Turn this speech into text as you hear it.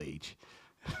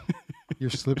You're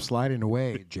slip sliding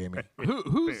away, Jamie.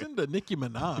 Who's into Nicki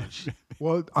Minaj?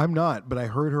 Well, I'm not, but I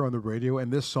heard her on the radio,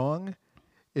 and this song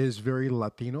is very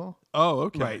Latino. Oh,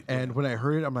 okay. Right. And when I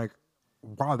heard it, I'm like,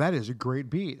 wow, that is a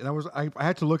great beat. And I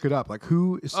had to look it up. Like,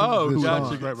 who is singing this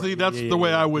gotcha. song? See, that's the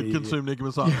way I would consume Nicki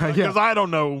Minaj. Because I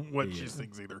don't know what she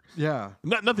sings either. Yeah.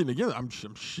 Nothing against I'm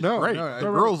she's No, great. no,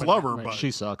 The girls love her, but She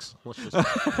sucks. Let's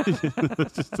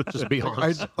just be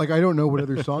honest. I don't know what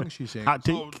other songs she sings. Hot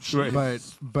take.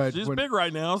 But she's when, big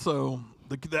right now, so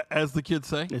as the kids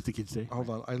say. As the kids say. hold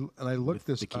on. I looked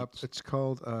this the up. keeps. It's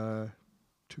called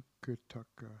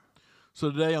Tukutaka.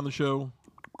 So today on the show,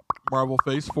 Marvel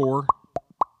Phase 4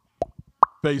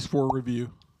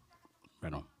 review.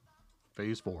 Right on.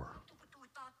 Phase 4.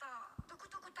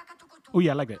 Oh,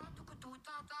 yeah, I like that.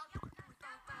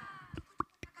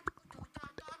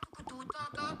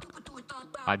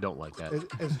 I don't like that.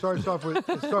 It starts off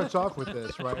with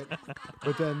this, right?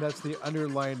 But then that's the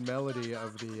underlying melody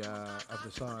of the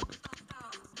song.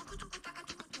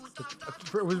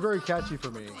 It was very catchy for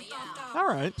me. All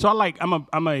right. So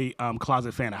I'm a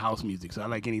closet fan of house music, so I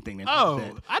like anything that Oh,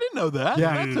 does that. I didn't know that.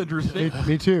 Yeah. That's interesting.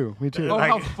 Me too. Oh,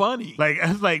 how funny. Like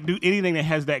it's like do anything that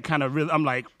has that kind of rhythm. I'm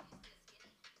like,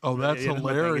 Oh, that's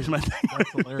hilarious. It's my thing. That's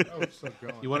hilarious.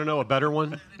 You want to know a better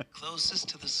one? Closest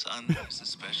to the sun, there's a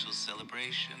special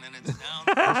celebration, and it's now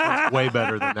Way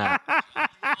better than that.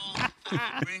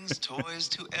 brings toys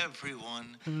to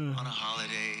everyone on a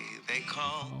holiday they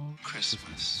call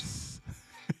Christmas.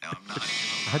 Now I'm not gonna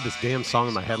I had this damn song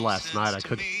in my head last night. I to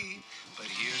couldn't. me, but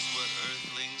here's what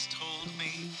Earthlings told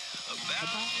me about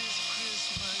this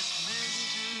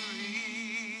Christmas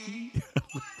mystery.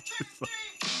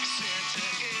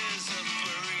 Santa is a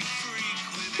furry freak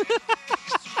with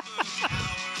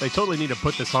superpowers. They totally need to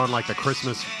put this on like the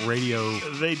Christmas radio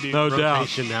They do. No doubt.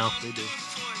 rotation now. They do.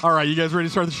 All right, you guys ready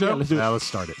to start the show? let's do it. Now let's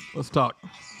start it. Let's talk.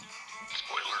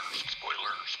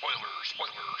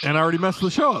 And I already messed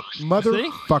the show up.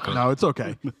 Motherfucker. No, it's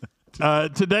okay.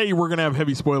 Today, we're going to have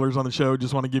heavy spoilers on the show.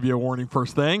 Just want to give you a warning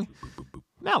first thing.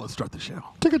 Now let's start the show.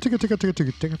 Ticka.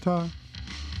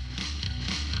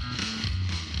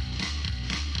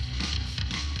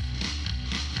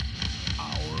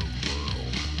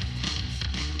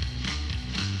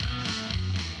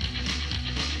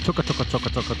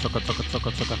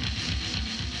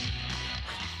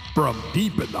 From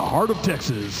deep in the heart of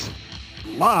Texas,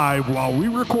 live while we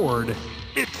record,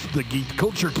 it's the Geek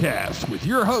Culture Cast with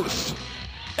your host,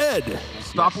 Ed.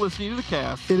 Stop listening to the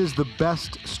cast. It is the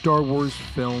best Star Wars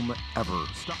film ever.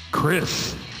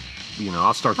 Chris.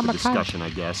 I'll start the discussion, I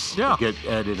guess. Yeah. Get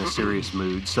Ed in a serious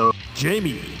mood. So,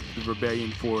 Jamie. The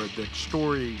rebellion for the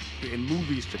story in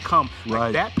movies to come. Like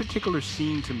Right. that particular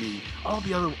scene to me, all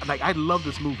the other, like I love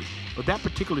this movie, but that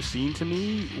particular scene to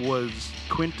me was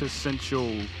quintessential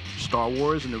Star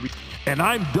Wars and And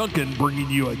I'm Duncan, bringing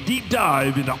you a deep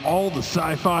dive into all the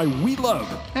sci-fi we love.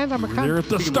 And I'm a We were there at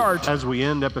the start. as we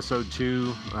end episode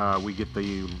 2, we get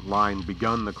the line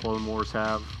 "Begun the Clone Wars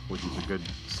have," which is a good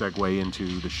segue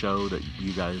into the show that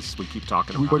we keep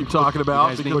talking about. We keep talking about You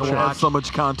guys because need it to has watch. so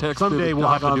much context. Someday we'll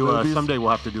have to do a. movies. Someday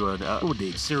we'll have to do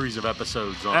a series of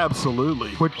episodes on Absolutely.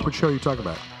 What show are you talking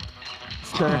about?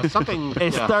 something.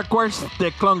 It's yeah. Star Wars, the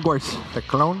Clone Wars. The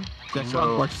Clone? The So-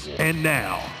 Clone Wars. And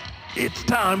now, it's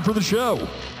time for the show.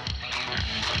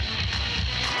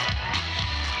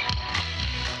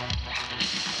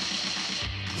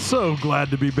 So glad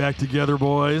to be back together,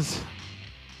 boys.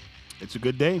 it's a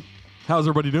good day. How's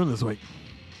everybody doing this week?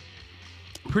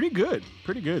 Pretty good.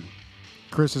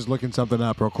 Chris is looking something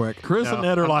up real quick. Chris and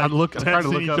Ed are like I'm trying to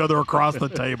texting look each up- other across the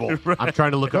table. I'm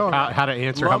trying to look up how to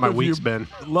answer how my if week's you- been.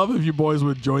 Love if you boys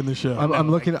would join the show. I'm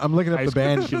looking up High the school.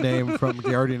 band name from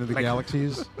Guardian of the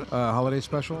Galaxy's holiday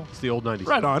special. It's the old 90s.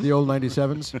 right on. The old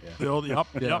 97s. The old,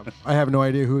 yep. I have no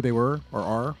idea who they were or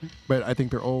are, but I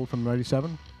think they're old from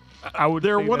 97. I would.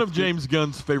 They're say one that's of James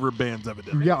Gunn's favorite bands,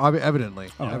 evidently. Yeah, evidently.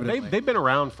 They've been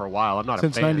around for a while. I'm not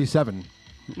Since a fan. 97.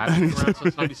 I've been around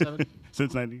since 97.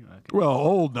 since 90. Okay. Well,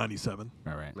 old 97.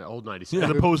 All right. The old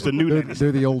 97. As opposed to new They're, 90s.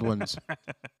 they're the old ones.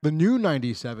 The new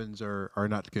 97s are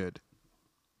not good.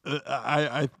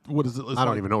 What is it? It's I don't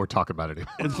like, even know we're talking about it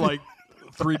anymore. It's like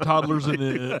 3 toddlers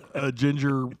and a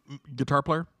ginger guitar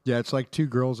player. Yeah, it's like 2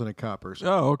 girls in a cup or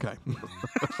something. Oh, okay.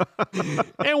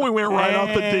 And we went right off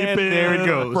the deep end. there it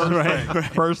goes.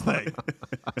 First thing.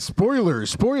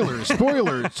 Spoilers.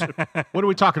 What are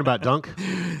we talking about, Dunk?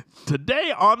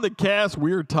 Today on the cast,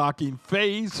 we're talking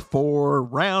Phase 4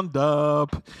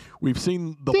 Roundup. We've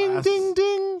seen the last. Ding,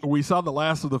 ding. We saw the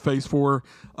last of the Phase 4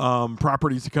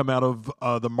 properties to come out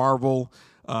of the Marvel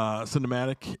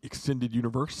Cinematic Extended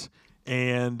Universe.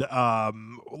 And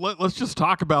let's just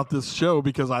talk about this show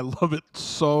because I love it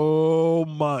so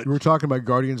much. We were talking about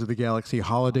Guardians of the Galaxy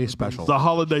holiday special. The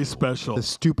holiday special. The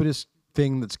stupidest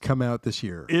thing that's come out this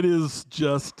year. It is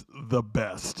just the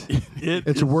best.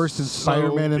 It's worse than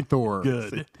Spider-Man and Thor.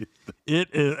 Good. It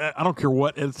is, I don't care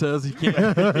what it says. You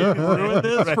can't ruin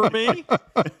this for me.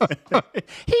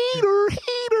 Heater.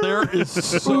 There is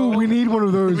so... we need one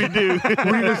of those. We do.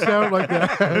 We need a sound like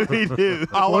that. We do.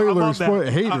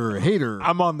 Hater.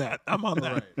 I'm on that.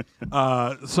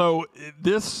 So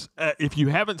this, if you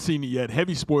haven't seen it yet,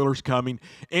 heavy spoilers coming.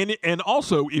 And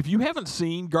also, if you haven't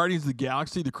seen Guardians of the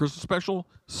Galaxy, the Christmas special,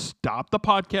 stop the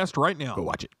podcast right now. Go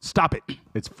watch it. Stop it.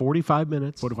 It's 45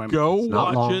 minutes. Go not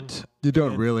watch long. it. You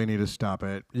don't really need to stop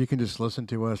it. You can just listen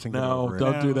to us and get over it.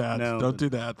 Don't do that. No. Don't do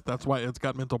that. That's why it's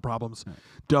got mental problems.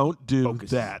 Don't do Focus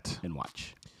that. and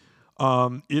watch.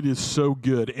 It is so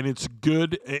good, and it's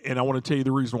good. And I want to tell you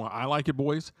the reason why I like it,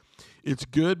 boys. It's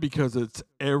good because it's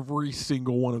every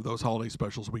single one of those holiday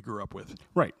specials we grew up with.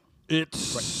 Right. It's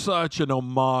such an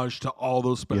homage to all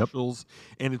those specials,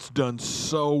 and it's done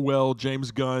so well.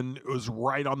 James Gunn was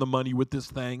right on the money with this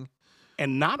thing.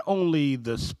 And not only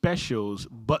the specials,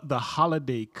 but the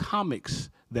holiday comics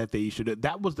that they issued.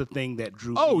 That was the thing that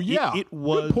drew Oh, me. yeah. It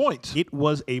was, Good point. It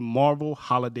was a Marvel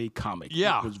holiday comic.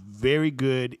 Yeah. It was very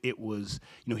good. It was,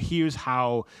 here's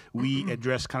how we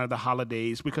address kind of the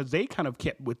holidays, because they kind of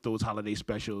kept with those holiday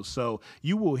specials. So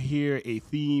you will hear a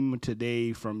theme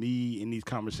today from me in these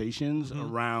conversations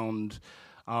around...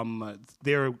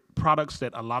 there are products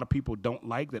that a lot of people don't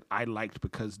like that I liked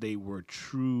because they were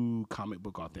true comic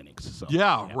book authentics. So,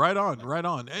 Right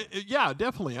on. Yeah,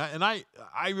 definitely. I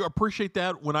appreciate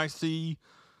that when I see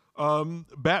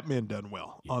Batman done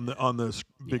well on the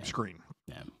big screen.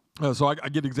 Yeah. So I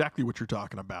get exactly what you're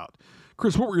talking about.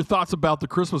 Chris, what were your thoughts about the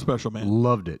Christmas special, man?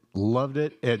 Loved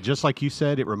it. Just like you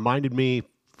said, it reminded me.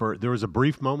 There was a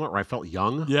brief moment where I felt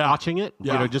young watching it.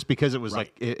 Yeah. Just because it was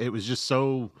like it was just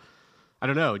so. I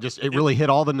don't know. It really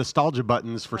hit all the nostalgia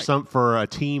buttons for a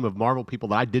team of Marvel people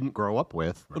that I didn't grow up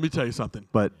with. Let me tell you something.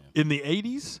 But in the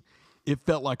 80s, it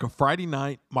felt like a Friday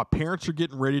night. My parents are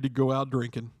getting ready to go out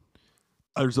drinking.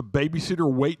 There's a babysitter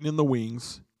waiting in the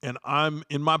wings, and I'm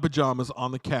in my pajamas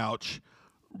on the couch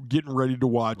getting ready to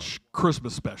watch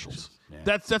Christmas specials. Yeah.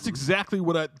 That's exactly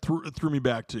what threw me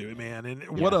back to, man.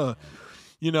 And what a...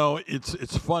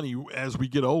 it's funny as we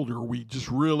get older, we just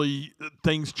really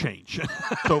things change.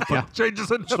 Changes.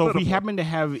 So if we happen to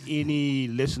have any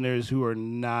listeners who are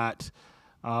not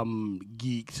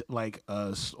geeked like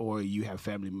us, or you have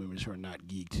family members who are not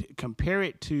geeked, compare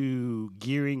it to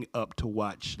gearing up to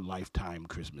watch Lifetime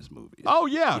Christmas movies. Oh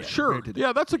yeah, sure.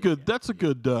 Yeah, that's a good. This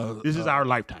is our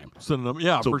Lifetime synonym.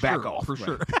 Yeah, so for back sure. off For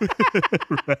sure.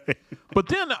 Right. But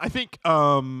then I think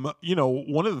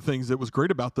one of the things that was great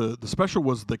about the special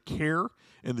was the care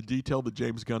and the detail that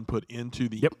James Gunn put into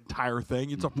the entire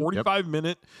thing. It's a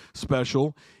 45-minute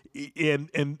special,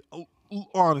 and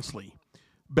honestly,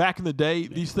 back in the day,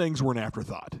 these things were an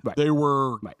afterthought. Right. They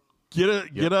were get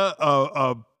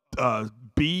a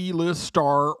B-list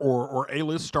star or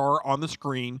A-list star on the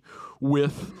screen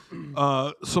with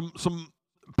some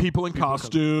people in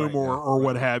costume or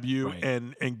what have you,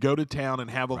 and go to town and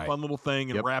have a fun little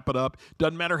thing and wrap it up.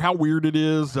 Doesn't matter how weird it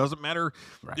is. Doesn't matter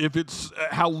if it's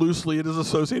how loosely it is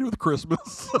associated with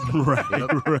Christmas.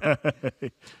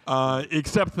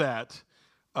 Except that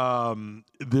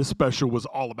this special was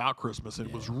all about Christmas, and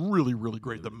it was really, really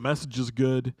great. The message is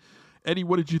good. Eddie,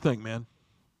 what did you think, man?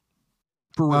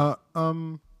 For real.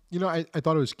 I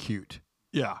thought it was cute.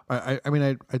 Yeah. I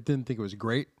didn't think it was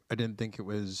great. I didn't think it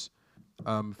was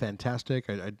fantastic.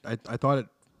 I thought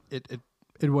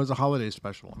it was a holiday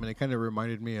special. I mean, it kind of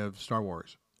reminded me of Star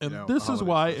Wars. And this is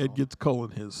why Ed gets coal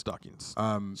in his stockings.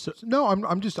 I'm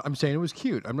saying it was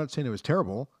cute. I'm not saying it was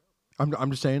terrible.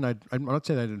 I'm just saying I'm not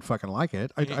saying I didn't fucking like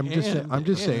it. I'm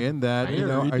just saying that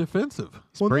defensive.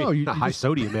 Well, no, you high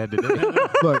sodium man today.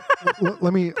 Look,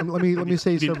 let me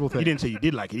say several things. You didn't say you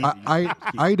did like it.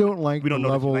 I don't like the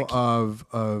level like of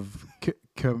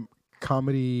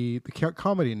comedy, the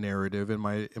comedy narrative in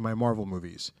my Marvel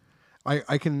movies.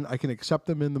 I can accept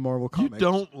them in the Marvel comics. You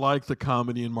don't like the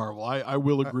comedy in Marvel. I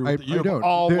will agree with you. I don't.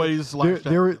 Always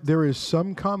there is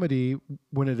some comedy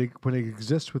when it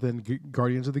exists within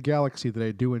Guardians of the Galaxy that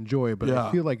I do enjoy, but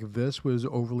I feel like this was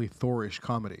overly Thorish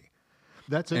comedy.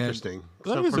 That's interesting.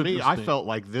 That so is for me, I interesting. felt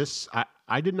like this.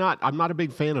 I'm not a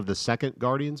big fan of the second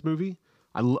Guardians movie.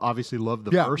 I obviously love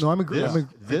the first. No, I'm agree.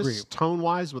 This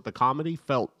tone-wise with the comedy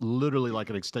felt literally like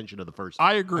an extension of the first.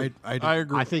 I agree. I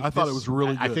agree. I thought it was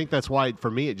really good. I think that's why, for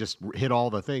me, it just hit all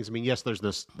the things. I mean, yes, there's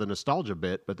the nostalgia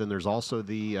bit, but then there's also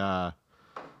the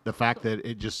The fact that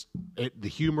the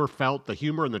humor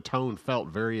and the tone felt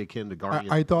very akin to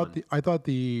Guardians.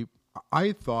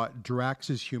 I thought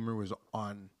Drax's humor was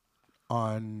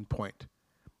on point.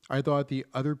 I thought the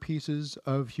other pieces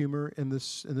of humor in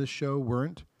this show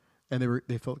weren't, and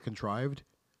they felt contrived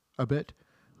a bit.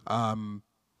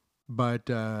 But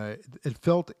it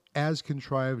felt as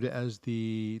contrived as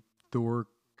the Thor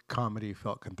comedy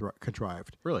felt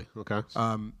contrived. Really? Okay.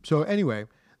 So anyway,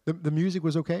 the music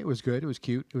was okay. It was good. It was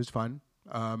cute. It was fun.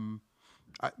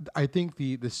 I think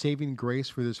the saving grace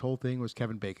for this whole thing was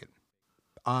Kevin Bacon.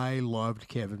 I loved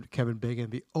Kevin Bacon.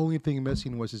 The only thing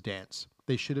missing was his dance.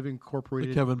 They should have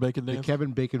incorporated The Kevin Bacon dance? the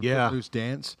Kevin Bacon Yeah. Footloose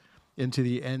dance into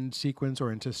the end sequence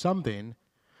or into something,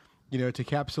 to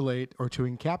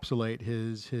encapsulate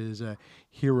his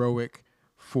heroic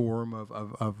form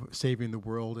of saving the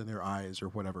world in their eyes or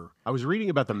whatever. I was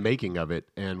reading about the making of it,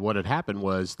 and what had happened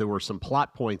was there were some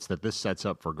plot points that this sets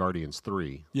up for Guardians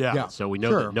 3. Yeah. Yeah. So we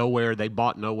know Sure. that they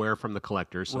bought Nowhere from the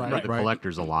collectors, so we know Right. the Right.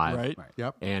 collector's alive. Right.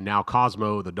 Yep. And now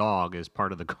Cosmo the dog is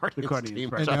part of the Guardians, Guardians, team.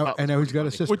 right. which And I now, thought and now was he's got a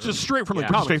pretty funny. sister. Which is straight from the Yeah.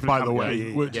 comics, Straight from by the the comic, way,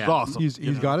 yeah. which Yeah. is awesome.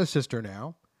 He's got a sister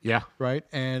now, Yeah. right?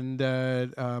 And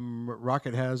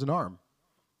Rocket has an arm,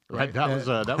 Right. That was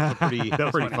a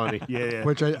pretty funny. Yeah.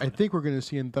 which I think we're going to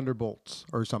see in Thunderbolts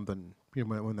or something.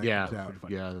 When that comes out.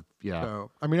 Yeah.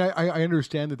 So, I mean, I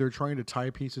understand that they're trying to tie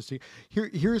pieces together.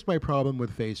 Here's my problem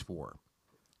with Phase 4.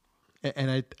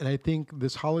 And I think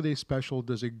this holiday special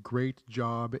does a great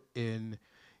job in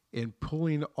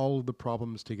pulling all of the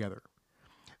problems together.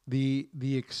 The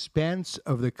expanse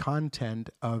of the content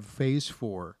of Phase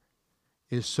 4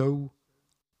 is so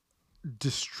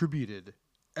distributed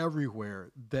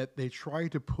everywhere that they try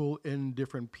to pull in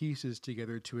different pieces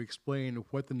together to explain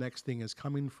what the next thing is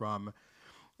coming from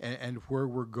and where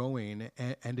we're going,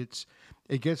 and it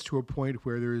gets to a point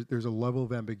where there's a level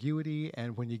of ambiguity,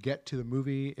 and when you get to the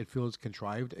movie it feels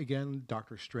contrived again.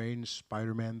 Doctor Strange,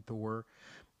 Spider-Man, Thor,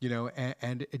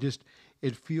 and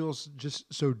it feels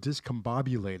just so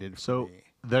discombobulated for So me.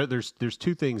 there's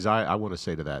two things I want to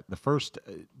say to that. The first,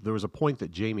 there was a point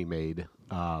that Jamie made.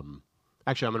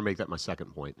 Actually, I'm going to make that my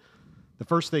second point. The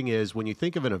first thing is when you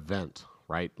think of an event,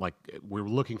 right? Like we're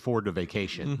looking forward to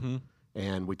vacation,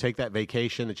 and we take that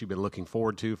vacation that you've been looking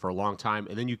forward to for a long time,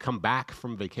 and then you come back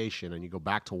from vacation and you go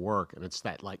back to work, and it's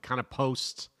that like kind of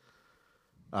post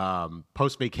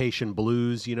vacation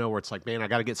blues, where it's like, man, I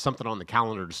got to get something on the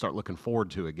calendar to start looking forward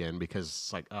to again because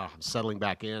it's like, I'm settling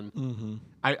back in.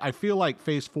 I feel like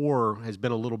Phase 4 has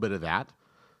been a little bit of that.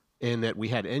 In that we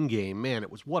had Endgame, man,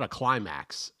 it was what a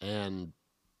climax. And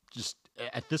just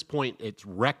at this point, it's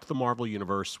wrecked the Marvel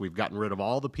Universe. We've gotten rid of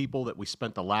all the people that we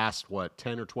spent the last,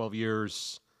 10 or 12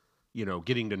 years,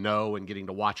 getting to know and getting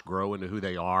to watch grow into who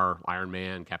they are, Iron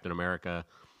Man, Captain America.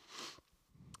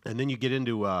 And then you get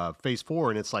into Phase 4,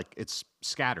 and it's like it's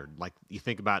scattered. Like you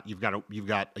think about, you've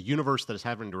got a universe that is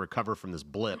having to recover from this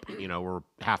blip, where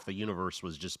half the universe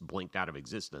was just blinked out of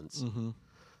existence.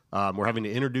 We're having to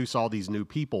introduce all these new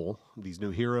people, these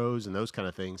new heroes, and those kind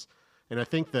of things. And I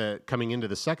think that coming into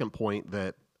the second point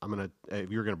that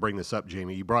if you're going to bring this up,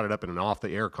 Jamie, you brought it up in an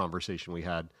off-the-air conversation we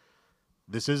had.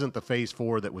 This isn't the Phase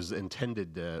 4 that was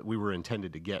we were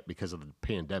intended to get because of the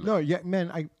pandemic. No, yeah,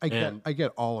 man, I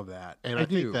get all of that. And I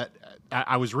think that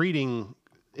I was reading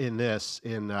in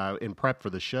prep for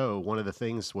the show, one of the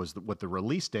things was with the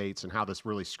release dates and how this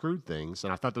really screwed things.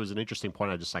 And I thought that was an interesting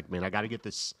point. I just like, man, I got to get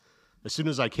this as soon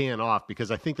as I can off, because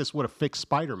I think this would have fixed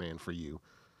Spider-Man for you.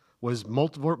 Was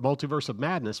Multiverse of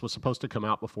Madness was supposed to come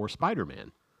out before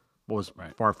Spider-Man was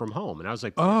Far From Home, and I was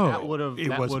like, that would have,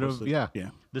 yeah.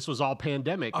 This was all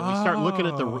pandemic, and we start looking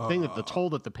at the thing that the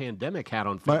toll that the pandemic had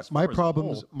on Phase 4 as a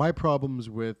whole. My problems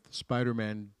with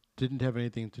Spider-Man didn't have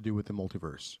anything to do with the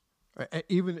multiverse.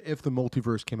 Even if the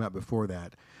multiverse came out before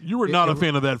that, You were not a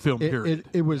fan of that film, period.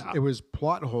 It was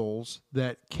plot holes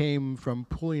that came from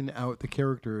pulling out the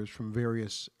characters from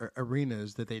various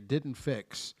arenas that they didn't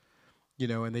fix,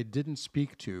 and they didn't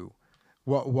speak to,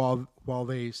 while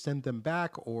they sent them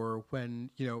back, or when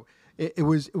it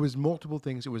was multiple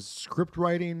things. It was script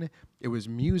writing, it was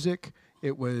music,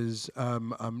 it was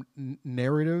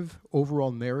narrative,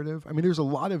 overall narrative. I mean, there's a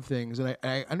lot of things, and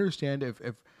I understand if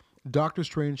Doctor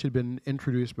Strange had been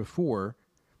introduced before,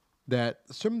 that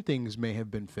some things may have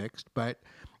been fixed, but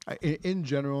in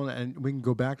general, and we can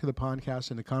go back to the podcast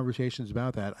and the conversations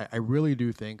about that, I really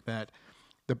do think that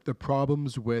the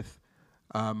problems with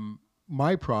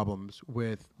my problems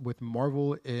with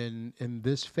Marvel in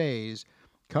this phase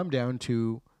come down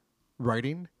to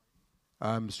writing,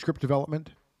 script development,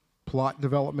 plot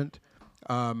development,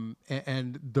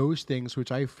 and those things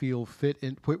which I feel fit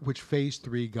in, which Phase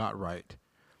 3 got right.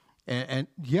 and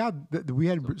yeah, we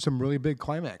had some really big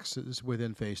climaxes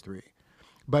within Phase 3.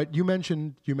 But you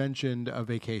mentioned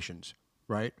vacations,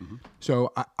 right?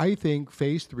 So I think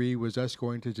Phase 3 was us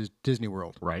going to Disney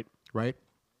World, Right. right?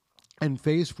 And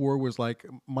Phase 4 was like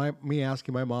me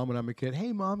asking my mom when I'm a kid,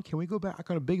 "Hey, Mom, can we go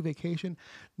back on a big vacation?"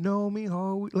 "No,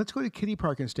 mijo, let's go to Kiddie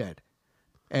Park instead."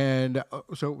 And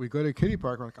so we go to Kiddie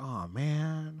Park. We're like, "Oh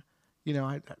man, you know,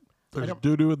 I There's don't-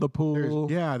 doo doo in the pool.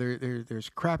 there's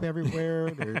crap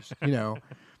everywhere. There's you know,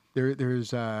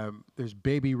 there's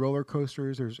baby roller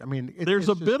coasters. There's There's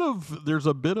a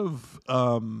bit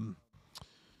of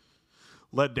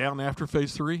let down after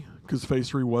Phase 3 because Phase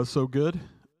 3 was so good,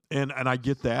 and I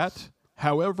get that.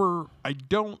 However, I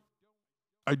don't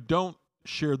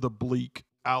share the bleak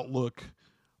outlook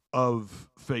of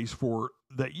Phase 4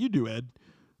 that you do, Ed,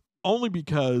 only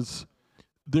because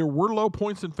there were low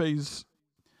points in Phase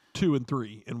 2 and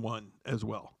 3 and 1 as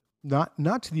well.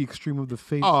 not to the extreme of the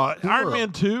Phase. Iron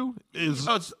Man 2 is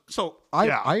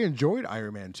I enjoyed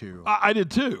Iron Man 2. I did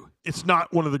too. It's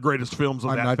not one of the greatest films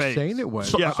of I'm that not phase. saying it was,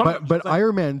 So- yeah, but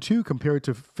Iron Man 2 compared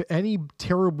to any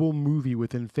terrible movie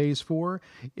within Phase 4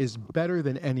 is better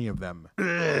than any of them.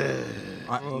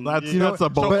 Well, that's You know, a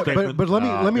bold but, statement. but let me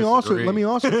disagree.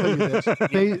 also tell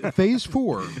you this: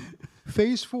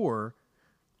 Phase 4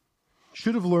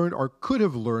 should have learned or could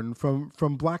have learned from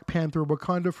Black Panther: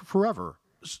 Wakanda Forever.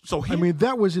 So I mean,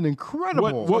 that was an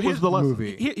incredible What was the lesson?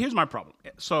 movie. Here's my problem.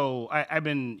 So I've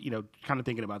been, kind of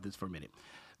thinking about this for a minute.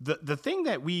 The thing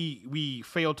that we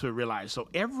fail to realize, so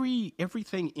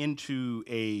everything into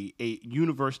a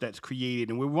universe that's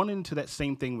created, and we're running into that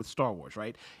same thing with Star Wars,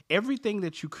 right? Everything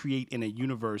that you create in a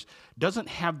universe doesn't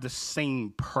have the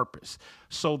same purpose.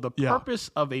 So the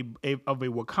purpose of a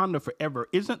Wakanda Forever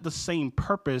isn't the same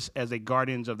purpose as a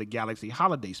Guardians of the Galaxy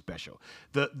holiday special.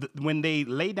 When they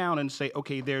lay down and say,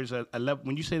 okay, there's a level,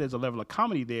 when you say there's a level of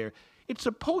comedy there, it's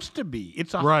supposed to be.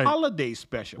 It's a Right. holiday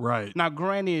special. Right. Now,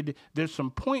 granted, there's some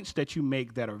points that you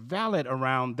make that are valid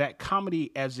around that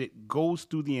comedy as it goes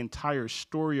through the entire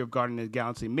story of Guardians of the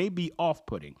Galaxy may be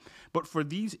off-putting. But for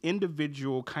these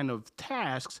individual kind of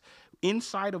tasks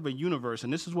inside of a universe,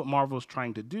 and this is what Marvel's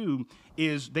trying to do,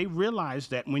 is they realize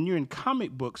that when you're in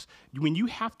comic books, when you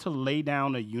have to lay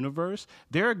down a universe,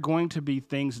 there are going to be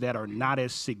things that are not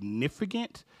as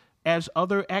significant as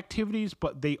other activities,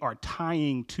 but they are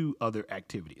tying to other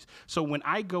activities. So when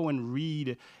I go and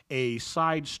read a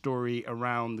side story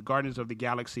around the Guardians of the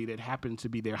Galaxy that happens to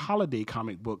be their holiday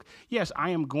comic book, yes,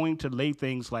 I am going to lay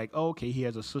things like, oh, okay, he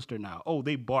has a sister now. Oh,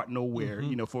 they bought nowhere,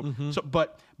 so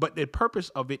but the purpose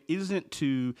of it isn't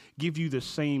to give you the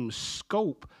same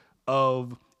scope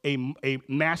of a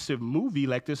massive movie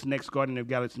like this next Guardian of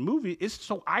the Galaxy movie. Is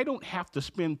so I don't have to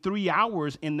spend 3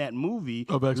 hours in that movie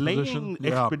Of exposition? laying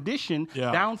Yeah. expedition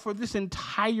Yeah. down for this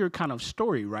entire kind of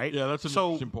story, right? Yeah, that's an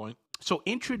interesting point. So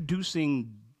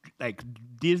introducing like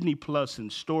Disney Plus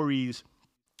and stories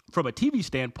from a TV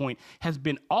standpoint has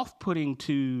been off-putting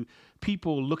to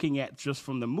people looking at just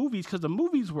from the movies, because the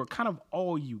movies were kind of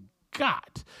all you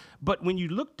got. But when you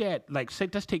looked at, like, say,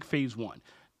 let's take Phase 1.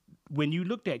 When you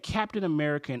looked at Captain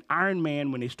America and Iron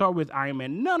Man, when they start with Iron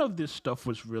Man, none of this stuff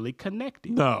was really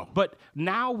connected. No. But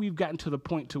now we've gotten to the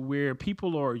point to where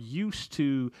people are used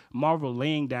to Marvel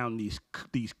laying down these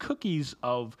cookies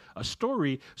of a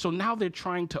story. So now they're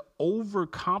trying to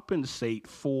overcompensate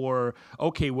for,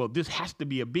 okay, well, this has to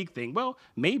be a big thing. Well,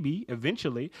 maybe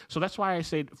eventually. So that's why I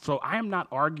said, so I am not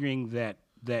arguing that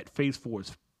Phase 4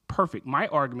 is perfect. My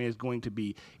argument is going to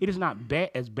be, it is not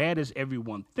as bad as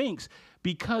everyone thinks,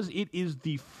 because it is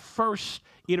the first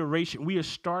iteration. We are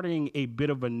starting a bit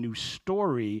of a new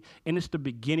story, and it's the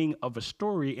beginning of a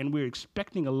story, and we're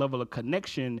expecting a level of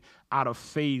connection out of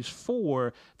Phase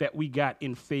 4 that we got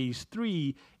in Phase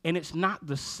 3, and it's not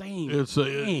the same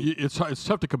thing. It's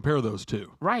tough to compare those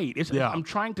two. Right. Yeah. I'm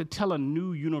trying to tell a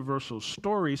new universal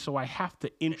story, so I have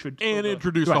to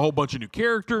Introduce a whole bunch of new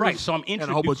characters. Right, so I'm and a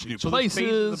whole bunch of new so this phase is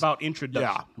places. about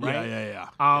introduction, right?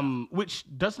 Yeah. Which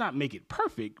does not make it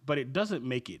perfect, but it doesn't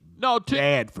make it No,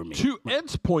 bad for me. To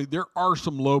Ed's point, there are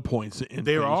some low points in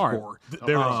There Phase are. 4.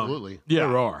 There are. Absolutely. Yeah,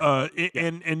 There are.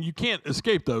 and you can't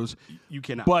escape those. You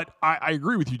cannot. But I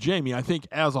agree with you, Jamie. I think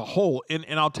as a whole, and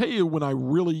I'll tell you when I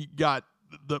really got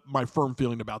my firm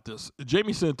feeling about this.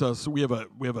 Jamie sent us. We have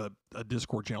a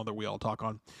Discord channel that we all talk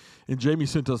on, and Jamie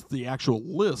sent us the actual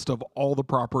list of all the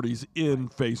properties in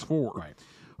Phase 4. Right.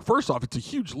 First off, it's a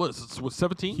huge list. It's what,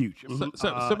 17? Huge.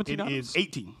 17 It items? is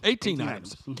 18. 18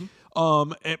 items.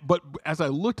 Mhm. But as I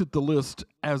looked at the list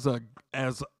as a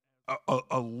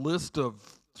list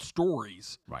of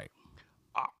stories, Right.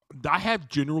 I have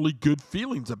generally good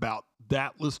feelings about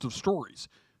that list of stories.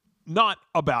 not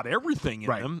about everything in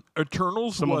Right. them.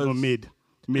 Eternals Some was of them mid.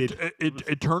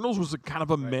 Eternals was a kind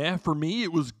of a meh for me.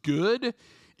 It was good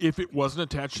if it wasn't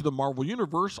attached to the Marvel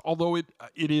universe, although it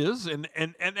is. And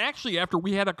actually, after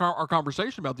we had our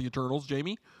conversation about the Eternals,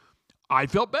 Jamie, I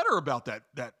felt better about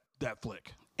that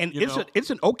flick. And you know? it's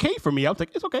an okay for me. I was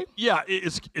like, it's okay. Yeah,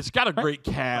 it's got a great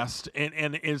cast,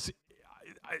 and it's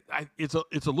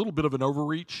a little bit of an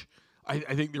overreach. I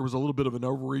think there was a little bit of an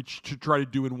overreach to try to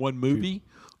do in one movie,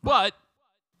 but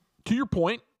to your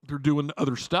point, they're doing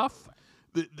other stuff.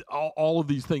 All of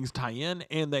these things tie in,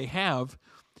 and they have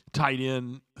tied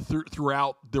in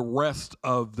throughout the rest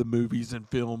of the movies and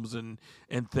films and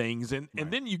things, and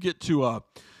then you get to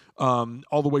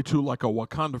all the way to like a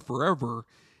Wakanda Forever.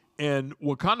 And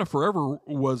Wakanda Forever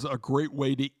was a great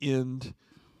way to end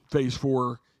Phase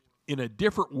 4 in a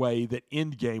different way that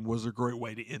Endgame was a great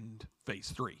way to end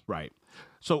Phase 3. Right.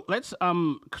 So let's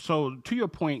so to your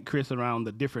point, Chris, around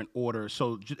the different order.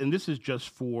 So and this is just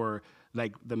for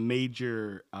like the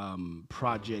major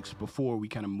projects before we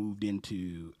kind of moved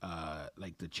into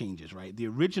like the changes, right? The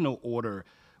original order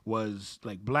was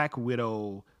like Black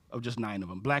Widow, of just 9 of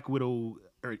them. Black Widow,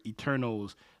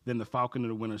 Eternals, then the Falcon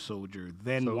and the Winter Soldier,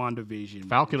 then WandaVision.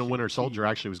 Falcon and Winter Soldier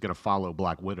actually was going to follow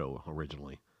Black Widow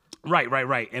originally.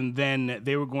 Right. And then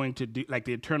they were going to do, like,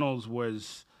 the Eternals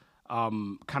was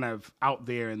kind of out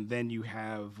there, and then you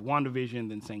have WandaVision,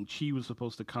 then Shang-Chi was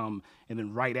supposed to come, and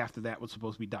then right after that was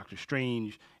supposed to be Doctor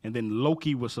Strange, and then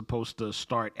Loki was supposed to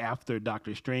start after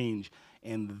Doctor Strange,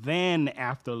 and then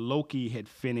after Loki had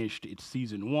finished its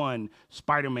season 1,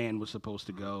 Spider-Man was supposed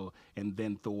to go, and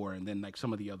then Thor, and then like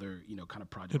some of the other, kind of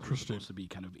projects were supposed to be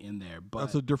kind of in there. But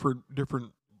that's a different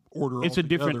order. It's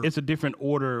altogether. it's a different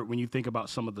order when you think about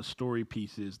some of the story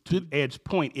pieces. To Ed's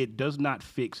point, it does not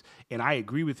fix, and I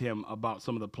agree with him about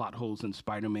some of the plot holes in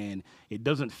Spider-Man. It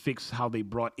doesn't fix how they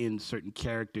brought in certain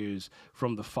characters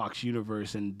from the Fox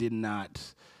universe and did not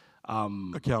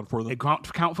account for them.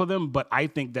 Count for them, but I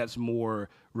think that's more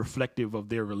reflective of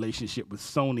their relationship with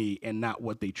Sony and not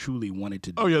what they truly wanted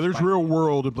to do. Oh yeah, there's real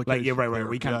world implications. Like, right. there.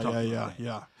 We kind of talked about that.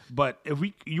 Yeah. But if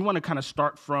you want to kind of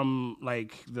start from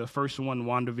like the first one,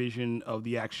 WandaVision, of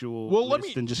the actual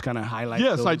list, and just kind of highlight.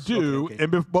 Yes, those. I do. Okay.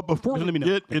 And but before we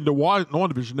get into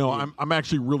WandaVision, Yeah. I'm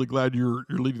actually really glad you're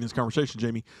leading this conversation,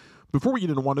 Jamie. Before we get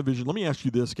into WandaVision, let me ask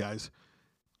you this, guys.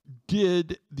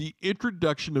 Did the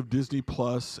introduction of Disney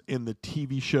Plus and the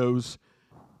TV shows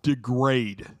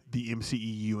degrade the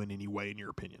MCEU in any way, in your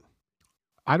opinion?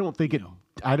 I don't think it.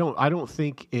 I don't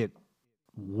think it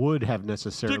would have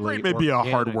necessarily. Degrade may be a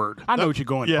hard word. I know what you're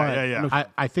going. Yeah.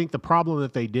 I think the problem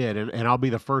that they did, and I'll be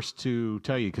the first to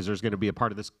tell you, because there's going to be a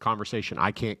part of this conversation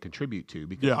I can't contribute to,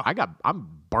 because I got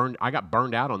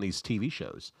burned out on these TV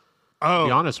shows. To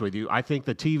be honest with you, I think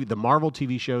the Marvel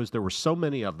TV shows, there were so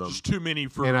many of them. There's too many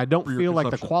for. And I don't for your feel like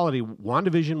the consumption. quality.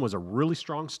 WandaVision was a really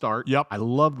strong start. Yep. I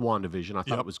loved WandaVision. I thought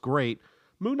Yep. it was great.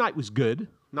 Moon Knight was good.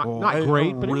 Not I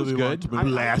great, but it was really good. liked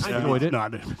Moon I Knight. enjoyed it.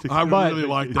 I But really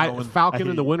liked that one. Falcon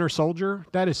and the Winter Soldier,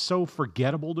 that is so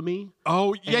forgettable to me.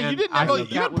 Oh yeah, you And didn't. I Have, think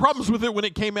you that had was- problems with it when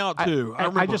it came out too. I I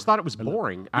remember. just thought it was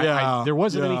boring. Yeah, There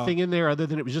wasn't yeah. anything in there other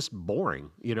than it was just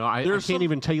boring. I There's can't some-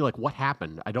 even tell you like what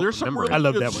happened. I don't There's some remember. really it. I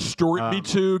love good that one. story. Me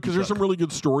too, because there's some really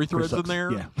good story threads in sucks.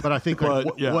 there. Yeah. But I think like,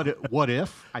 what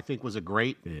if I think was a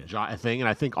great thing, and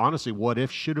I think honestly, what if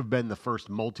should have been the first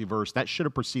multiverse that should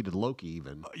have preceded Loki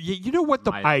even. You know what?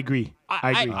 I agree.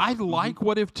 I agree. I like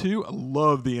What If too. I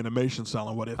love the animation style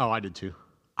of What If. Oh, I did too.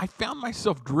 I found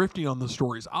myself drifting on the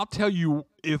stories. I'll tell you,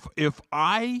 if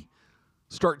I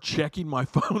start checking my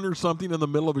phone or something in the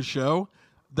middle of a show,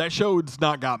 that show has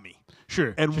not got me.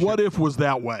 Sure. And What If was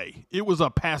that way. It was a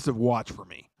passive watch for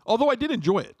me. Although I did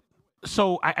enjoy it.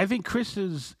 So I think Chris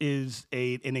is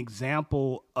an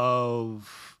example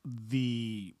of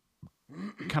the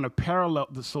kind of parallel.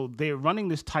 So they're running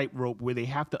this tightrope where they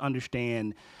have to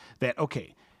understand that,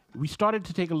 okay, we started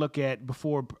to take a look at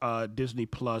before Disney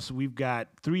Plus. We've got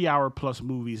 3-hour plus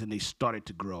movies, and they started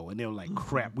to grow. And they were like,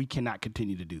 crap, we cannot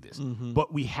continue to do this.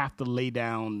 But we have to lay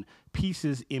down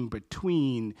pieces in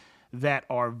between that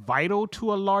are vital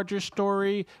to a larger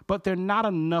story, but they're not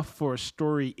enough for a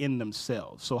story in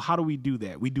themselves. So how do we do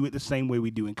that? We do it the same way we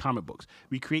do in comic books.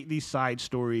 We create these side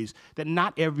stories that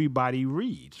not everybody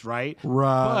reads, right?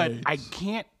 Right. But I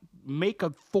can't make a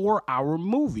 4-hour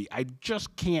movie. I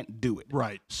just can't do it.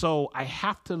 Right. So I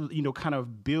have to, kind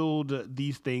of build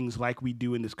these things like we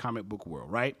do in this comic book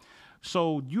world, right?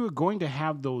 So you're going to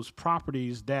have those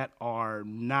properties that are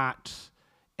not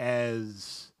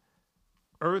as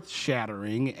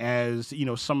earth-shattering as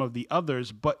some of the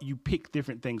others, but you pick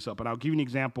different things up. And I'll give you an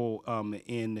example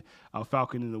in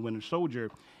Falcon and the Winter Soldier.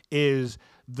 Is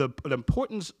the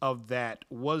importance of that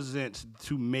wasn't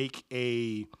to make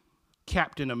a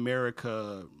Captain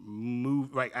America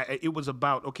move, right? It was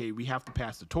about, okay, we have to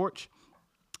pass the torch.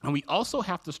 And we also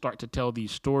have to start to tell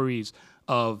these stories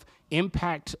of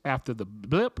impact after the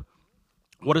blip.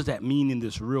 What does that mean in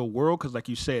this real world? Because like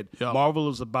you said, Marvel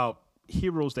is about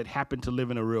heroes that happen to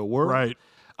live in a real world. Right.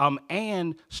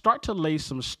 And start to lay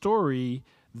some story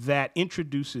that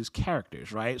introduces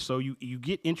characters, right? So you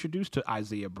get introduced to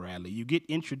Isaiah Bradley. You get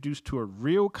introduced to a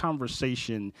real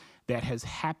conversation that has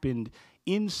happened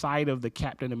inside of the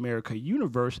Captain America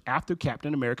universe after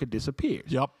Captain America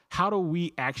disappears. Yep. How do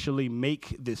we actually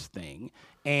make this thing?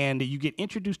 And you get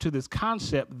introduced to this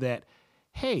concept that,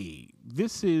 hey,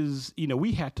 this is,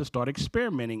 we had to start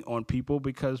experimenting on people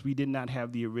because we did not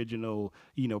have the original,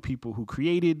 people who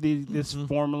created this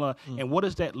formula. And what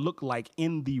does that look like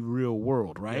in the real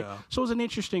world, right? Yeah. So it's an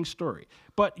interesting story.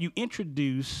 But you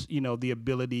introduce, the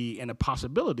ability and a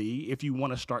possibility, if you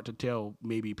want to start to tell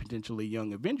maybe potentially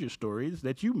young Avengers stories,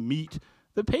 that you meet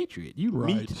the Patriot. You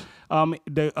meet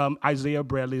Isaiah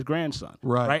Bradley's grandson.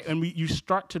 Right. And you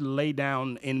start to lay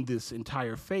down in this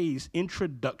entire phase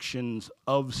introductions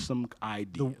of some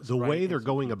ideas. The way they're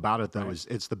going about it, though, is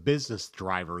it's the business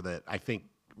driver that I think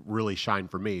really shined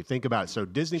for me. Think about it. So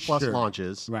Disney Plus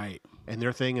launches. Right. And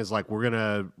their thing is like, we're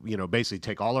going to, basically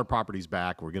take all our properties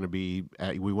back. We're going to be,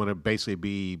 we want to basically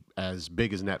be as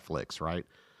big as Netflix, right?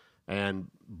 And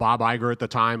Bob Iger at the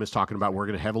time is talking about we're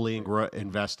going to heavily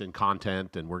invest in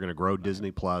content and we're going to grow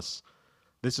Disney Plus.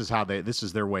 This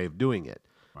is their way of doing it.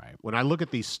 Right. When I look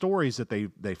at these stories that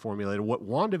they formulated, what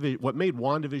made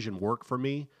WandaVision work for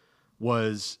me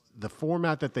was the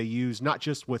format that they use. Not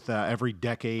just with every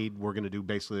decade we're going to do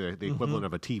basically the equivalent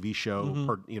of a TV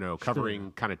show,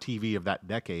 covering kind of TV of that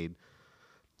decade.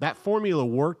 That formula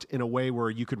worked in a way where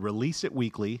you could release it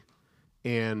weekly,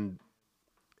 and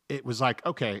it was like,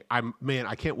 okay, I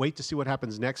can't wait to see what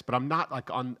happens next, but I'm not like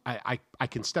I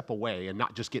can step away and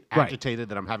not just get agitated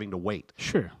that I'm having to wait.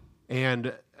 Sure.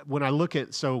 And when I look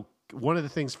at, so one of the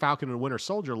things Falcon and Winter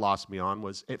Soldier lost me on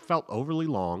was it felt overly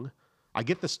long. I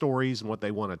get the stories and what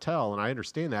they want to tell, and I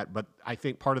understand that, but I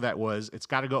think part of that was it's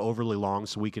got to go overly long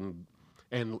so we can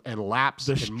and lapse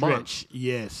The in stretch, months,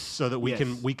 yes. so that we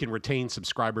can retain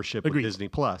subscribership with Disney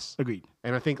Plus. Agreed.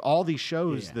 And I think all these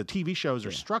shows, the TV shows,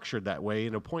 are structured that way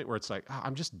in a point where it's like,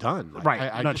 I'm just done.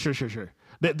 Right. Sure.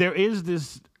 There is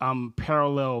this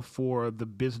parallel for the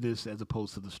business as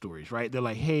opposed to the stories, right? They're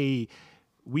like, hey,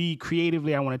 we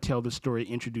creatively, I want to tell the story,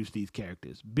 introduce these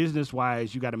characters.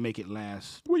 Business-wise, you got to make it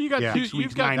last. Well, you got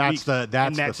You've got that's the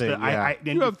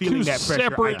thing. You have two that pressure.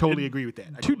 separate, I totally agree with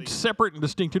that. Two separate and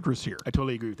distinct interests here. I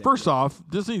totally agree with that. First off,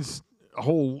 Disney's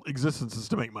whole existence is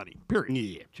to make money.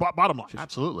 Period. Yeah. Bottom line.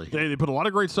 Absolutely. They put a lot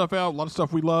of great stuff out, a lot of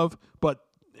stuff we love, but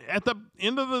at the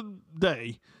end of the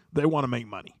day, they want to make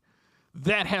money.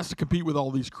 That has to compete with all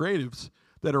these creatives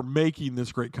that are making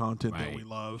this great content that we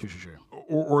love, Sure.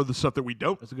 or the stuff that we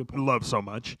don't love so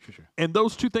much. Sure. And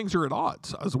those two things are at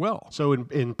odds as well. So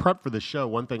in prep for the show,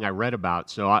 one thing I read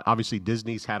about, so obviously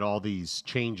Disney's had all these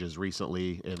changes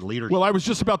recently in leadership. Well, I was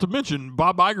just about to mention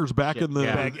Bob Iger's back in the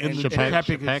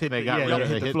Chapek, they got rid of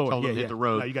hit the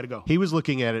road. No, you got to go. He was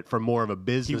looking at it from more of a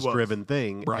business-driven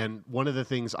thing. Right. And one of the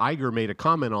things Iger made a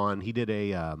comment on, he did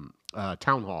a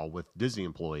town hall with Disney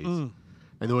employees.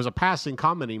 And there was a passing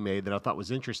comment he made that I thought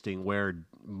was interesting, where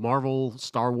Marvel,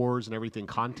 Star Wars, and everything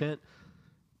content,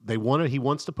 he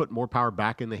wants to put more power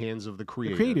back in the hands of the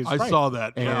creators. I saw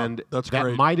that, and that's that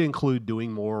great. might include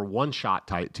doing more one-shot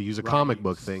type, to use a comic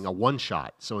book thing, a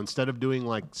one-shot. So instead of doing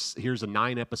like, here's a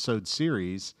 9-episode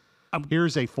series,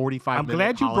 here's a 45-minute I'm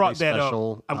glad you brought that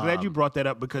special. up. I'm glad you brought that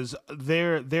up because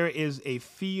there is a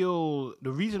feel.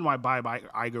 The reason why Bob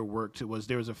Iger worked was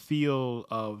there was a feel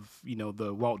of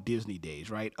the Walt Disney days,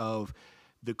 right? Of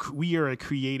we are a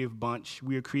creative bunch.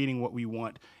 We are creating what we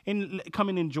want, and come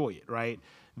and enjoy it, right?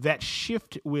 That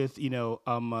shift with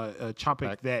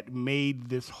Chapek that made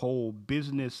this whole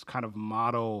business kind of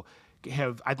model.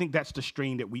 I think that's the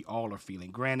strain that we all are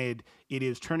feeling. Granted, it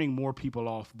is turning more people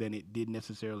off than it did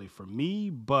necessarily for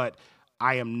me, but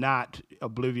I am not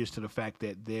oblivious to the fact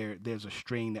that there's a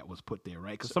strain that was put there,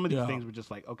 right? Because some of these things were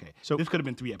just like, okay, so this could have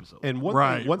been 3 episodes. And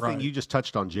one thing you just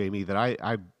touched on, Jamie, that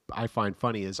I find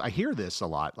funny is I hear this a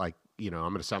lot. Like, I'm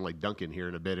going to sound like Duncan here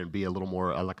in a bit and be a little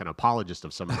more like an apologist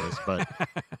of some of this, but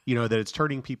that it's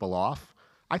turning people off.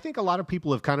 I think a lot of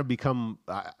people have kind of become,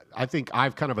 I think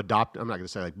I've kind of adopted, I'm not going to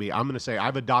say like me, I'm going to say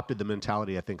I've adopted the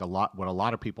mentality, I think what a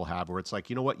lot of people have, where it's like,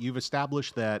 you know what, you've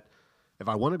established that If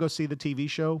I want to go see the TV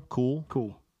show, cool.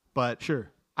 But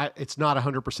Sure. it's not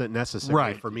 100% necessary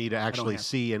Right. for me to actually have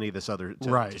see any of this other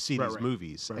Right. to see Right, these right.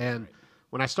 movies. Right, and right.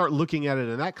 when I start looking at it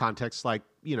in that context, like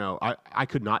I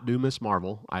could not do Miss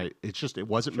Marvel. It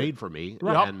wasn't made for me,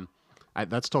 Right. and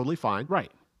that's totally fine.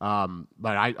 Right.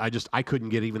 But I couldn't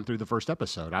get even through the first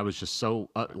episode. I was just so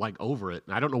like over it,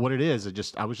 and I don't know what it is.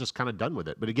 I was just kind of done with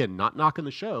it. But again, not knocking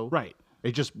the show. Right.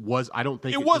 It just was. I don't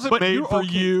think It wasn't But made you're for okay-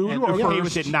 you. You were at okay first.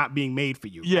 with it not being made for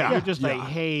you. Yeah. You're just like, Yeah.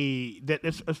 hey,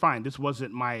 it's fine. This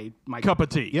wasn't my Cup of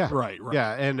tea. Yeah, Right.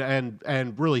 Yeah,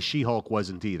 and really, She-Hulk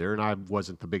wasn't either, and I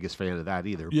wasn't the biggest fan of that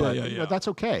either. Yeah, but yeah, yeah. that's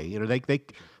okay.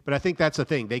 But I think that's the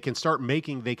thing. They can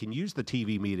use the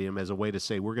TV medium as a way to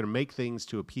say we're going to make things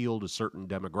to appeal to certain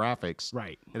demographics.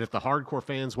 Right. And if the hardcore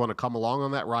fans want to come along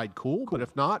on that ride, cool. But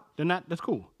if not, Then that's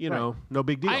cool. Right. no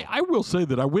big deal. I will say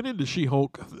that I went into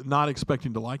She-Hulk not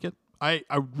expecting to like it. I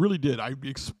really did. I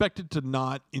expected to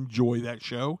not enjoy that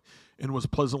show and was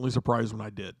pleasantly surprised when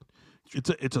I did.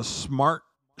 It's a smart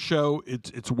show.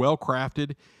 It's well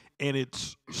crafted, and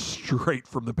it's straight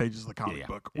from the pages of the comic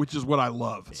book, which is what I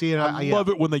love. See, and I love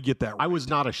it when they get that right. I was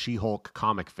not a She-Hulk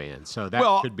comic fan, so that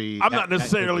well, could be. I'm that- not that could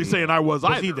necessarily be- saying I was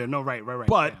Us either. either. No, right.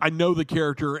 But Yeah. I know the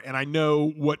character, and I know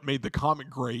what made the comic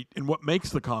great and what makes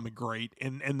the comic great,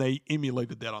 and they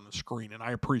emulated that on the screen, and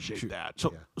I appreciate that.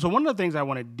 So one of the things I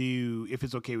want to do, if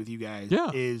it's okay with you guys,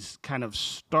 Yeah. is kind of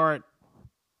start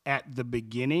at the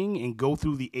beginning and go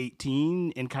through the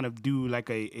 18 and kind of do like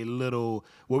a little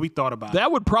what we thought about.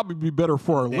 that would probably be better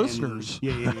for our And- listeners.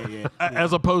 Yeah.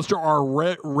 As opposed to our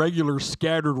regular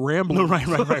scattered rambling. Right.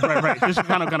 Just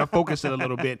kind of focus it a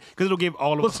little bit because it'll give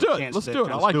all of Let's us do a it. chance Let's to do it.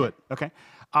 kind I of like do it. it. Okay.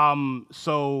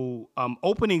 So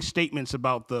opening statements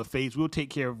about the phase. We'll take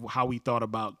care of how we thought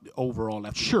about overall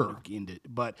after Sure. we ended.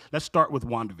 But let's start with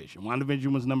WandaVision.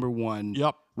 WandaVision was number one.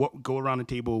 Yep. Go around the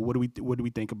table. What do we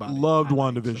think about it? Loved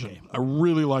Highlights. WandaVision. Okay. I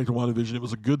really liked WandaVision. It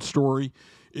was a good story.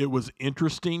 It was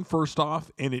interesting, first off,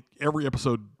 and every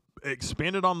episode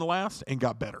expanded on the last and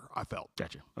got better, I felt.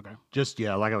 Gotcha. Okay. Just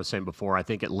like I was saying before, I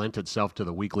think it lent itself to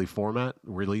the weekly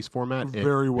release format. It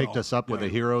Very well. picked us up with a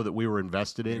hero that we were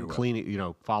invested in,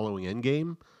 following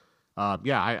Endgame.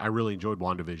 I really enjoyed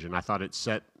WandaVision. I thought it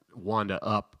set Wanda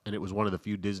up, and it was one of the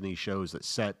few Disney shows that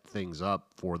set things up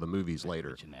for the movies later.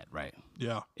 Mention that, right?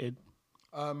 Yeah.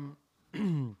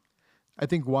 I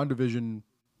think WandaVision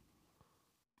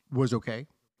was okay.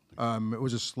 It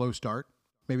was a slow start.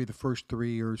 Maybe the first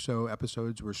 3 or so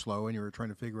episodes were slow, and you were trying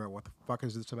to figure out what the fuck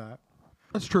is this about.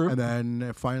 That's true. And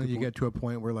then finally you get to a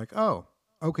point where like, oh,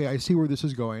 okay, I see where this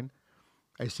is going.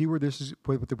 I see where this is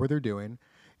what they're doing,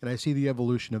 and I see the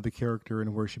evolution of the character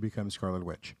and where she becomes Scarlet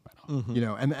Witch.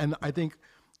 And I think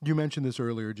you mentioned this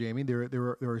earlier, Jamie.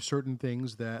 There are certain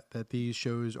things that these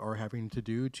shows are having to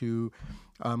do to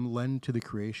lend to the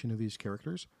creation of these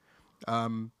characters,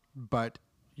 but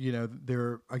there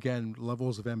are again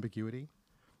levels of ambiguity.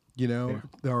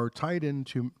 They are tied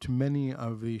into many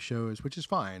of these shows, which is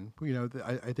fine.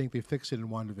 I think they fixed it in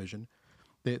WandaVision.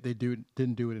 They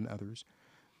didn't do it in others,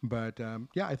 but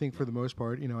I think for the most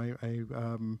part,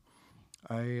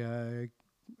 I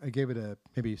gave it a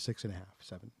maybe 6.5,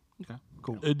 7. Okay.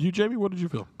 Cool. And you, Jamie, what did you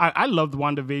feel? I loved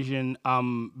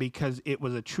WandaVision because it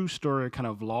was a true story kind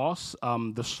of loss.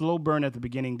 The slow burn at the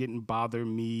beginning didn't bother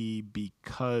me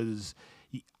because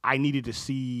I needed to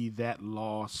see that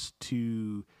loss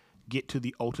to get to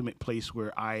the ultimate place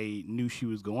where I knew she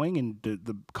was going and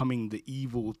the becoming the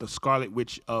evil, the Scarlet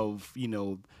Witch of,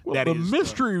 Well, that the is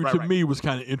mystery right, to right. me was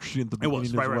kind of interesting at the It beginning was,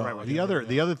 as right, well. right, right.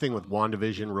 The other thing with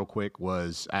WandaVision, real quick,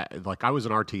 was I was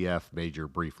an RTF major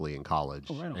briefly in college,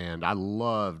 right on. and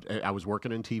I was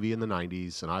working in TV in the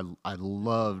 '90s, and I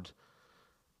loved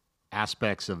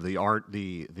aspects of the art,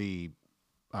 the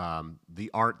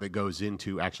art that goes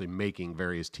into actually making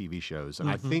various TV shows, and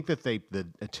I think that the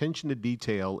attention to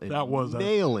detail in That was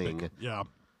nailing Yeah.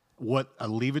 what a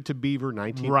Leave It to Beaver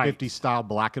 1950 style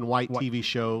black and white TV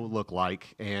show looked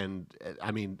like, and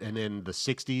and then the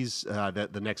 60s,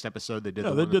 the next episode they did. Yeah,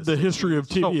 the they one in did the history of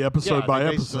TV episode by they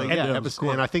episode. basically- Yeah, episode.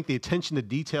 And I think the attention to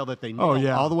detail that they nailed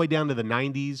all the way down to the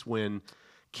 90s when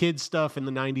kid stuff in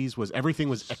the 90s was everything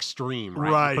was extreme,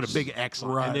 right? Right. They put a big X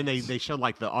on, Right. and then they showed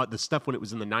like the stuff when it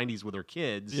was in the 90s with their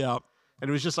kids. Yeah. And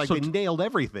it was just like So they nailed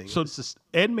everything. So It's just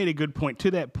Ed made a good point.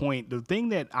 To that point, the thing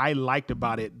that I liked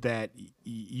about it that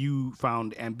you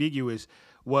found ambiguous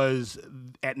was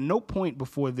at no point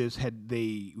before this had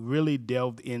they really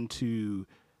delved into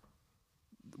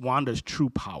Wanda's true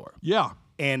power. Yeah.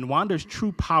 And Wanda's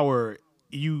true power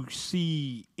you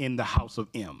see in the House of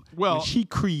M. Well- When she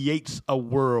creates a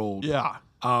world Yeah.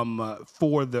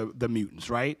 for the mutants,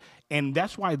 right? And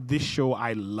that's why this show,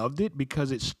 I loved it,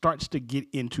 because it starts to get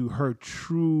into her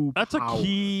true That's power. a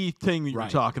key thing that you're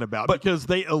Right. talking about, But- because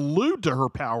they allude to her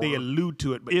power. They allude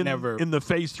to it, but never. in the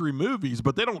Phase 3 movies,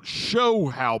 but they don't show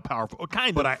how powerful.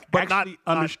 Kind but of, I but actually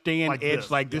not understand like Ed's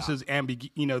this. like this is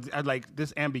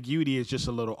this ambiguity is just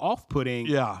a little off-putting.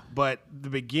 Yeah. But the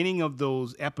beginning of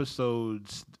those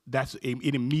episodes,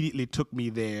 it immediately took me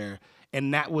there.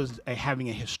 And that was having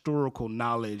a historical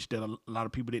knowledge that a lot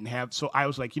of people didn't have. So I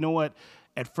was like, you know what?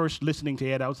 At first, listening to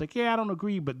Ed, I was like, yeah, I don't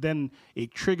agree. But then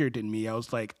it triggered in me. I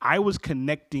was like, I was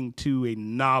connecting to a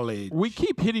knowledge. We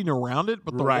keep hitting around it,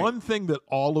 but the Right. one thing that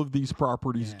all of these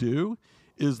properties do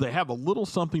is they have a little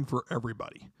something for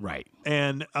everybody. Right.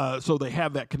 And so they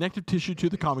have that connective tissue to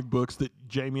the comic books that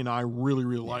Jamie and I really,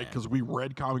 really like, because we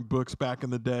read comic books back in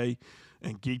the day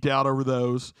and geeked out over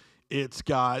those. It's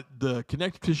got the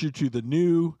connective tissue to the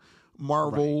new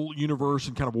Marvel universe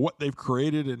and kind of what they've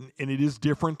created, and it is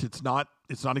different. It's not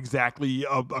exactly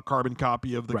a carbon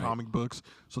copy of the comic books,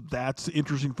 so that's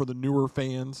interesting for the newer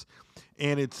fans,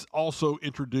 and it's also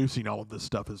introducing all of this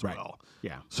stuff as well.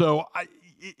 Yeah. So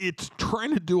it's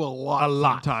trying to do a lot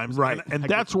sometimes, right. And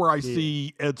that's where I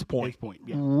see Ed's point, Ed's point,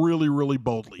 yeah. really, really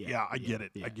boldly. Yeah, I get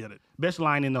it. yeah. I get it. Best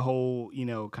line in the whole,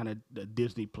 kind of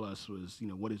Disney Plus was,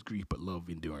 what is grief but love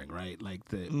enduring, right? Like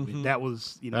that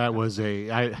was, That was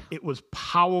it was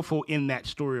powerful in that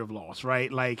story of loss,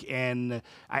 right? Like, and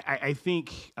I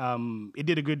think it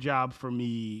did a good job for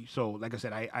me. So, like I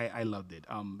said, I loved it.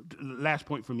 Last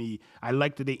point for me, I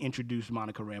like that they introduced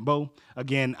Monica Rambeau.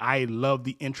 Again, I love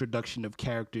the introduction of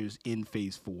characters in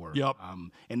Phase 4. Yep.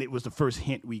 And it was the first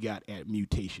hint we got at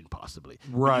mutation, possibly.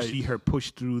 Right. When you see her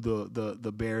push through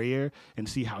the barrier and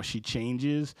see how she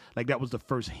changes. Like, that was the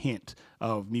first hint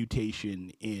of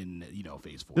mutation in,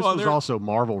 Phase 4. This was also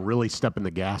Marvel really stepping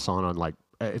the gas on like,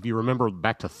 if you remember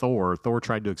back to Thor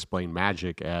tried to explain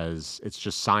magic as it's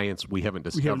just science we haven't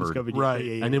discovered. Right.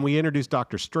 Yeah. And then we introduced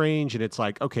Doctor Strange, and it's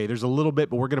like, okay, there's a little bit,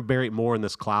 but we're going to bury it more in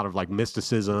this cloud of like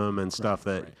mysticism and stuff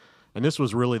And this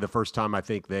was really the first time, I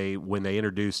think, when they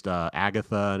introduced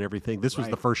Agatha and everything. This was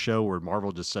the first show where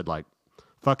Marvel just said like,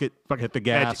 "Fuck it, hit the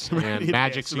gas, and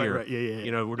magic's here." Right.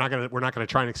 Yeah. We're not gonna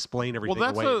try and explain everything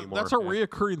away anymore. That's a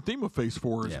reoccurring theme of Phase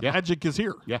 4. Is magic is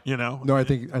here. Yeah. No, I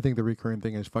think the recurring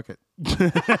thing is fuck it.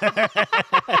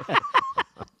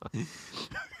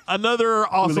 Another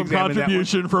awesome examine that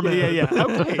contribution from Ed. Yeah.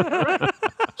 Okay. All right.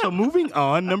 So moving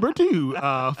on, number 2,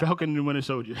 Falcon and Winter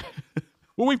Soldier.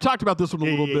 Well, we've talked about this one a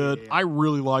little bit. Yeah. I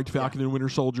really liked Falcon and Winter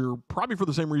Soldier, probably for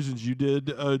the same reasons you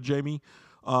did, Jamie.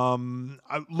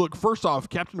 Look, first off,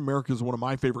 Captain America is one of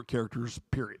my favorite characters,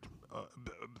 period.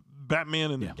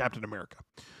 Batman and Captain America.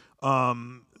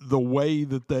 The way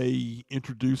that they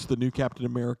introduced the new Captain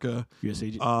America. U.S.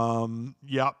 Agent.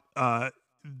 The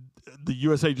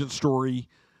U.S. Agent story.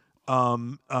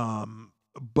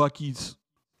 Bucky's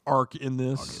arc in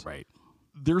this. Okay, right.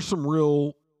 There's some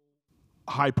real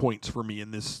high points for me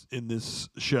in this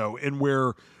show, and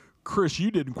where Chris,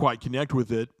 you didn't quite connect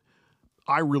with it,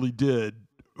 I really did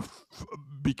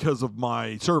because of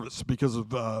my service, because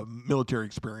of military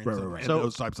experience and So,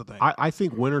 those types of things. I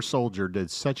think Winter Soldier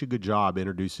did such a good job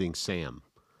introducing Sam.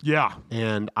 Yeah.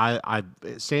 And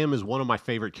Sam is one of my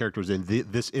favorite characters in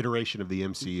this iteration of the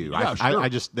MCU. Yeah,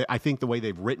 sure. I think the way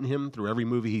they've written him through every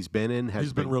movie he's been in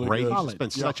has been really great. good. He's been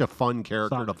such a fun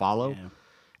character to follow. Yeah.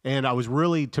 And I was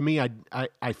really, to me,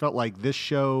 I felt like this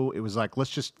show, it was like, let's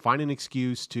just find an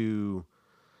excuse to,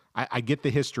 I get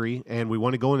the history and we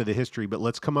want to go into the history, but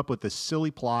let's come up with this silly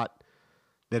plot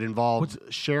that involved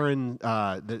Sharon,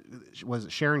 was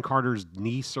it Sharon Carter's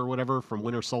niece or whatever from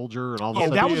Winter Soldier, and all this.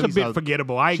 That was a bit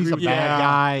forgettable. I agree. She's a with bad that.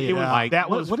 guy. It and was, like, that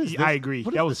was. what is this? I agree.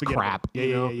 What that is was this forgettable. crap?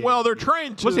 Yeah. Well, they're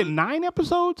trying to. Was it 9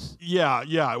 episodes? Yeah,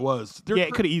 it was.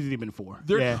 It could have easily been 4.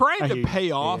 They're trying I to hear you.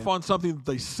 pay off on something that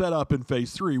they set up in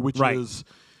Phase 3, which Right. is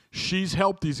she's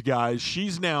helped these guys.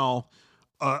 She's now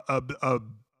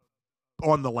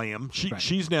on the lam.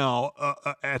 She's now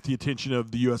at the attention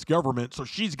of the U.S. government, so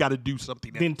she's got to do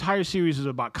something. The entire series is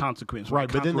about consequence. Right,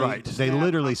 but then they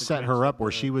literally set her up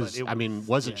where she was. But it I mean,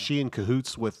 wasn't she in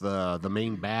cahoots with the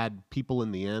main bad people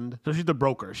in the end? So she's the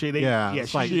broker. She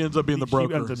ends up being the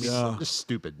broker. Just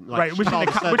stupid. Like, Right,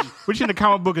 which in the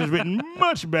comic book is written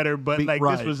much better, but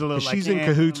this was a little. She's like, in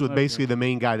cahoots with basically the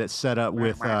main guy that set up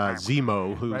with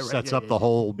Zemo, who sets up the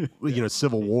whole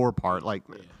Civil War part. Like,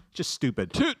 just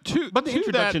stupid. But the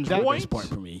introduction's that the point, best point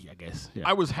for me, I guess. Yeah.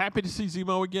 I was happy to see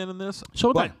Zemo again in this.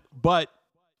 So did I. but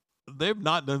they've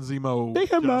not done Zemo. They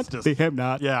have justice. not. They have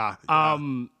not. Yeah.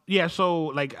 Yeah. So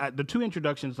like the two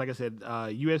introductions, like I said,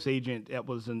 U.S. Agent, that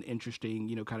was an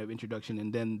interesting, kind of introduction,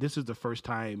 and then this is the first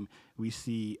time we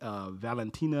see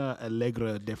Valentina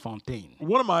Allegra de Fontaine.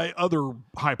 One of my other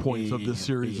high points of this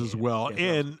series as well,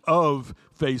 and of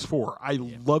Phase 4. I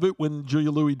love it when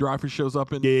Julia Louis-Dreyfus shows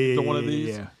up in one of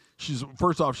these. Yeah. She's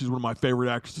first off, she's one of my favorite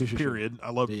actresses. Period. I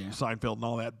love Seinfeld and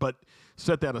all that, but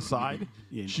set that aside,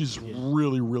 she's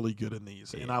really, really good in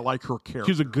these, and I like her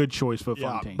character. She's a good choice for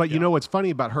Fontaine. But you know what's funny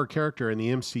about her character in the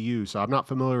MCU? So I'm not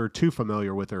too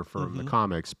familiar with her from the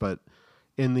comics, but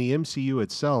in the MCU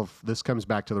itself, this comes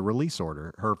back to the release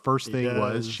order. Her first thing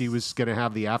was she was going to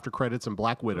have the after credits in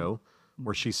Black Widow,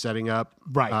 where she's setting up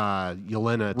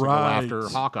Yelena to go after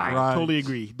Hawkeye. I totally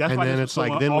agree. That's and why then this it's was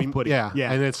so like then off-putting.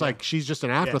 and it's like she's just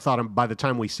an afterthought by the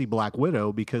time we see Black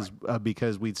Widow because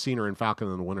we'd seen her in Falcon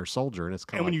and the Winter Soldier, and it's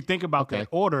kind of when you think about that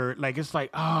order, like it's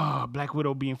like Black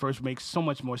Widow being first makes so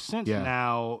much more sense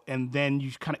now, and then you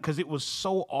kind of because it was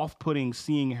so off-putting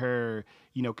seeing her,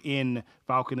 in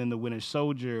Falcon and the Winter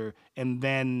Soldier, and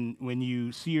then when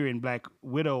you see her in Black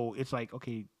Widow, it's like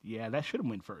okay, that should have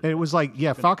went first. And it was like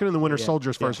Falcon and the Winter Soldier,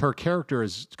 as far as her character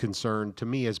is concerned, to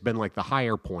me has been like the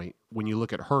higher point when you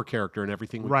look at her character and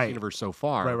everything we've seen of her so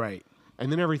far. Right.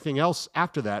 And then everything else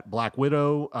after that, Black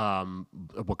Widow,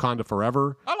 Wakanda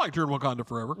Forever. I liked her in Wakanda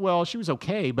Forever. Well, she was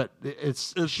okay, but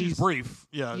she's brief.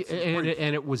 Yeah,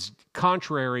 and it was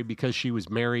contrary because she was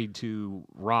married to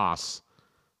Ross.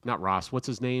 Not Ross. What's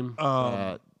his name?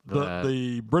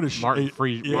 The British Martin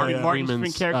Martin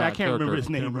Freeman's character. I can't remember his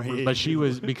name. Right? But she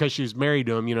was because she was married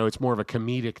to him. It's more of a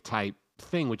comedic type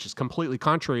thing, which is completely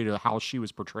contrary to how she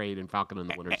was portrayed in Falcon and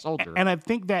the Winter Soldier. And I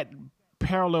think that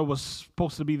parallel was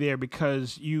supposed to be there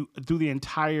because you through the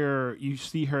entire you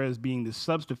see her as being the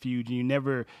subterfuge, and you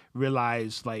never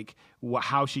realize like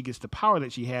how she gets the power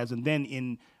that she has, and then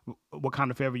in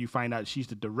Wakanda Forever you find out she's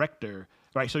the director,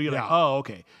 right? So you're like, oh,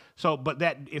 okay. So, but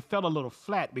that it felt a little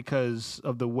flat because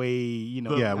of the way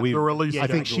the release. I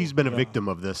think she's been a victim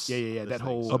of this. That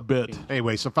whole a bit.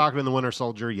 Anyway, so Falcon and the Winter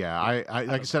Soldier, I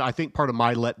like I said, I think part of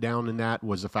my letdown in that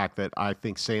was the fact that I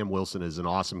think Sam Wilson is an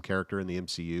awesome character in the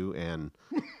MCU, and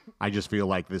I just feel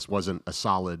like this wasn't a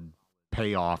solid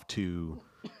payoff to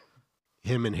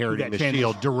him inheriting the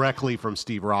shield directly from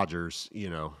Steve Rogers,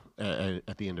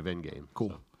 at the end of Endgame.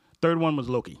 Cool. Third one was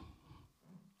Loki.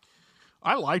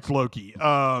 I liked Loki.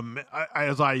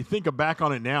 As I think back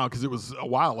on it now, because it was a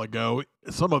while ago,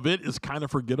 some of it is kind of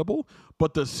forgettable,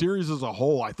 but the series as a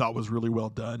whole I thought was really well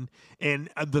done. And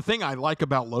the thing I like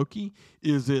about Loki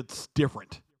is it's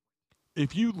different.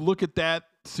 If you look at that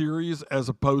series as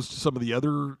opposed to some of the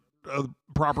other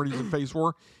properties in Phase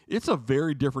 4, it's a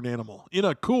very different animal in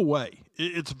a cool way.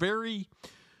 It's very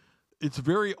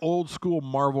old school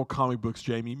Marvel comic books,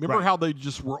 Jamie. Remember how they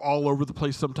just were all over the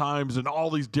place sometimes and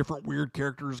all these different weird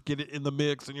characters get it in the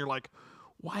mix and you're like,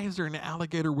 why is there an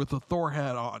alligator with a Thor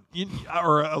hat on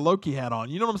or a Loki hat on?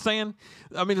 You know what I'm saying?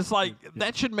 I mean, it's like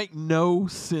that should make no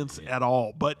sense at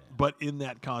all, but in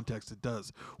that context it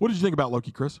does. What did you think about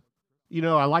Loki, Chris?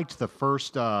 I liked the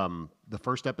first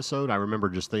episode. I remember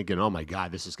just thinking, oh my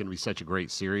God, this is going to be such a great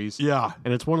series. Yeah.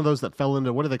 And it's one of those that fell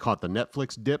into, what do they call it, the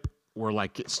Netflix dip? Where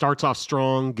like it starts off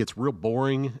strong, gets real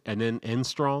boring, and then ends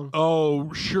strong.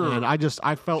 Oh, sure. And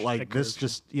I felt like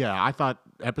I thought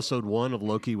episode 1 of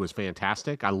Loki was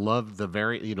fantastic. I loved the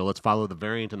variant. Let's follow the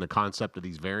variant and the concept of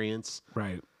these variants.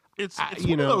 Right. It's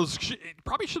one of those. It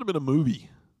probably should have been a movie.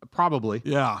 Probably.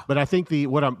 Yeah. But I think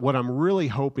what I'm really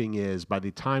hoping is by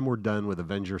the time we're done with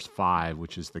Avengers 5,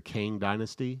 which is the Kang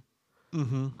Dynasty.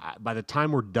 Mm-hmm. By the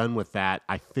time we're done with that,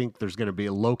 I think there's going to be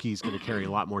Loki's going to carry a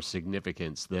lot more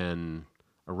significance than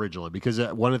originally, because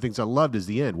one of the things I loved is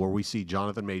the end where we see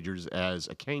Jonathan Majors as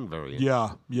a Kang variant. Yeah.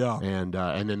 And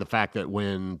then the fact that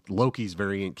when Loki's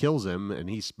variant kills him, and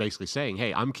he's basically saying,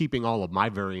 "Hey, I'm keeping all of my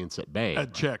variants at bay."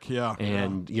 At check, yeah.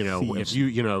 And if you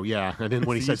and then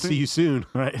when he said "see you soon,"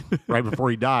 right before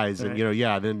he dies, and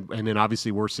then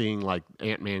obviously we're seeing like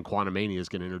Ant-Man Quantumania is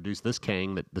going to introduce this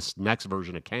Kang, this next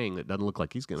version of Kang that doesn't look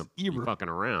like he's going to be fucking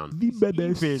around.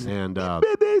 And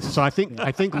so I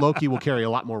think Loki will carry a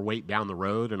lot more weight down the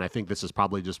road. And I think this is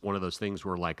probably just one of those things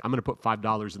where, like, I'm going to put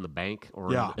 $5 in the bank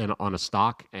or on a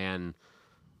stock, and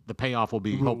the payoff will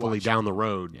be hopefully down the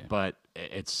road. Yeah. But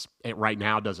it right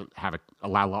now doesn't have a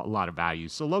lot of value.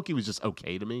 So Loki was just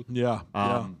okay to me. Yeah.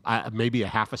 Maybe a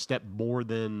half a step more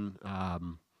than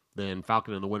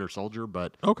Falcon and the Winter Soldier,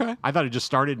 but okay. I thought it just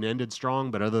started and ended strong.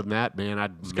 But other than that, man,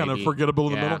 it's kind of forgettable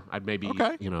in the middle. I'd maybe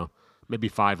maybe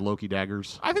 5 Loki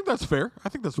daggers. I think that's fair.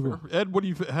 Ed, how do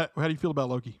you feel about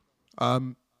Loki?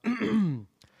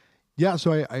 Yeah,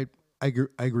 so I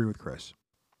agree with Chris.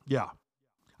 Yeah,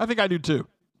 I think I do too.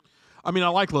 I mean, I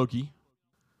like Loki,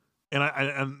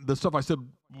 and the stuff I said,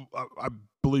 I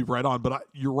believe right on. But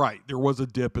you're right. There was a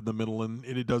dip in the middle, and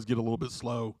it does get a little bit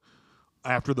slow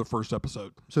after the first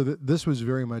episode. So this was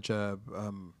very much a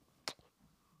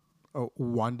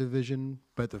WandaVision,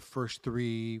 but the first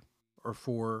 3 or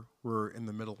 4 were in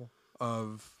the middle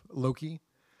of Loki.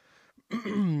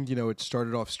 It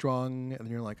started off strong, and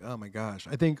you're like, oh my gosh.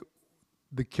 I think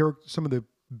some of the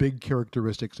big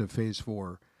characteristics of Phase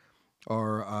 4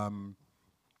 are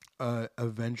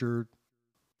Avenger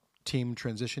team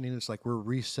transitioning. It's like we're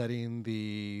resetting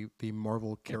the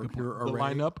Marvel character The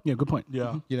array. lineup. Yeah, good point.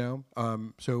 Yeah.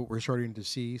 So we're starting to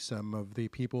see some of the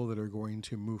people that are going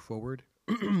to move forward,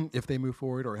 if they move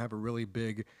forward, or have a really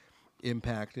big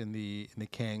impact in the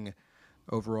Kang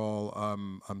overall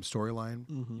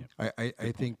storyline.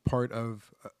 I think part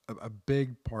of a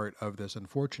big part of this,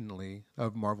 unfortunately,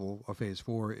 of Marvel of Phase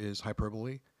 4 is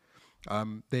hyperbole.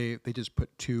 They just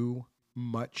put too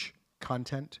much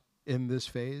content in this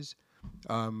phase.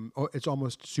 It's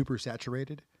almost super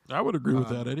saturated. I would agree with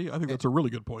that, Eddie. I think that's a really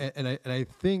good point. And I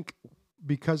think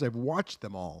because I've watched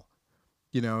them all,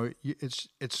 it's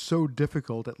so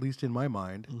difficult, at least in my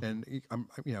mind, and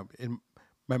in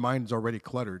my mind's already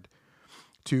cluttered,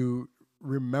 to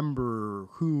remember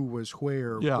who was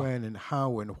where, when, and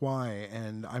how, and why.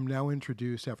 And I'm now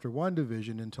introduced after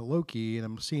WandaVision into Loki, and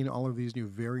I'm seeing all of these new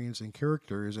variants and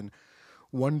characters, and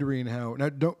wondering how. Now,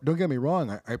 don't get me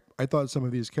wrong. I thought some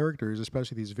of these characters,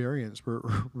 especially these variants, were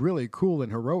really cool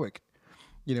and heroic.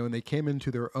 And they came into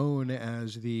their own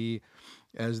as the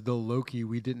Loki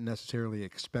we didn't necessarily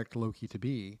expect Loki to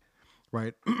be,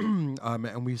 right?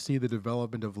 And we see the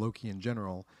development of Loki in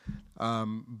general. I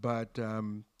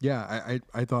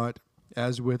thought,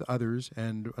 as with others,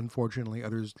 and unfortunately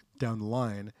others down the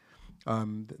line,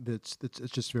 it's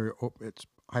just it's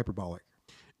hyperbolic.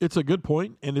 It's a good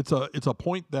point, and it's a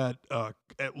point that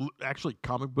actually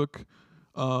comic book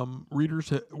readers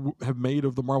have made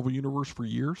of the Marvel Universe for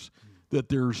years. That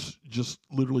there's just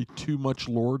literally too much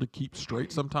lore to keep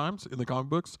straight sometimes in the comic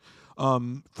books.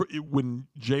 When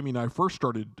Jamie and I first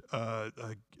started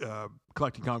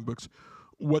collecting comic books,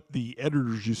 what the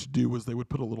editors used to do was they would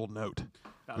put a little note.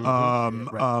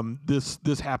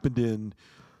 This happened in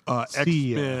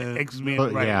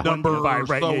X-Men, right? Number 5,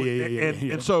 right? So,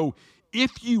 Yeah. And so,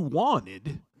 if you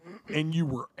wanted and you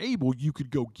were able, you could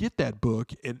go get that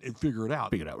book and figure it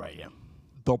out. Figure it out, right? Yeah.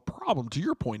 The problem, to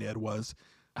your point, Ed, was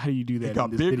how do you do that? It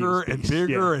got bigger and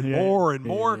bigger and more and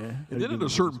more, and then at a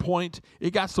certain point,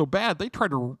 it got so bad they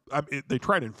tried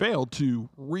and failed to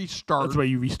restart. That's why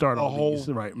you restart a all whole these,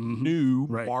 right? New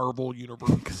Marvel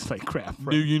universe. It's like crap.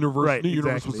 New universe. Right, New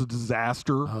universe exactly. was a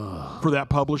disaster for that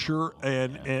publisher,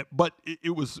 but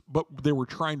they were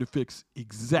trying to fix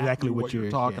exactly what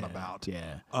you're talking about.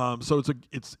 Yeah. So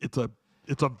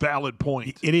it's a valid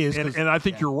point. It is, and I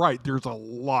think you're right. There's a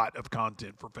lot of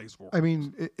content for Phase 4. I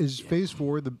mean, is Phase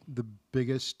 4 the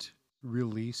biggest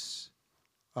release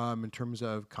in terms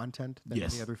of content than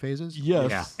any other phases?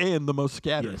 Yes, and the most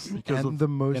scattered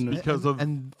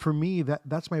and for me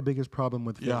that's my biggest problem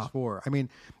with Phase 4. I mean,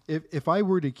 if I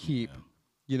were to keep,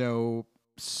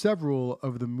 several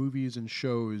of the movies and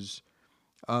shows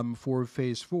for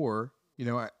Phase 4,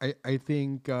 I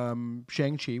think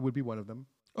Shang-Chi would be one of them.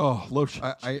 Oh, love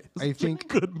Shang-Chi. I think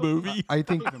good movie. I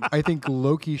think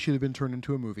Loki should have been turned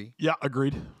into a movie. Yeah,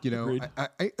 agreed. Agreed.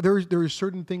 There are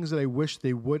certain things that I wish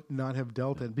they would not have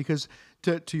dealt in, because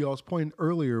to y'all's point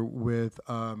earlier with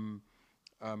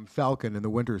Falcon and the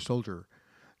Winter Soldier,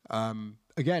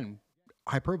 again,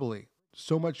 hyperbole.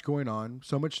 So much going on,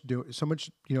 so much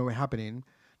happening,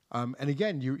 and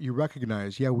again, you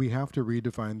recognize, we have to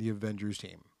redefine the Avengers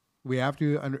team. We have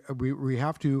to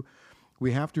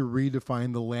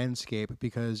redefine the landscape,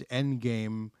 because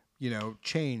Endgame,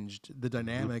 changed the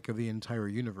dynamic of the entire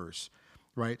universe,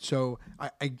 right? So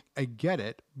I get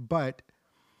it, but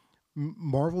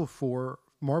Marvel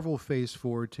Phase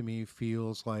 4 to me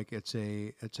feels like it's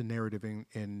a narrative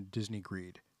in Disney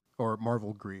greed or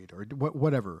Marvel greed or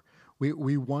whatever.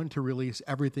 We want to release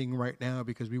everything right now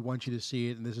because we want you to see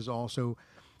it, and this is also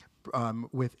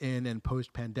within and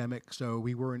post-pandemic, so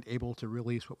we weren't able to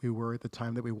release what we were at the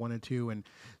time that we wanted to, and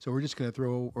so we're just going to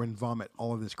throw and vomit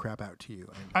all of this crap out to you.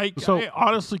 I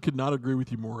honestly could not agree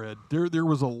with you more, Ed. There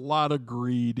was a lot of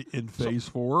greed in Phase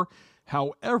 4.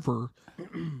 However,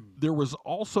 there was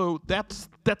also that's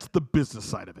the business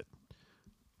side of it.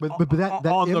 But that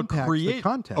on impacts the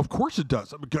content. Of course it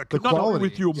does. I could not quality. agree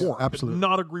with you more. Absolutely. Could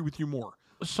not agree with you more.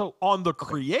 So on the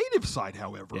creative side,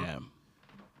 however,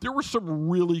 there was some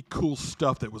really cool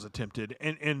stuff that was attempted,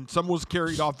 and some was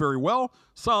carried off very well,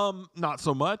 some not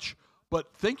so much. But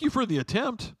thank you for the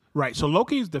attempt. Right. So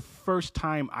Loki is the first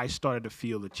time I started to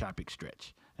feel the Chapek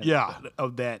stretch. Yeah.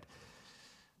 Of that.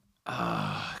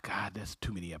 God, that's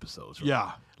too many episodes. Right?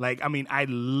 Yeah. Like, I mean, I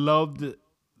loved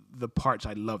the parts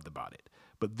I loved about it.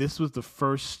 But this was the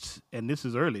first, and this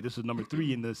is early. This is number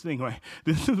 3 in this thing, right?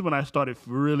 This is when I started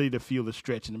really to feel the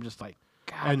stretch, and I'm just like,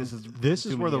 God, And this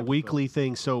is where the weekly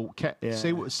thing. So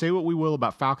say what we will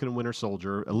about Falcon and Winter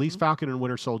Soldier. At least Falcon and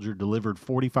Winter Soldier delivered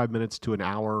 45 minutes to an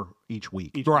hour each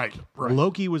week. Right.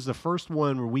 Loki was the first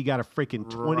one where we got a freaking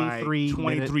 23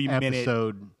 minute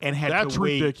episode, and had That's to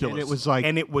wait. ridiculous. and it was like,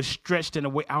 And it was stretched in a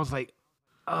way. I was like,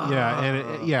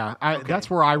 that's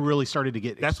where I really started to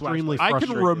get That's why extremely I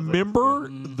frustrated. can remember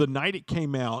the night it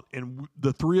came out, and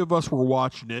the 3 of us were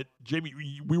watching it. Jamie,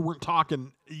 we weren't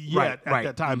talking yet at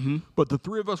that time, but the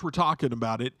 3 of us were talking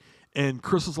about it, and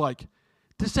Chris was like,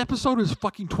 this episode is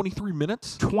fucking 23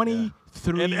 minutes?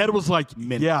 23 And Ed was like,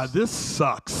 minutes. yeah, this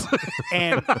sucks.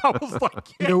 And I was like,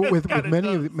 You know, with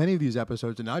many of these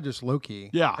episodes, and not just Loki,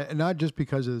 Yeah. and not just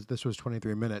because this was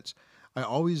 23 minutes, I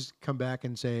always come back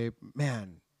and say,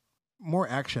 man, more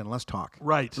action, less talk.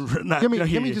 right. Give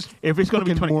me just if it's going to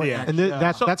be fucking 20 more yeah. action. And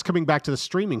that's coming back to the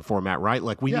streaming format, right?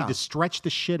 Like we Yeah. need to stretch the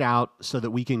shit out so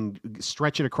that we can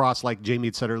stretch it across, like Jamie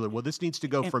had said earlier. Well, this needs to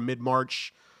go from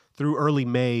mid-March through early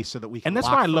May so that we can. And that's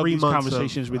lock why I love 3 these months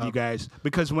conversations with you guys,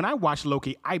 because when I watched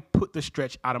Loki, I put the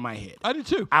stretch out of my head. I did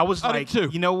too. I was I like, did too.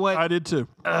 you know what? I did too.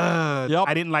 Yep.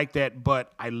 I didn't like that,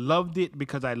 but I loved it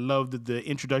because I loved the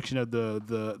introduction of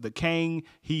the Kang,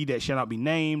 he that shall not be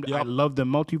named. I Yep. love the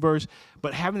multiverse.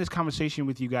 But having this conversation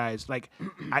with you guys, like,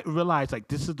 I realized like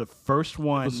this is the first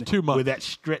one was too much. where that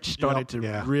stretch started to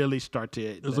Yeah. really start to.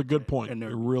 It's a good point.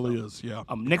 It really is, yeah.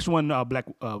 Next one, Black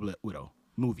Widow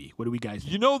movie. What do we guys?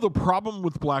 You know, the problem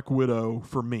with Black Widow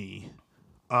for me,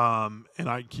 and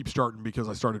I keep starting because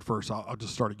I started first. I'll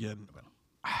just start again.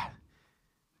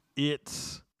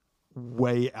 It's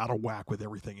way out of whack with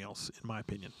everything else, in my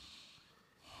opinion.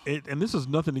 And this is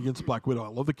nothing against Black Widow. I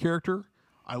love the character.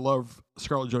 I love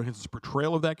Scarlett Johansson's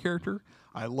portrayal of that character.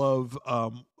 I love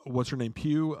what's her name,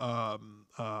 Pugh.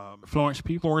 Florence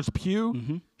Pugh. Florence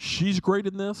Pugh. She's great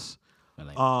in this.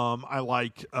 I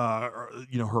like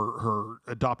her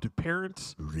adoptive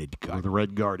parents. the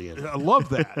Red Guardian. I love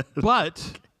that.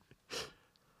 But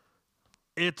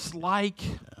it's like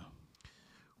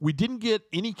we didn't get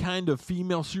any kind of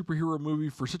female superhero movie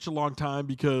for such a long time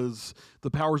because the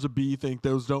powers of B think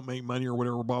those don't make money or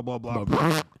whatever, blah, blah,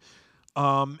 blah.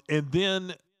 And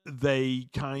then they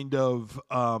kind of,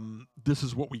 this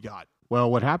is what we got. Well,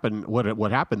 what happened? What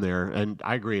happened there? And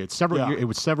I agree. It's several. Yeah. It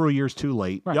was several years too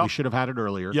late. Yep. We should have had it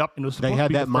earlier. Yep. And it was They supposed to had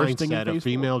be that the first thing in mindset of Phase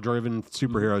 4. female-driven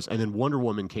superheroes, and then Wonder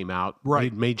Woman came out. Right.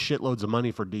 It made shitloads of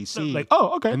money for DC. Like,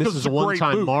 oh, okay. And this Because is it's the a one great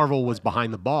time movie. Marvel was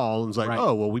behind the ball and was like, Right.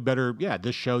 oh, well, we better. Yeah,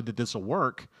 this showed that this will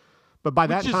work. But by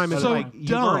that is time, it's so like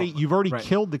dumb. you've already Right.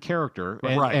 killed the character,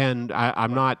 and, Right. and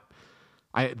I'm not.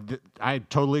 I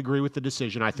totally agree with the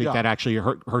decision. I think Yeah. that actually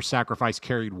her sacrifice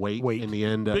carried weight in the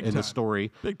end Big in time. the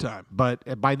story. Big time.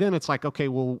 But by then, it's like, okay,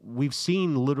 well, we've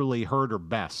seen literally her at her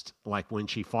best, like when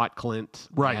she fought Clint,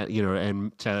 Right.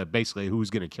 And to basically who's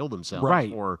going to kill themselves,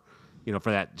 Right. or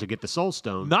for that to get the Soul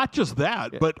Stone. Not just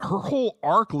that, but her whole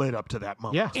arc led up to that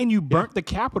moment. Yeah. And you burnt the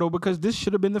Capitol because this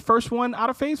should have been the first one out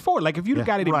of Phase 4. Like, if you'd have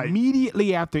got it Right.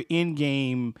 immediately after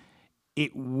Endgame,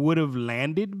 it would have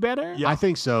landed better. Yeah. I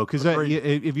think so, because Agreed.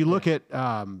 if you look at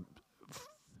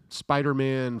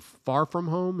Spider-Man Far From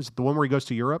Home, is it the one where he goes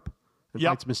to Europe and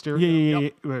Yep. fights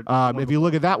Mysterio? Yeah. If you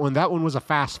look at that one was a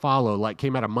fast follow, like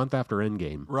came out a month after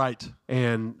Endgame. Right.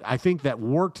 And I think that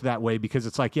worked that way because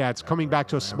it's like, it's coming back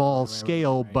to a small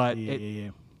scale, but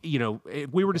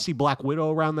if we were to see Black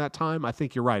Widow around that time, I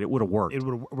think you're right, it would have worked. It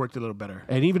would have worked a little better.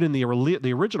 And even in the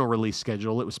original release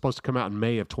schedule, it was supposed to come out in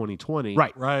May of 2020,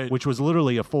 Right. which was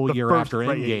literally a full year first- after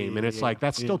right, Endgame, yeah, and it's yeah, like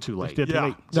that's yeah. still too late. Still too Yeah.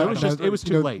 late. So it was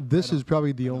too late. This is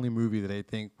probably the only movie that I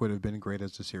think would have been great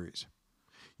as a series.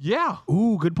 Yeah.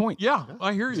 Ooh, good point. Yeah.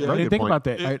 I hear you. I didn't good think point. about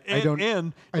that. I don't.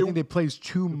 And I think they place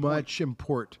too much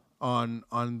import on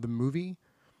the movie,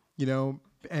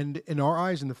 and in our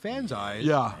eyes, in the fans' eyes,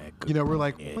 Yeah. we're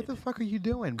like, what the fuck are you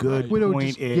doing? Good Black Widow point,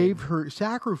 just Ed. gave her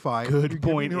sacrifice. Good You're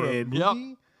giving point, her a Ed.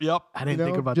 movie? Yep. I didn't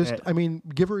think about just, that. I mean,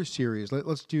 give her a series.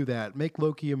 Let's do that. Make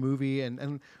Loki a movie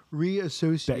and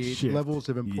reassociate shift. levels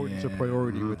of importance of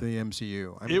priority with the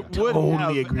MCU. I mean, It would totally have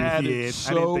agree with you, Ed. I added didn't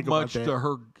so think about much that. to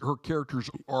her character's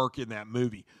arc in that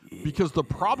movie. Because the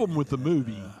problem with the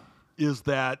movie is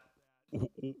that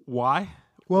why?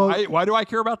 Well, why do I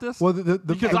care about this? Well, the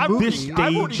Because the I've movie, already-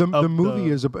 I've already- the of movie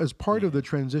the- is as part of the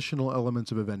transitional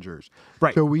elements of Avengers.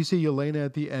 Right. So we see Elena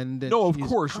at the end, and No, of she's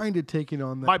course. kind of taking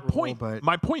on that my role, point. but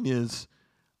My point is,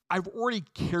 I've already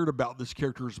cared about this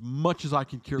character as much as I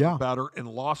can care Yeah. about her, and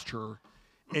lost her.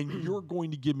 And you're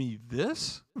going to give me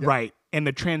this? Right. And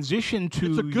the transition to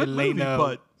It's a good movie, Yelena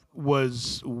but-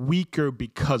 was weaker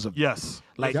because of Yes,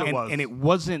 Like yes, and it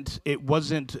wasn't it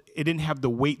didn't have the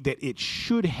weight that it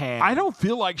should have. I don't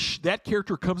feel like that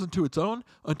character comes into its own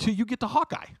until you get to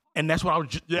Hawkeye. And that's what I was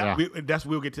just, Yeah.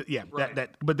 we'll get to Right.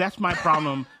 but that's my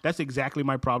problem. That's exactly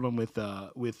my problem with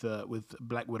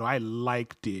Black Widow. I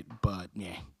liked it, but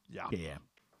yeah.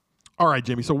 All right,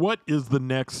 Jamie. So what is the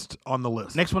next on the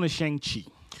list? Next one is Shang-Chi.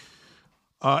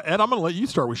 Ed, I'm going to let you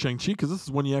start with Shang-Chi because this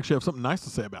is one you actually have something nice to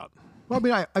say about. well, I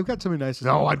mean, I've got something nice to say.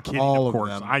 No, about I'm kidding, All of course.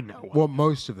 them. I know. Well,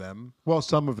 most of them. Well,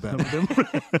 some of them. a most-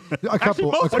 a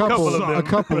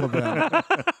couple of them.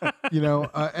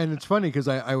 And it's funny because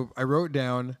I wrote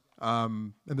down,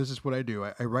 and this is what I do.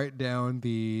 I write down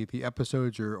the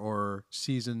episodes or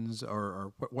seasons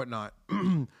or whatnot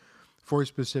for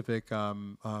specific,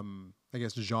 I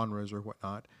guess, genres or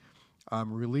whatnot,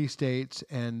 release dates,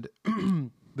 and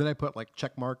then I put like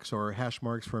check marks or hash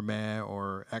marks for meh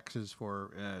or X's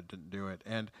for didn't do it.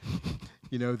 And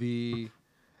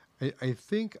I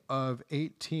think of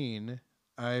 18,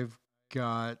 I've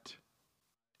got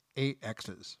 8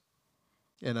 X's,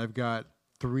 and I've got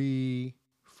 3,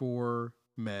 4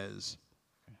 mehs.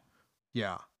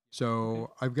 Yeah.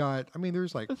 So I've got. I mean,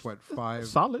 there's like what 5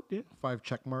 Solid, yeah. 5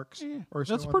 check marks Yeah, or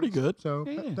so. that's on pretty this. good. So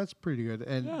Yeah. that's pretty good.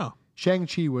 And Yeah.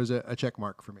 Shang-Chi was a check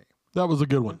mark for me. That was a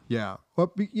good one. Yeah.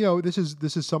 Well, this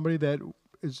is somebody that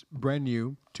is brand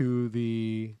new to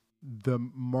the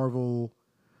Marvel,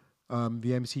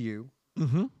 the MCU,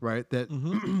 right? That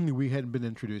we hadn't been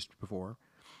introduced before.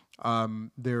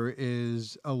 There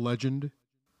is a legend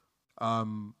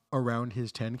around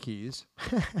his 10 keys.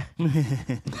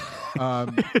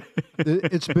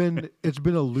 It's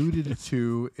been alluded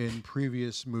to in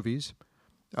previous movies.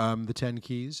 The 10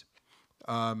 keys.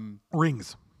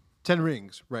 Rings. 10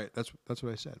 rings, right? That's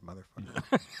what I said,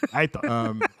 motherfucker. I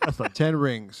thought 10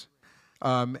 rings,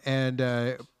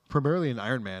 and primarily in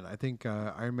Iron Man. I think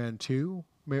Iron Man 2,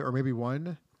 or maybe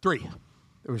 1. 3.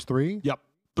 It was 3. Yep.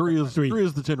 3 is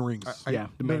the 10 rings. Yeah,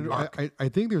 the main arc. I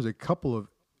think there's a couple of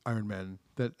Iron Men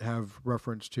that have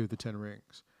reference to the 10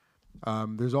 rings.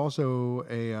 There's also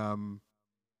a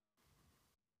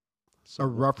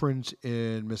reference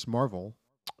in Miss Marvel.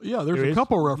 Yeah, there's There a is.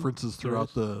 couple references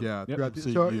throughout the Yeah, Yep. throughout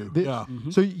MCU. Yeah.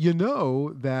 So you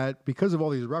know that because of all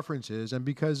these references and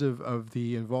because of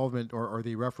the involvement or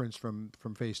the reference from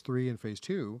Phase 3 and Phase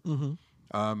 2,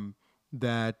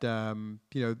 that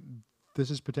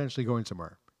this is potentially going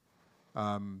somewhere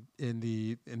in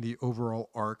the overall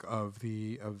arc of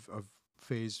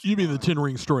Phase. You mean the 10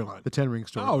 ring storyline? the 10 ring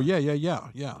story? Oh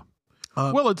yeah.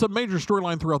 Well, it's a major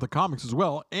storyline throughout the comics as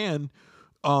well, and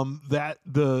that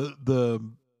the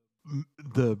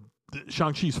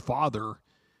Shang-Chi's father,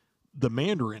 the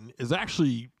Mandarin, is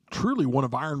actually truly one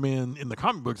of Iron Man in the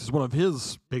comic books. Is one of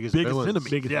his Biggest biggest villains. enemies.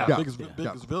 Biggest- yeah, yeah. biggest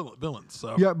Yeah. villains.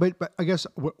 So Yeah, but I guess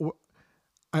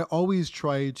I always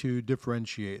try to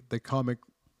differentiate the comic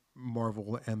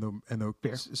Marvel and the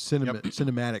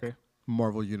cinematic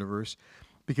Marvel universe,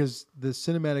 because the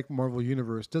cinematic Marvel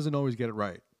universe doesn't always get it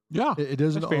right. yeah, It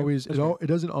doesn't That's fair. always. That's It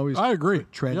doesn't always. I agree.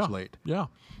 Translate Yeah.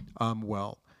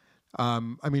 well.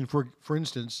 I mean, for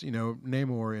instance,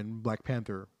 Namor in Black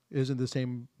Panther isn't the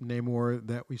same Namor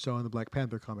that we saw in the Black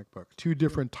Panther comic book. Two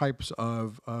different types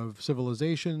of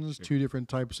civilizations, two different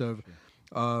types of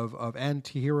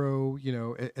anti-hero,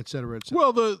 et cetera, et cetera.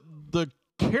 Well, the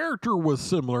character was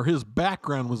similar. His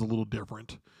background was a little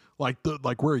different, like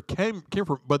where he came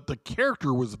from. But the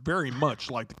character was very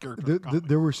much like the character. in the comic.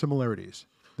 There were similarities.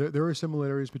 There were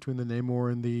similarities between the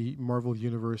Namor and the Marvel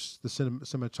universe, the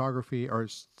cinematography or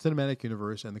cinematic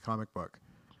universe, and the comic book.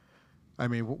 I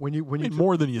mean, when you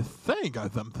More than you think.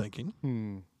 I'm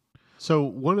thinking. So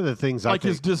one of the things I Like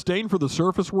his think, disdain for the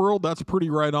surface world, that's pretty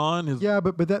right on. His, yeah,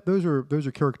 but those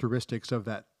are characteristics of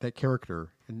that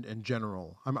character in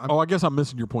general. I'm I guess I'm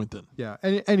missing your point then. Yeah.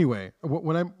 Anyway,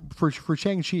 when I'm for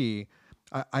Shang-Chi,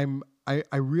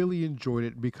 I really enjoyed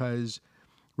it because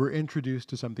we're introduced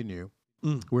to something new.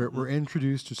 We're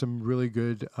introduced to some really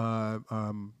good,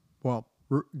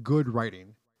 good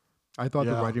writing. I thought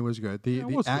the Yeah. writing was good. it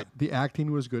was good. The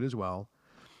acting was good as well.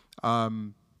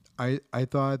 I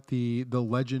thought the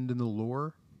legend and the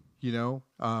lore,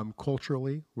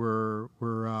 culturally were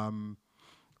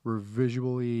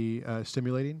visually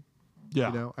stimulating. Yeah.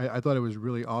 You know, I thought it was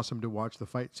really awesome to watch the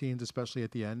fight scenes, especially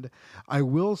at the end. I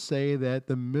will say that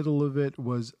the middle of it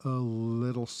was a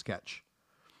little sketch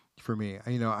for me.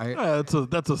 You know,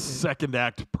 That's a second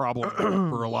act problem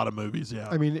for a lot of movies. Yeah.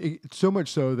 I mean, so much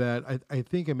so that I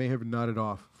think I may have nodded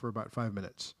off for about 5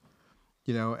 minutes.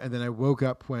 You know, and then I woke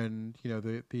up when, you know,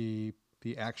 the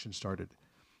action started.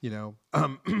 You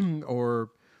know, or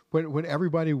when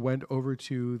everybody went over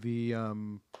to the.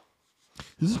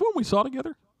 Is this one we saw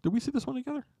together? Did we see this one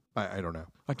together? I don't know.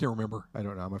 I can't remember. I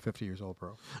don't know. I'm a 50 years old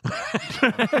pro.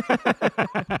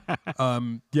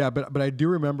 Yeah, but I do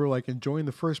remember like enjoying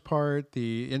the first part,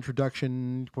 the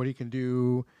introduction, what he can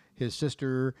do, his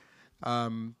sister,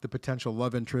 the potential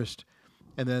love interest,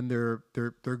 and then they're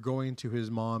going to his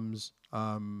mom's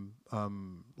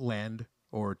land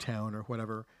or town or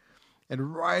whatever,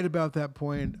 and right about that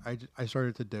point, I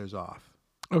started to doze off.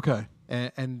 Okay.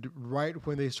 And right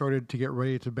when they started to get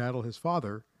ready to battle his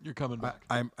father, You're coming back.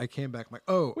 I came back. I'm like,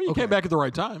 oh, Well, you okay. came back at the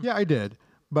right time. Yeah, I did.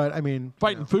 But I mean,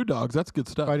 Fighting food dogs, that's good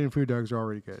stuff. fighting food dogs are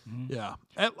already good. Yeah.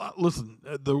 And, listen,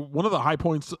 one of the high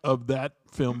points of that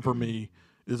film for me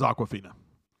is Aquafina.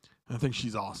 I think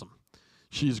she's awesome.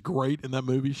 She's great in that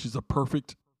movie. She's a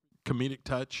perfect comedic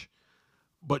touch.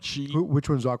 But Which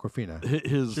one's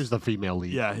Aquafina? She's the female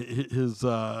lead. Yeah,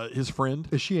 his friend.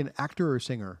 Is she an actor or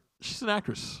singer? She's an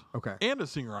actress. Okay. And a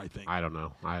singer, I think. I don't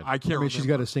know. I can't I mean, remember. she's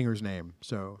got a singer's name,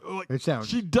 so Like, it sounds.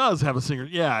 She does have a singer.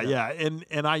 Yeah.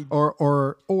 And I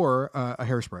or a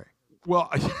hairspray. well,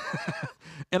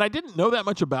 and I didn't know that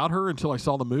much about her until I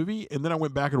saw the movie, and then I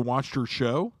went back and watched her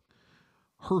show.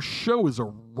 Her show is a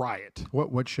riot.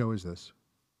 What show is this?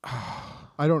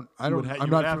 I don't. You would I'm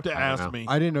not not. have to know. ask me.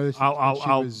 I didn't know this.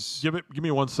 I'll was, give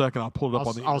me 1 second. I'll pull it up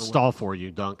on the. I'll interweb. stall for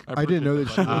you, Dunk. I didn't know that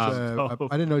she appreciate was.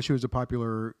 I didn't know she was a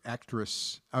popular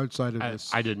actress outside of this.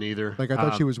 I didn't either. Like I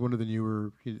thought she was one of the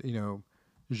newer,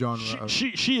 genre. of,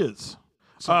 She is.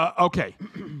 Okay,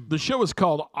 the show is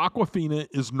called Aquafina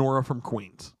is Nora from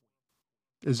Queens.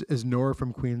 Is Nora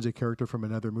from Queens a character from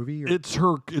another movie? Or? It's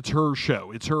her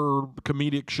show. It's her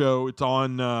comedic show. It's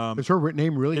on Is her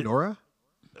name really Nora?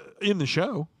 in the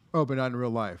show. Oh, but not in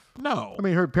real life. No, I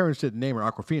mean, her parents didn't name her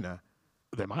Aquafina.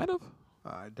 they might have.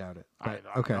 I doubt it. I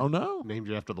okay. don't know. Named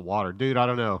you after the water, dude. I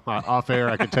don't know. Off air,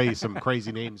 I could tell you some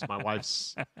crazy names. My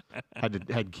wife's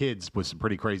had kids with some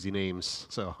pretty crazy names.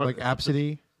 So Like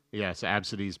Absidy yes,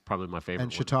 Absidy's probably my favorite.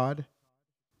 and one. Shatad.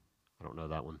 I don't know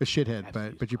that one. A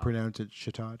shithead, but you pronounce it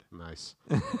Shatad. Nice.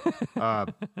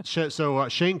 So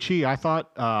Shang-Chi, I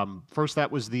thought first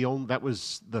that was the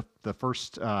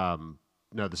first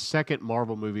the second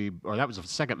Marvel movie, or that was the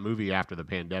second movie after the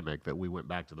pandemic that we went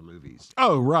back to the movies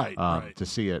Oh, right. to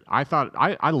see it. I thought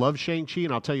I love Shang-Chi,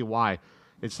 and I'll tell you why.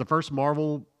 It's the first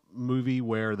Marvel movie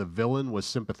where the villain was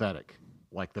sympathetic.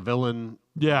 Like the villain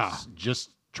Yeah. was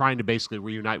just trying to basically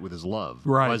reunite with his love.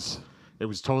 Right. It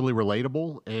was totally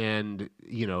relatable, and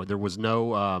there was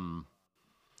no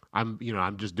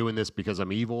I'm just doing this because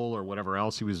I'm evil or whatever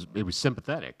else. It was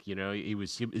sympathetic. It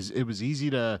was easy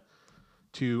to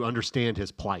understand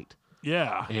his plight,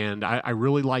 Yeah. and I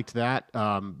really liked that.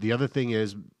 The other thing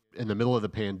is, in the middle of the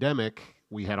pandemic,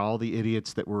 we had all the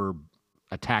idiots that were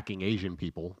attacking Asian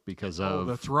people because Oh, of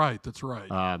that's right. That's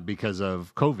right. because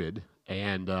of COVID,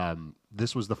 and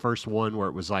this was the first one where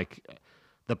it was like.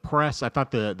 The press, I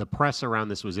thought the press around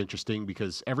this was interesting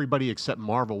because everybody except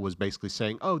Marvel was basically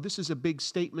saying, oh, this is a big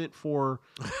statement for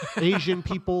Asian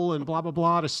people and blah, blah,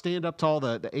 blah, to stand up to all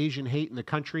the Asian hate in the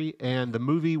country. And the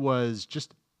movie was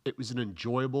it was an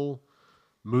enjoyable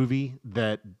movie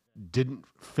that didn't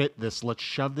fit this, let's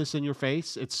shove this in your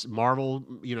face. It's Marvel,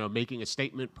 making a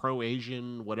statement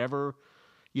pro-Asian, whatever.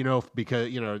 Because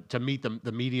to meet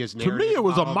the media's to narrative. me, it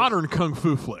was a about all this. modern kung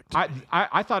fu flick.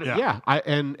 I thought, Yeah.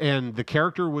 and the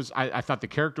character was, I thought the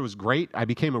character was great. I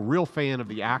became a real fan of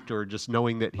the actor just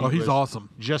knowing that he's was awesome.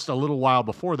 Just a little while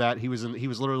before that, he was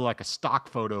literally like a stock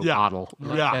photo Yeah. model.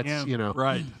 Yeah. That's,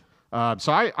 Right.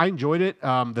 So I enjoyed it.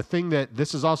 The thing that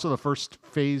this is also the first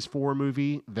Phase 4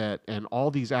 movie and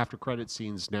all these after credit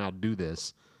scenes now do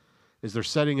this, is they're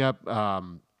setting up.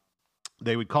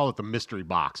 They would call it the mystery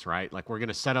box, right? Like we're going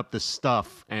to set up this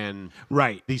stuff and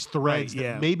these threads Right,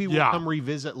 yeah. that maybe we'll Yeah. come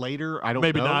revisit later. I don't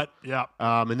Maybe know. not. Yeah.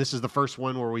 And this is the first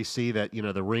one where we see that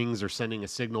the rings are sending a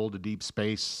signal to deep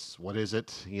space. What is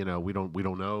it? We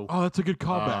don't know. Oh, that's a good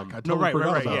callback. I totally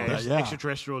forgot about Yeah, that. it's Yeah.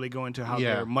 extraterrestrial. They go into how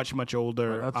Yeah. they're much, much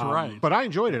older. That's right. But I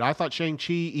enjoyed it. I thought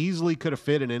Shang-Chi easily could have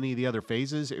fit in any of the other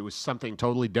phases. It was something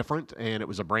totally different, and it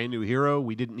was a brand new hero.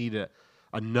 We didn't need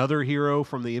another hero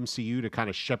from the MCU to kind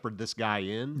of shepherd this guy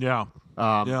in. Yeah.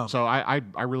 Yeah. So I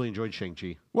really enjoyed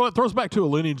Shang-Chi. Well, it throws back to a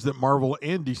lineage that Marvel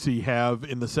and DC have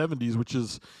in the 70s, which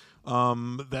is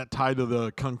that tied to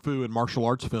the kung fu and martial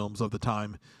arts films of the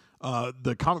time.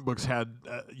 The comic books had,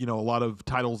 a lot of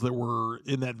titles that were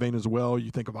in that vein as well.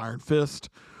 You think of Iron Fist,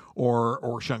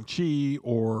 or Shang-Chi,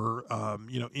 or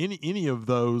any of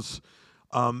those.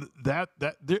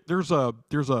 There's a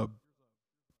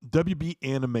WB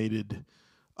animated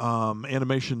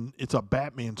animation. It's a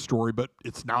Batman story, but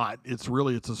it's not. It's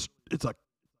a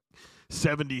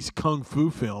 70s kung fu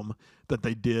film that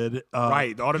they did.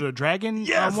 Right, the Art of the Dragon.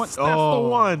 Yes, one? that's the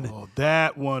one. Oh,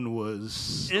 that one was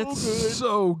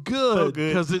So good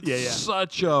because it's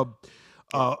such a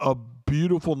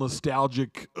beautiful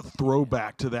nostalgic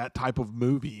throwback to that type of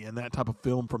movie and that type of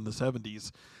film from the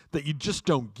 70s that you just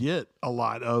don't get a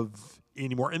lot of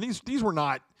anymore. And these were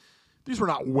not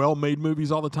well-made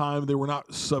movies all the time. They were not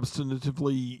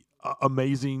substantively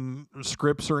amazing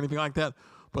scripts or anything like that.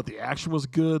 But the action was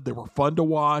good. They were fun to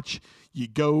watch. You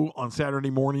go on Saturday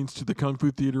mornings to the Kung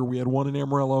Fu Theater. We had one in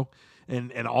Amarillo,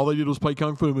 and all they did was play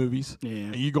Kung Fu movies. Yeah.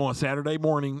 And you go on Saturday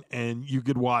morning, and you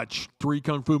could watch 3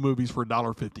 Kung Fu movies for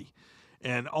 $1.50.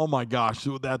 And, oh, my gosh,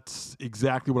 so that's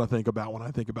exactly what I think about when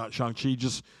I think about Shang-Chi,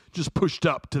 just pushed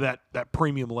up to that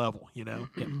premium level, Yeah.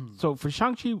 So for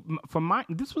Shang-Chi,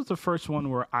 this was the first one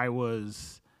where I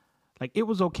was, like, it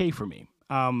was okay for me.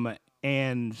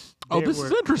 And this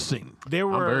is interesting. There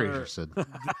were I'm very interested.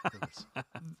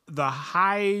 the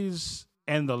highs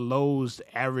and the lows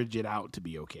average it out to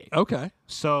be okay. Okay.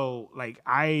 So, like,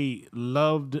 I'm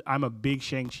a big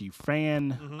Shang-Chi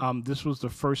fan. Mm-hmm. This was the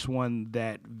first one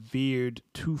that veered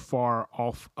too far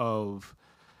off of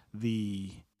the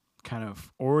kind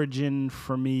of origin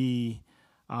for me.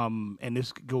 And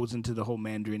this goes into the whole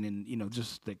Mandarin and,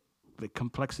 just the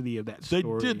complexity of that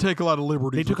story. They did take a lot of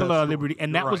liberty. They took a lot of liberty,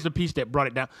 and that was the piece that brought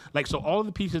it down. Like, so all of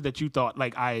the pieces that you thought,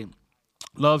 like, I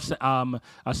loved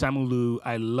Samu Liu.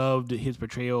 I loved his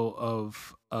portrayal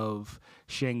of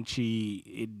Shang-Chi.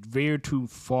 It veered too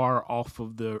far off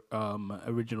of the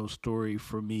original story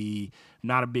for me.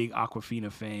 Not a big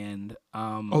Awkwafina fan.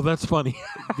 That's funny.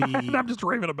 I'm just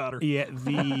raving about her. Yeah,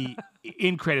 the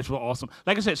end credits were awesome.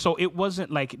 Like I said, so it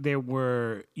wasn't like there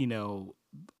were,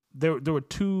 there were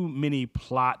too many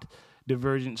plot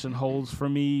divergence and holes for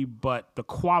me, but the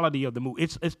quality of the movie,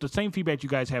 it's the same feedback you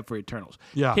guys have for Eternals.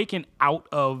 Yeah. Taken out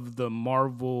of the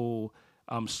Marvel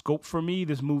scope for me,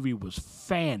 this movie was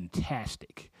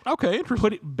fantastic. Okay, interesting.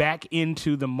 Put it back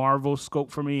into the Marvel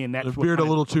scope for me, and that's It veered a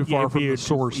little too far from the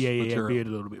source material. It veered a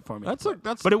little bit for me.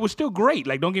 That's. But it was still great.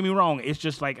 Like, don't get me wrong. It's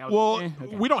just like, okay.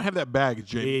 We don't have that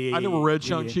baggage, Jamie. I never read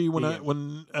Shang-Chi when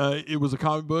it was a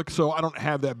comic book, so I don't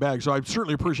have that baggage. So I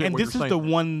certainly appreciate. And what this you're is saying.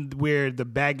 the one where the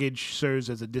baggage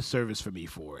serves as a disservice for me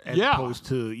as opposed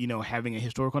to having a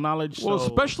historical knowledge. Well, so,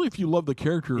 especially if you love the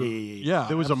character. Yeah.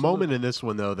 There was a moment in this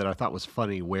one, though, that I thought was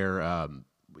funny where,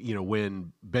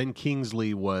 when Ben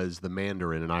Kingsley was the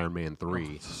Mandarin in Iron Man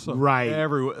 3. right.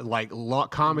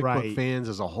 Comic book Right. fans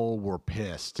as a whole were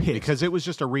pissed because it was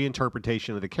just a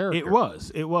reinterpretation of the character. It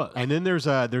was. And then there's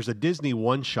a Disney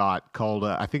one shot called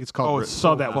I think it's called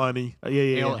Saw that funny.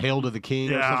 Hail to the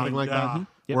King or something like that.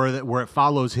 Where it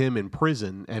follows him in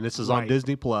prison, and this is on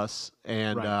Disney Plus,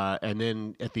 and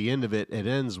then at the end of it, it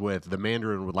ends with the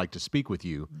Mandarin would like to speak with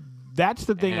you. That's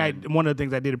the thing. One of the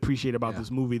things I did appreciate about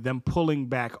this movie, them pulling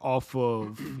back off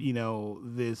of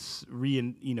this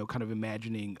kind of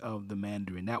imagining of the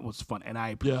Mandarin. That was fun, and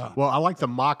I Well, I like the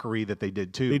mockery that they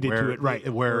did too. They did to it, right?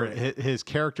 Where his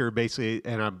character basically,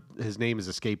 and his name is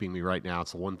escaping me right now.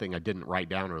 It's the one thing I didn't write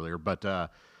down earlier, but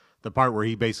the part where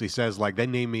he basically says, like, they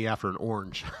named me after an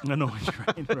orange. No,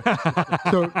 right.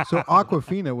 So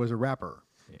Awkwafina was a rapper.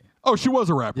 Oh, she was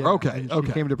a rapper. Yeah, okay. and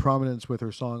she came to prominence with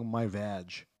her song "My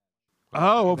Vag."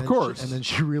 Oh, of course. And then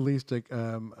she released a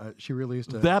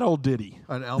that old ditty.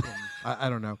 an album. I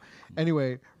don't know.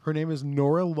 Anyway, her name is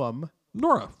Nora Lum.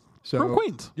 Nora. So, from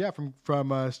Queens. Yeah,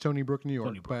 from Stony Brook, New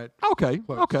York. But Okay.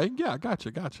 close. Okay. Yeah.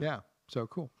 Gotcha. Yeah. So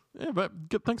cool. Yeah, but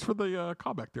thanks for the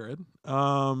callback there, Ed.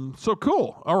 So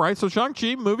cool. All right. So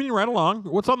Shang-Chi, moving right along.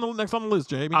 What's on the next on the list,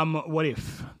 Jamie? What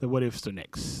if? The what ifs are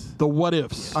next. The what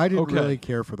ifs. I didn't really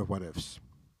care for the what ifs.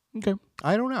 Okay.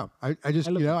 I don't know. I just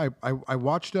I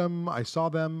watched them. I saw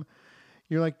them.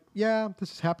 You're like, yeah, this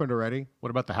has happened already. What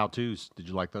about the how-tos? Did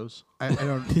you like those? I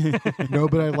don't know,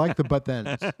 but I like the but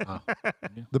thens.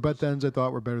 The but thens I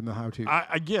thought were better than the how to.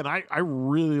 I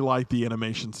really like the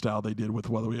animation style they did with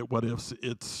What Ifs.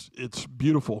 It's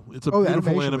beautiful. It's a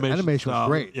beautiful animation. Animation style. was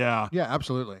great. Yeah,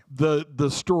 absolutely. The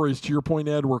stories, to your point,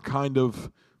 Ed, were kind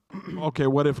of okay.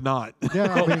 What if not?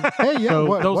 Yeah, I mean, hey, yeah.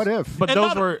 So what if? But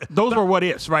those were what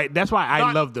ifs, right? That's why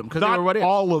I loved them because they were what ifs.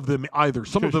 All of them either.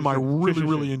 Some of them I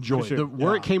really enjoyed.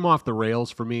 Where it came off the rails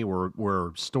for me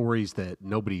were stories that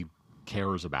nobody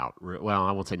cares about. Well,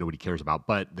 I won't say nobody cares about,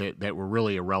 but that were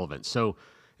really irrelevant. So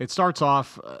it starts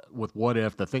off with What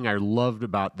If. The thing I loved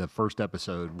about the first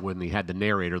episode when they had the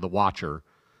narrator, the Watcher,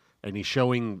 and he's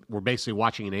showing, we're basically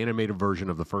watching an animated version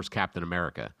of the first Captain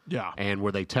America. Yeah. And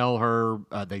where they tell her,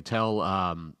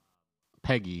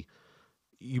 Peggy,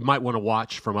 you might want to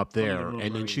watch from up there.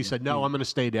 And then she said, no, I'm going to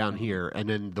stay down here. And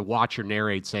then the Watcher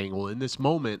narrates saying, well, in this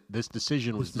moment, this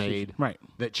decision was made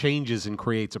that changes and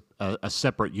creates a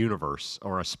separate universe,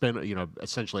 or a spin,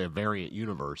 essentially a variant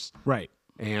universe. Right.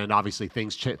 And obviously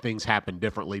things happen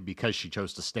differently because she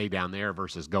chose to stay down there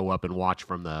versus go up and watch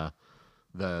from the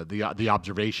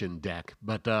observation deck.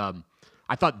 But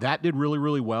I thought that did really,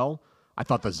 really well. I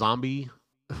thought the zombie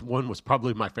one was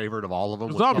probably my favorite of all of them.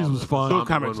 The zombies was fun. The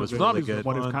zombie one was really good.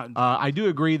 I do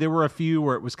agree. There were a few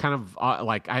where it was kind of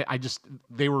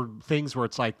they were things where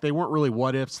it's like they weren't really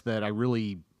what ifs that I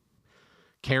really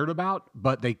cared about,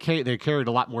 but they carried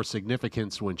a lot more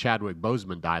significance when Chadwick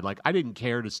Boseman died. Like, I didn't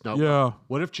care to know. Yeah.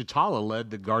 What if T'Challa led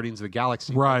the Guardians of the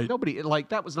Galaxy? Right. Nobody,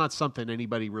 that was not something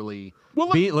anybody really. Well,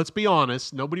 let's be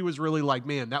honest. Nobody was really like,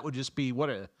 man, that would just be what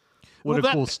a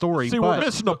cool story. See, we're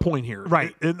missing a point here,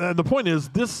 right? And the point is,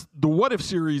 the What If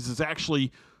series is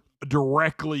actually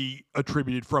directly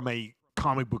attributed from a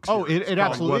comic book series. Oh, it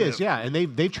absolutely is, yeah. And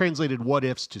they've translated What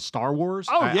Ifs to Star Wars.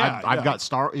 Oh, yeah. I've got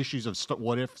issues of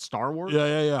What If Star Wars.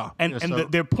 Yeah. And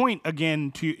their point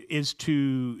again is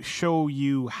to show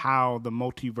you how the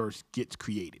multiverse gets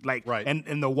created. Like, right.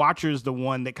 And the Watcher is the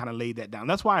one that kind of laid that down.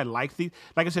 That's why I like these.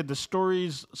 Like I said, the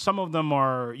stories, some of them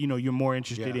are you're more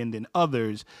interested in than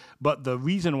others. But the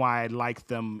reason why I like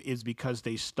them is because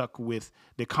they stuck with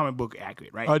the comic book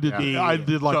accurate, right? I did. Yeah. I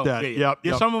did like that. Yeah.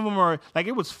 Yep. Some of them are like,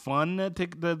 it was fun to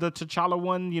the T'Challa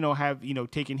one, have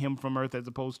taking him from Earth as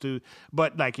opposed to,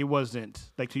 but like it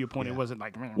wasn't like, to your point, it wasn't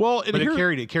like, man. Well, but it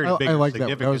carried bigger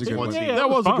significance. That was a good one. That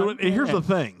was a good one. And here's the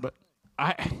thing, but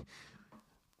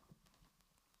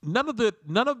none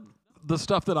of the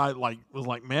stuff that I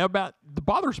was mad about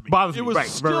bothers me. It was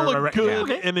still a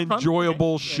good and fun.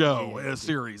 enjoyable show, a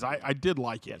series. I did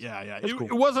like it. Yeah.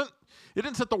 It wasn't. It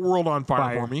didn't set the world on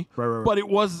fire for me, but it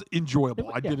was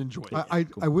enjoyable. I did enjoy it.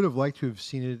 I would have liked to have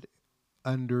seen it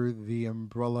under the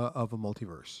umbrella of a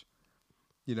multiverse.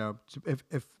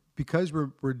 If because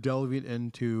we're delving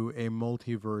into a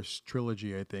multiverse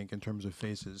trilogy, I think, in terms of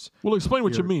faces. Well, explain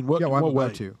what you mean. What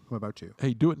about to? What about to?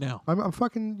 Hey, do it now. I'm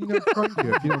fucking trying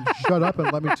to. If you don't shut up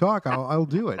and let me talk, I'll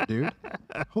do it, dude.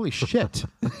 Holy shit.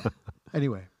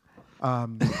 Anyway,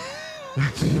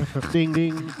 ding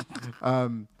ding.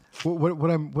 What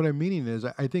I'm meaning is,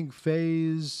 I think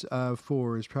Phase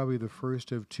 4 is probably the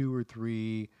first of 2 or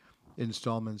 3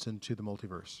 installments into the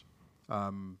multiverse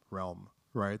realm,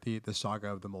 right? The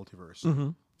saga of the multiverse.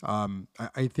 Mm-hmm.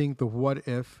 I think the What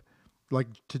If, like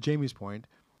to Jamie's point,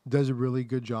 does a really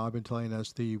good job in telling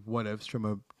us the what ifs from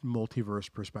a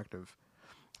multiverse perspective.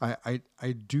 I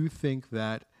do think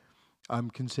that,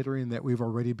 considering that we've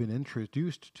already been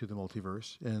introduced to the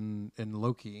multiverse in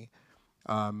Loki,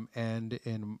 and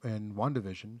in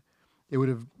WandaVision, it would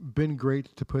have been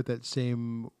great to put that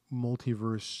same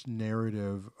multiverse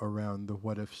narrative around the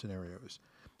what if scenarios.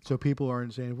 So people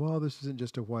aren't saying, well, this isn't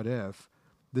just a what if.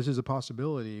 This is a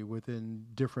possibility within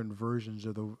different versions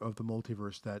of the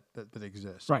multiverse that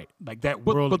exists. Right. Like that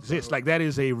world exists. Like that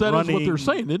is a that running is what they're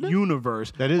saying, isn't it?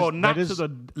 Universe. That is, well, not that is, to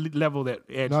the level that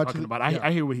Ed's talking about.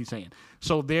 I hear what he's saying.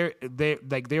 So there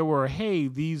were, hey,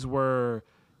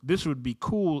 this would be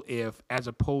cool if, as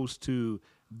opposed to,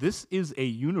 this is a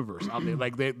universe out there.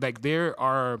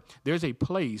 There's a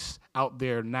place out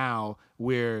there now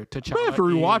where T'Challa I have to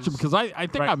rewatch them because I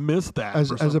think I missed that.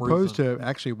 As opposed to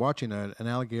actually watching an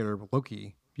alligator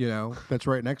Loki, that's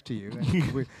right next to you.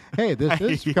 Hey, this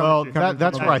is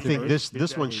that's where I think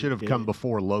this one should have come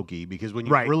before Loki, because when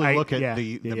you really look at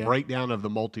the breakdown of the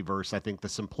multiverse, I think the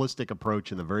simplistic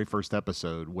approach in the very first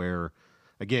episode where,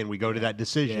 again, we go to that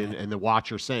decision, and the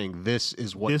Watcher saying, "This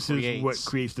is what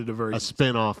creates the divergence." A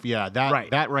spinoff,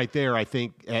 that right there. I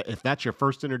think if that's your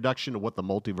first introduction to what the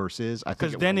multiverse is, I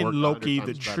think because then in Loki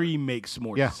the tree makes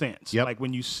more sense. Yep. Like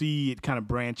when you see it kind of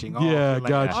branching off. Yeah, like,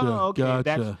 gotcha. Oh, okay,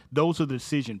 gotcha. Those are the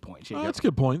decision points. That's a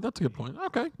good point.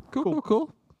 Okay,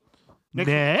 cool.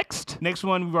 Next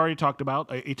one we've already talked about,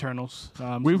 Eternals.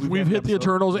 We've hit the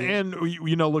Eternals, and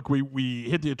look, we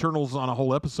hit the Eternals on a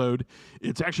whole episode.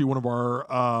 It's actually one of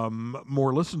our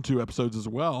more listened to episodes as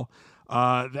well.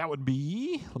 That would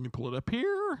be, let me pull it up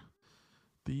here.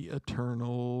 The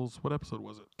Eternals. What episode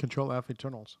was it? Control F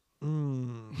Eternals.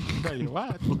 I'll tell you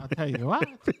what.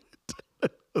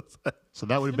 So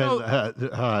that would have You been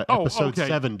oh, episode okay.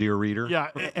 7, dear reader. Yeah,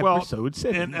 well, Episode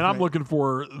 7, and I'm right. looking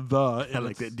for the. And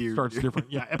like it that, dear. starts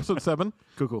different. Yeah, episode 7.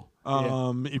 Cool.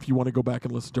 Yeah. If you want to go back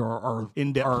and listen to our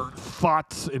In-depth. our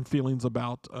thoughts and feelings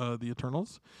about the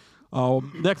Eternals.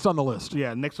 Next on the list,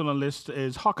 Yeah, next on the list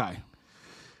is Hawkeye.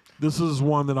 this is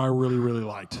one that I really, really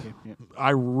liked. Yeah.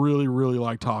 I really, really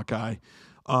liked Hawkeye.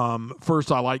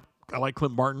 First, I like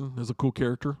Clint Barton as a cool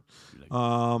character.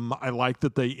 I like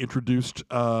that they introduced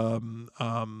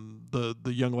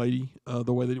the young lady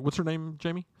the way they. What's her name,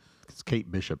 Jamie? It's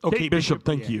Kate Bishop. Oh, Kate Kate Bishop. Bishop,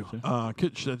 Thank yeah, you.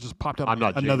 sure. That just popped out. I'm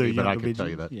not Another Jamie, but young I can Avenger. tell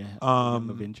you that. Yeah, young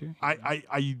Avenger.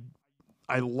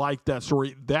 I like that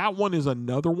story. That one is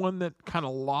another one that kind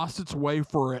of lost its way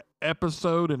for an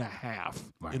episode and a half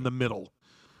in the middle.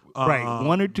 Right,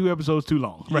 1 or 2 episodes too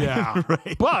long. Right. Yeah,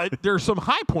 right. but there's some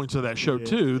high points of that show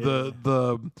too.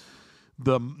 The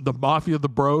Mafia, the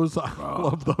Bros. I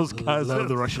love those guys. Love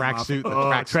the Russian Tracksuit- mafia. the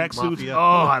Oh, tracksuit tracksuits. mafia. Oh,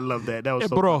 I love that. That was Yeah,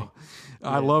 so bro. funny.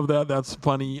 I love that. That's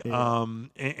funny.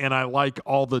 And I like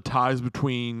all the ties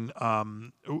between.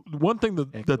 One thing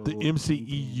that the Echo,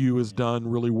 MCEU has done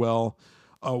really well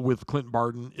with Clint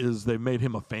Barton is they've made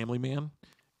him a family man,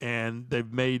 and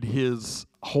they've made his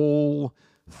whole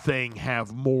thing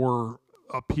have more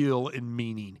appeal and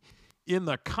meaning. In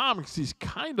the comics, he's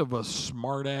kind of a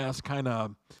smart ass, kind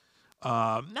of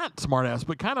not smart ass,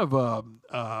 but kind of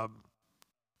a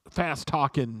fast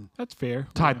talking That's fair.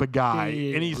 type of guy,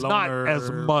 Yeah, and he's loner, not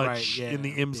as much right, yeah, in the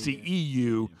yeah,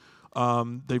 MCEU.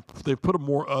 They've put a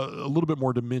little bit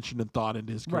more dimension and thought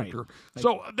into his Right. character.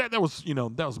 So that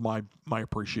was my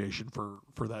appreciation for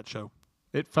that show.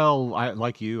 It fell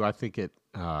like you. I think it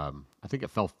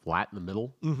fell flat in the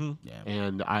middle. Mm-hmm. Yeah.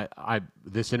 And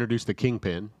this introduced the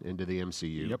Kingpin into the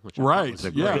MCU. Yep. Which I thought Right? was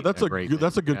a Yeah, great- that's a a great good,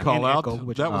 that's a good thing. call And out. Echo,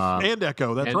 which That was is- and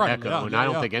Echo. That's And right. Echo, Yeah, and yeah, I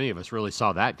don't yeah. think any of us really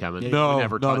saw that coming. No, we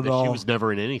never not thought at that all. she was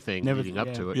never in anything Never- leading up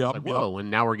yeah. to it. Yep, It's like, whoa,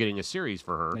 and now we're getting a series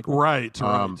for her. Right.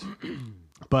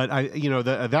 But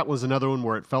that was another one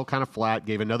where it felt kind of flat.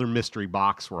 Gave another mystery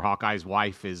box where Hawkeye's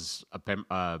wife is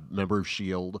a member of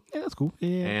Shield, Yeah, that's cool.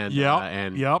 Yeah.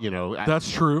 and Yep. That's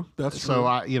true. That's true. so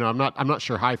I'm not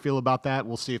sure how I feel about that.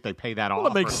 We'll see if they pay that off.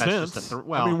 Well, it makes or if that's sense. just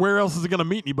I mean, where else is it going to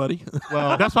meet anybody?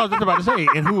 Well, that's what I was just about to say.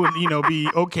 And who would, be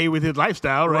okay with his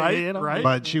lifestyle, right? Right, You know? right.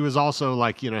 But she was also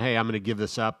like, hey, I'm going to give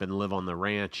this up and live on the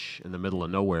ranch in the middle of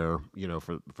nowhere,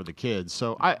 for the kids.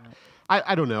 So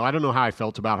I don't know. I don't know how I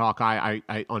felt about Hawkeye.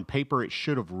 I on paper it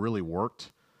should have really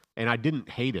worked, and I didn't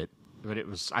hate it, but it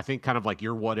was I think kind of like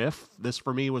your what if. This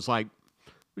for me was like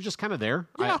it was just kind of there.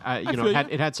 Yeah, I feel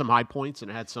it had some high points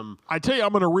and it had some. I tell you,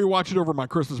 I'm going to rewatch it over my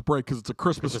Christmas break because it's a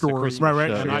Christmas It's a story. Christmas Right,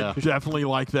 show, And yeah. I definitely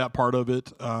like that part of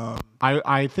it.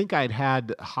 I think I'd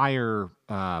had higher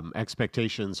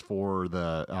expectations for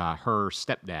the her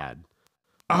stepdad.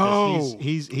 Oh.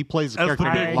 He plays the As the character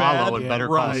big named Lalo bad? in Better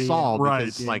Right, Call Saul right.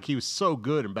 because like he was so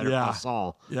good in Better Yeah. Call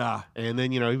Saul, Yeah. and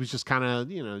then he was just kind of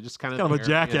Kind of a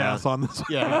jackass on this.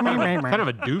 yeah, kind of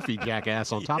a doofy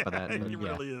jackass on top of that. but He yeah.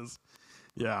 really is.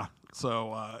 Yeah.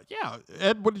 So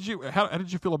Ed, how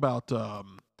did you feel about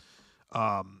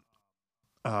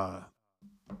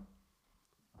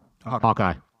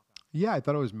Hawkeye. Yeah, I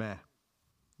thought it was meh.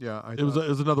 Yeah, it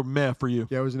was another meh for you.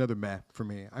 yeah, it was another meh for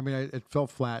me. I mean, it fell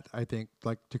flat. I think,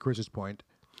 like to Chris's point,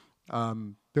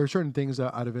 there are certain things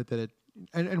out of it that it.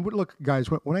 And look, guys,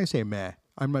 when I say meh,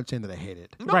 I'm not saying that I hate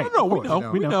it. No, Right, no, of we course. know.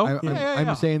 No, We know.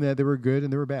 I'm saying that they were good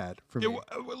and they were bad for me.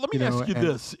 Let me You know, ask you and-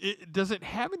 this: does it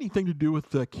have anything to do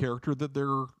with the character that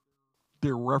they're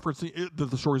referencing that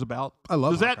the story's about? I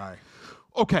love Does that- Hawkeye.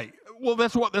 Okay, well,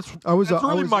 that's I was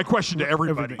really my question to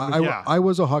everybody. Yeah. I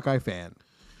was a Hawkeye fan.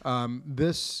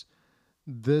 This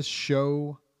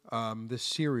show, this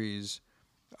series,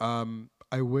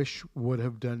 I wish would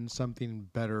have done something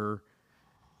better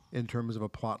in terms of a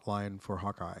plot line for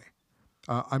Hawkeye.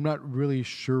 I'm not really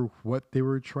sure what they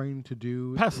were trying to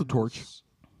do. Pass the in torch. this.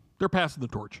 They're passing the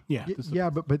torch. Yeah. Yeah,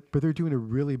 but they're doing a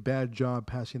really bad job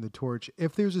passing the torch.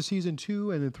 If there's a season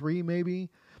 2 and a 3, maybe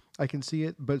I can see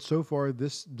it. But so far,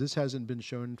 this hasn't been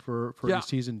shown for Yeah, a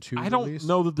season 2. I at don't least.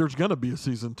 know that there's going to be a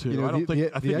season 2. You know, I don't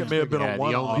think. I the think it may have been Yeah, a the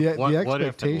one-off. only- The What if and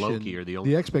expectation, Loki are the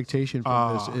only- the expectation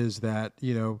from this is that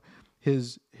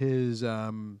his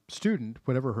student,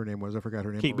 whatever her name was, I forgot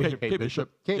her name. Kate already. Bishop. Kate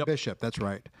Bishop. Kate Yep. Bishop, that's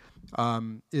right.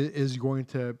 Is going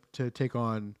to take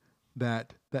on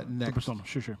that next Persona.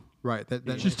 Sure. right. That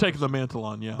She's next taking the mantle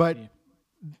on. Yeah. But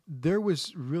there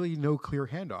was really no clear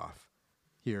handoff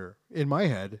here. In my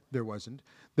head, there wasn't.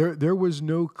 There was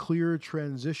no clear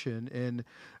transition in.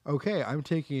 Okay, I'm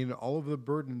taking all of the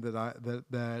burden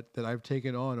that I've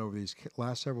taken on over these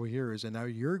last several years, and now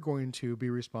you're going to be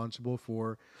responsible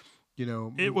for,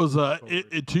 It was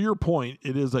to your point.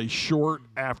 It is a short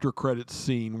after credits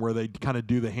scene where they kind of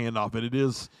do the handoff, and it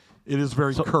is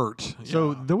very curt.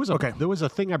 So Yeah. there was a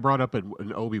thing I brought up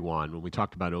in Obi-Wan when we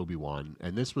talked about Obi-Wan,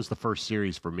 and this was the first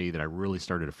series for me that I really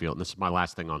started to feel. And this is my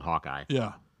last thing on Hawkeye.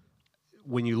 Yeah.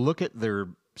 When you look at their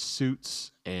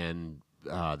suits and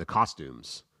the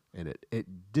costumes, and it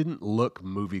didn't look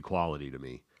movie quality to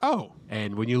me. Oh.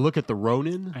 And when you look at the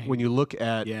Ronin, when you look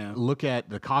at Yeah.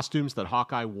 the costumes that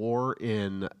Hawkeye wore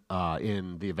in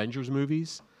the Avengers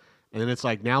movies, and then it's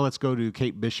like, now let's go to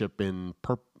Kate Bishop in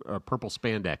purple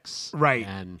spandex, Right.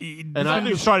 And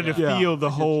you started to feel the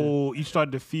whole. You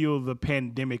started to feel the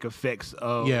pandemic effects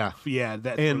of that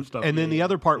sort of stuff. and then the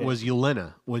other part Yeah. was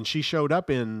Yelena when she showed up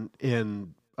in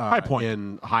High Point.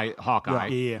 in Hawkeye.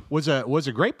 Yeah. was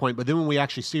a great point. But then when we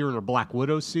actually see her in her Black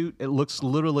Widow suit, it looks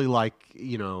literally like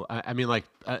like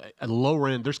a lower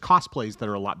end. There's cosplays that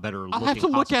are a lot better. I'll have to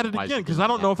look at it costume-wise again because than I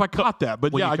don't know if I caught that.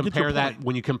 But when yeah, you I get compare your that point.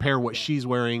 when you compare what she's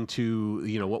wearing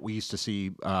to what we used to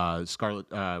see Scarlett.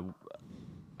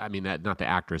 Not the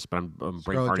actress, but I'm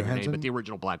breaking her name, Johansson? but the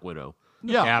original Black Widow.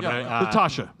 Yeah, but,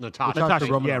 Natasha. Natasha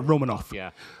Romanoff.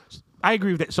 Yeah. I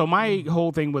agree with that. So my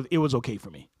whole thing was it was okay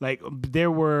for me. Like there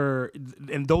were,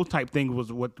 and those type things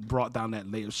was what brought down that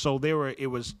layer. So it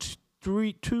was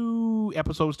 2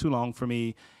 episodes too long for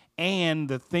me. And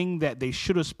the thing that they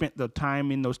should have spent the time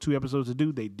in those 2 episodes to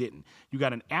do, they didn't. You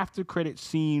got an after credit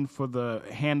scene for the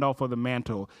handoff of the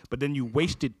mantle, but then you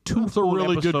wasted 2 That's a full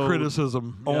really good episodes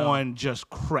criticism. Yeah. on just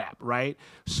crap, right?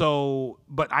 So,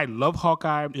 but I love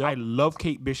Hawkeye. Yep. I love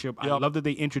Kate Bishop. I Yep. love that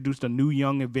they introduced a new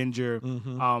young Avenger.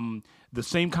 The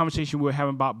same conversation we were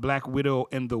having about Black Widow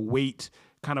and the weight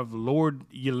kind of lowered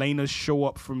Yelena's show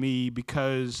up for me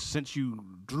because since you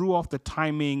drew off the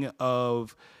timing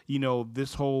of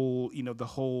this whole the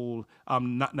whole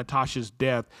not Natasha's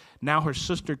death, now her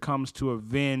sister comes to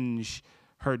avenge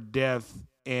her death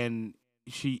and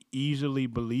she easily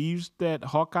believes that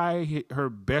Hawkeye, her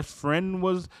best friend,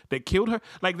 was that killed her.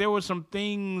 Like there were some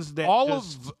things that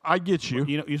I get you.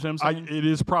 you see what I'm saying? It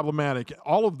is problematic.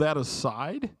 All of that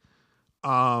aside,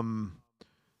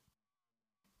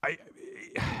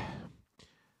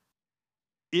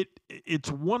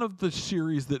 it's one of the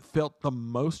series that felt the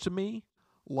most to me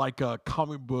like a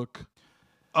comic book,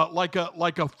 like a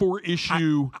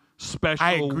 4-issue special.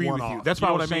 I agree with one-off. you. That's You what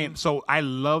know I was mean? saying. So I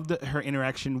loved her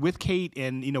interaction with Kate,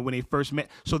 and when they first met.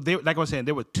 So they, like I was saying,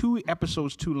 there were 2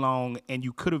 episodes too long, and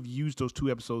you could have used those 2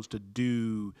 episodes to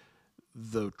do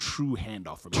the true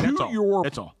handoff for me.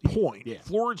 That's all. point, Yeah.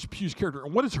 Florence Pugh's character.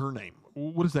 What is her name?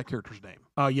 What is that character's name?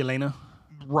 Yelena.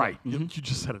 Right. You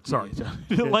just said it. Sorry.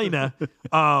 Elena.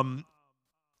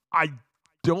 I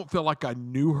don't feel like I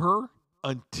knew her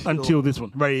until this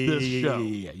one. Right. This yeah, show.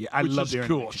 Yeah. I which love is their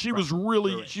cool. interaction. She Right. was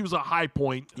really Right. she was a high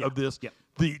point of this. Yep.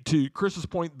 To Chris's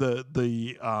point, the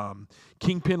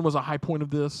Kingpin was a high point of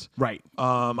this. Right.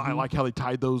 I like how they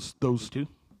tied those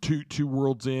two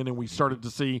worlds in, and we started to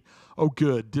see, oh,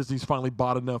 good, Disney's finally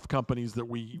bought enough companies that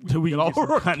we can get all get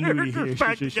some our continuity characters here.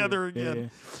 back Sure. together Yeah,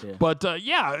 again. yeah. But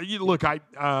look,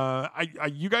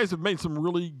 you guys have made some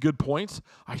really good points.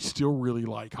 I still really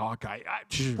like Hawkeye.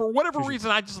 For whatever reason,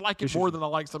 I just like it more than I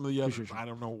like some of the others. I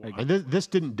don't know why. And this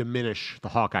didn't diminish the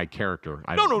Hawkeye character.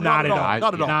 No, not at all.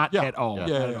 Not at all. Not Yeah. at all. Yeah,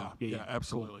 Not at yeah, all. yeah,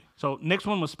 absolutely. So next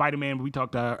one was Spider-Man. We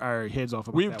talked our heads off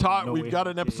about We've that one. No We've Way got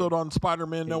Home. an episode on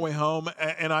Spider-Man: No Way Home,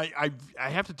 and I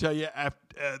have to tell you,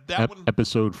 that one.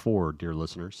 Episode 4, dear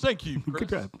listeners. Thank you, Chris.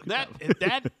 Good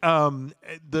job.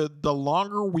 The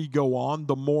longer we go on,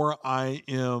 the more I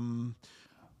am.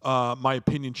 My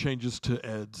opinion changes to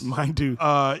Ed's. Mine too.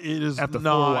 It is After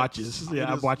not, 4 watches. Yeah, it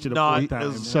I've is watched it a not few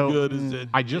times. as So, good as it.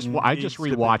 I just needs to be.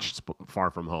 rewatched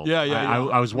Far From Home. Yeah.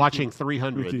 I was watching Me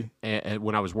 300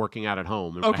 when I was working out at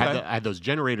home. And Okay. I had those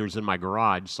generators in my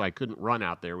garage, so I couldn't run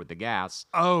out there with the gas.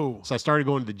 Oh, So I started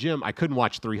going to the gym. I couldn't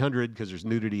watch 300 because there's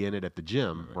nudity in it at the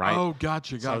gym, right? oh,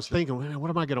 gotcha. So I was thinking, "Man,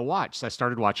 what am I going to watch?" So I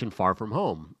started watching Far From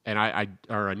Home, and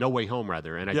or No Way Home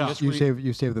rather. And I Yeah. just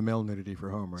You save the male nudity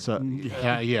for home, right? So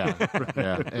yeah.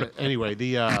 Anyway,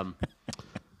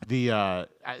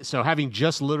 so having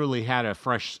just literally had a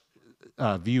fresh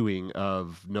viewing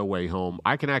of No Way Home,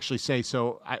 I can actually say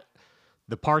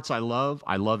the parts I loved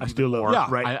still even love more. it. Yeah.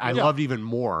 Right. I loved even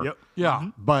more. Yep. Yeah.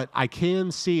 But I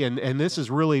can see, and this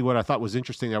is really what I thought was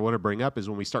interesting. I want to bring up is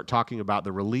when we start talking about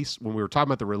the release. When we were talking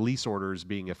about the release orders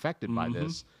being affected by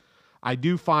this, I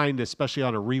do find, especially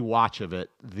on a rewatch of it,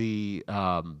 the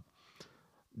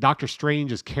Doctor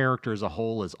Strange's character as a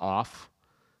whole is off.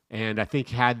 And I think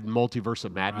had Multiverse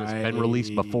of Madness been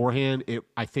released Right. beforehand,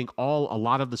 I think a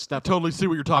lot of the stuff. Totally see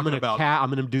what you're talking about. I'm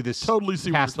gonna do this. Totally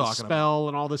see what cast you're the talking spell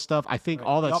and all this stuff. I think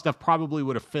all that stuff probably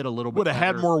would have fit a little bit. Would have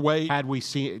had better more weight. had we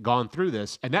gone through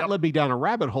this, and that led me down a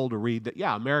rabbit hole to read that.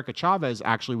 Yeah, America Chavez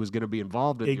actually was going to be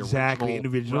involved in Exactly. the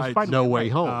Individual Right. Spider-Man. No Way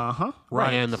Home. Uh-huh.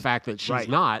 Right. And the fact that she's Right.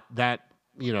 not, that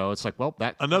it's like, well,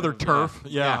 that Another turf.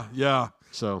 Yeah.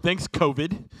 So Thanks,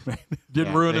 COVID.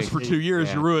 Didn't Yeah, ruin us thanks. for 2 years.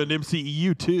 Yeah. You ruined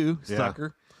MCEU too, Yeah.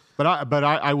 sucker. But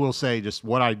I will say just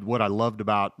what I loved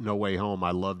about No Way Home,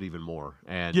 I loved even more.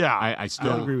 And Yeah. I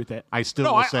still I agree with that. I still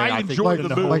No, will say I think enjoyed the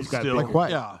the movie whole- still. like what?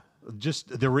 Yeah.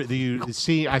 just the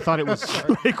scene. I thought it was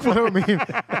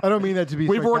I don't mean that to be.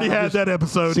 We've already had that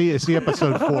episode. see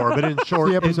episode 4. But in short,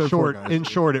 See episode 4, guys. in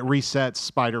short, it resets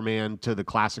Spider-Man to the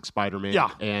classic Spider-Man. Yeah,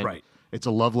 and right. It's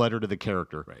a love letter to the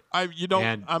character. Right.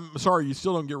 I'm sorry, you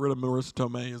still don't get rid of Marissa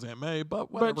Tomei as Aunt May,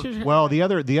 but whatever. Well, the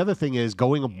other thing is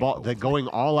going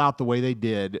all out the way they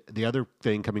did. The other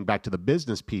thing, coming back to the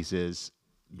business piece, is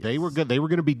they were good. They were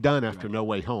going to be done after No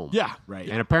Way Home. Yeah. Right.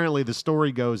 And apparently, the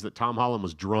story goes that Tom Holland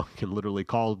was drunk and literally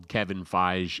called Kevin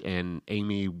Feige and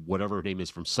Amy, whatever her name is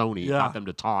from Sony, Yeah. got them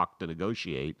to talk to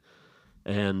negotiate.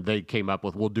 And they came up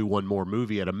with, we'll do one more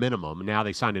movie at a minimum. And now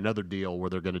they signed another deal where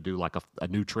they're going to do like a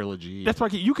new trilogy. That's why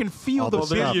you can feel the All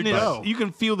this stuff, business. but- You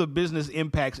can feel the business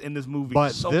impacts in this movie.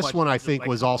 But so this much. one, I It's think, like,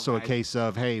 was come on, also a guys. case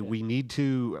of, hey, we need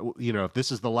to, if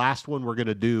this is the last one we're going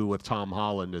to do with Tom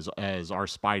Holland as our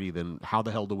Spidey, then how the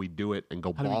hell do we do it and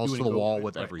go do we balls do it to and the go wall with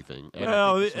with it? Right. everything? And I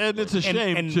Well, think this is and what it's a it-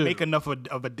 shame and too. make enough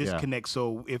of a disconnect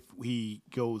so if he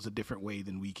goes a different way,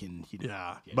 then we can.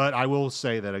 Yeah. But I will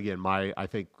say that again. I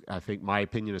think my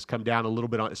opinion has come down a little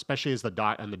bit on, especially as the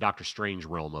Doctor Strange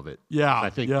realm of it. Yeah, I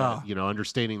think yeah. that,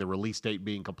 understanding the release date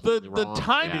being The completely wrong.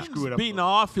 timing Screw it up being a little.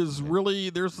 off is really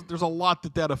there's a lot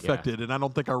that affected, and I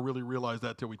don't think I really realized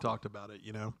that till we talked about it.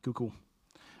 Cool.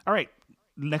 All right.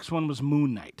 Next one was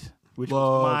Moon Knight, which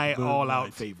Love was my Moon all-out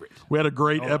Knight. favorite. We had a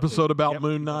great Oh, episode about yep.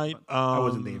 Moon Knight. I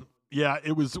wasn't there. Yeah,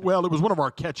 it was one of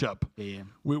our catch up. Yeah.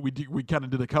 We kind of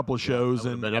did a couple of shows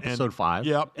would've and been episode 5.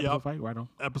 Yep, Episode yep. 5, right on.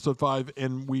 Episode 5,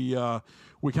 and we kind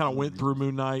of went through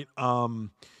Moon Knight.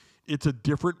 It's a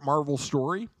different Marvel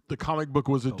story. The comic book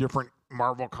was a different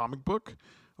Marvel comic book,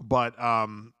 but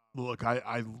look,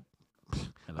 I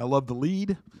love the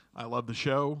lead. I love the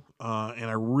show, and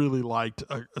I really liked,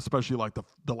 especially like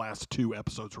the last 2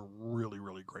 episodes were really,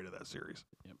 really great of that series.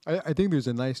 I think there's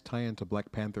a nice tie-in to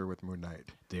Black Panther with Moon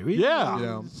Knight. There we Yeah.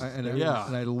 go. And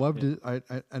I loved it.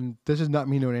 And this is not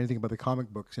me knowing anything about the comic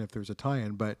books and if there's a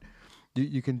tie-in, but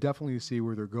you can definitely see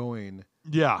where they're going.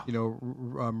 Yeah,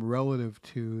 Relative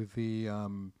to the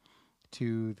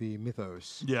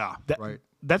mythos. yeah. Right.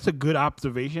 That's a good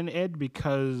observation, Ed,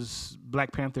 because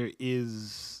Black Panther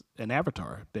is an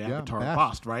avatar, the Yeah, avatar Bast.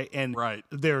 Bast, right? And Right.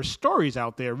 there are stories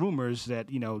out there, rumors that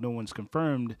no one's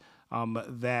confirmed,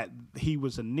 that he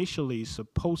was initially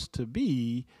supposed to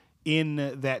be in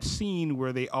that scene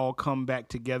where they all come back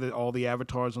together, all the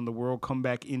avatars on the world come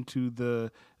back into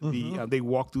they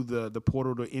walk through the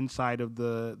portal to inside of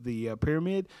the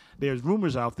pyramid. There's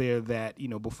rumors out there that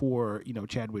before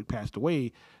Chadwick passed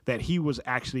away, that he was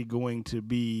actually going to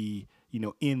be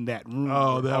in that room.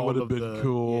 Oh, where that all would've of been the,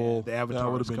 cool. Yeah, the That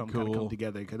avatars would've been kind of cool. come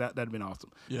together, because that'd been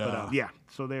awesome. Yeah. But,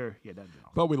 so there, that'd been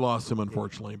awesome. But we lost him,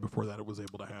 unfortunately, before that it was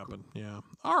able to happen. Yeah.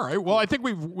 All right. Well, I think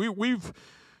we've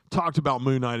talked about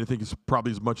Moon Knight. I think it's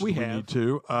probably as much as we have. need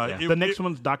to. The next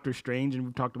one's Doctor Strange, and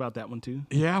we've talked about that one too.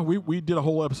 Yeah, we did a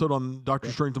whole episode on Doctor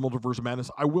Strange: The Multiverse of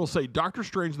Madness. I will say, Doctor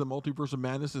Strange: The Multiverse of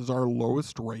Madness is our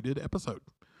lowest rated episode.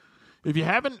 If you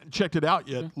haven't checked it out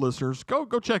yet, listeners, go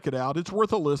check it out. It's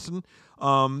worth a listen.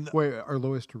 Wait, our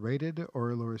lowest rated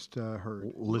or lowest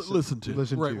heard? Listen to.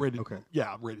 Listen to, Rated, okay.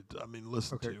 Yeah, rated. I mean,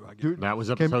 listen to. I guess. Dude, That was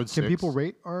can episode 6. people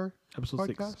rate our Episode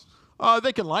 6. podcast?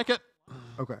 They can like it.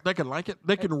 Okay. They can like it.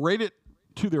 They can rate it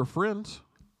to their friends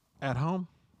at home.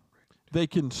 They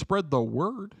can spread the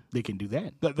word They can do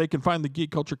that. that they can find the Geek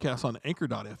Culture Cast on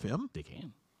Anchor.fm They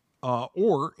can.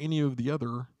 or any of the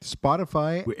other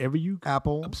Spotify, Wherever you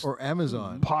Apple, or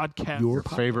Amazon. podcast. Your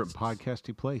favorite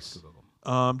podcasty place.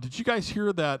 Did you guys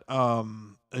hear that?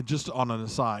 Just on an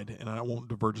aside, and I won't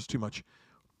diverge us too much.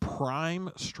 Prime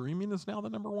streaming is now the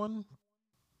 #1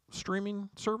 streaming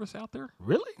service out there.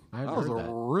 really? I've That was heard a that.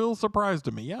 real surprise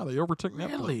to me. Yeah, they overtook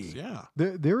Really? Netflix. Yeah.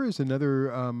 There is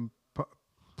another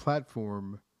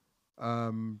platform,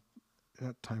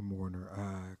 not Time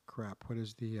Warner. Crap. What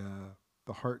is the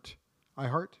Heart?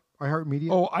 iHeartMedia.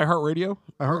 Oh, iHeartRadio.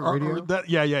 iHeartRadio?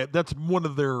 Yeah. That's one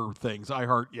of their things.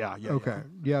 iHeart. Yeah. Okay.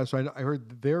 Yeah. So I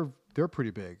heard they're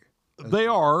pretty big. They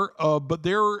are, but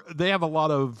they have a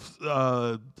lot of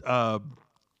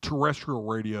terrestrial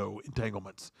radio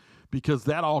entanglements, because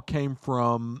that all came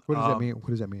from What does that mean? What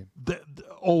does that mean? the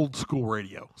old school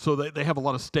radio. So they have a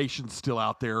lot of stations still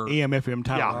out there. AM, FM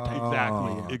tower.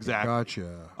 Yeah, exactly.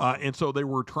 Gotcha. And so they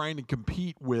were trying to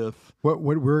compete with What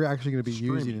we're actually going to be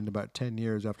Streaming. using in about 10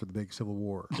 years after the big Civil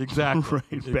War. exactly,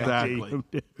 Right, back exactly.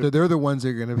 So they're the ones that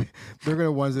are going to be. They're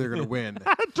the ones that are going to win.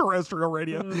 terrestrial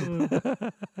radio.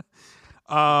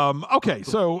 Okay,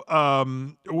 so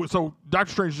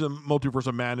Doctor Strange's Multiverse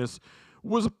of Madness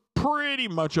was pretty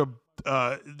much it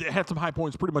had some high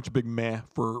points, pretty much a big meh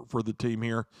for the team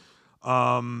here.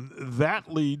 That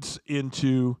leads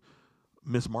into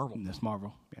Miss Marvel. Miss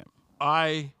Marvel. Yeah.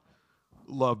 I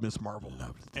love Miss Marvel,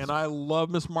 and I love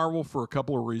Miss Marvel for a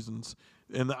couple of reasons.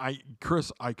 And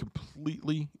Chris, I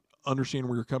completely understand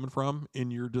where you're coming from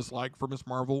in your dislike for Miss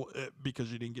Marvel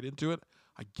because you didn't get into it.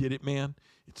 I get it, man.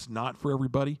 It's not for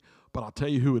everybody, but I'll tell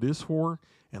you who it is for,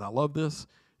 and I love this.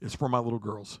 It's for my little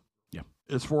girls. Yeah.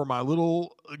 It's for my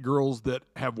little girls that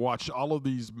have watched all of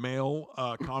these male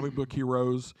comic book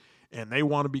heroes, and they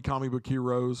want to be comic book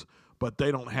heroes, but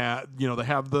they don't have, they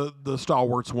have the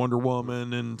stalwarts, Wonder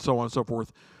Woman, and so on and so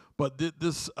forth. But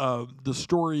the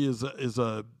story is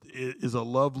a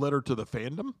love letter to the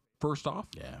fandom. First off,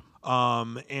 Yeah.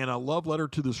 and a love letter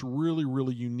to this really,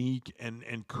 really unique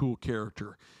and cool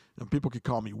character. And people could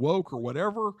call me woke or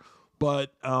whatever,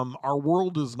 but our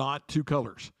world is not two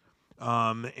colors.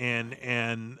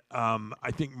 And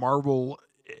I think Marvel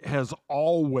has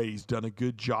always done a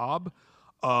good job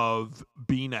of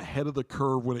being ahead of the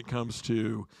curve when it comes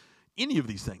to any of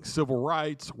these things: civil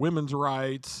rights, women's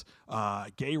rights,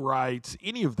 gay rights,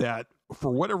 any of that. For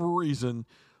whatever reason,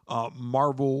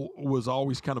 Marvel was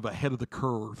always kind of ahead of the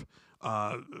curve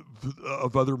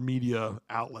of other media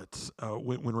outlets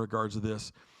when regards to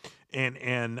this,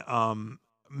 and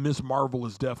Miss Marvel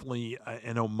is definitely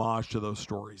an homage to those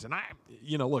stories. And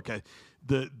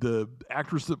the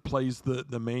actress that plays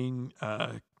the main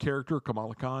character,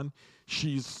 Kamala Khan,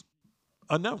 she's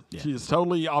unknown. Yeah. She is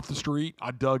totally off the street.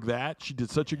 I dug that. She did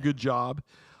such a good job.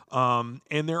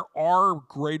 And there are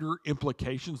greater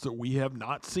implications that we have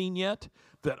not seen yet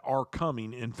that are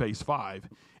coming in Phase 5.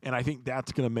 And I think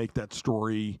that's going to make that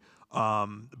story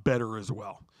better as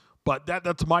well. But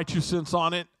that's my 2 cents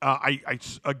on it. I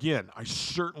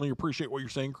certainly appreciate what you're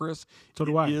saying, Chris. So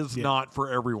do I. It is Yeah. not for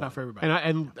everyone. Not for everybody.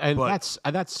 And But-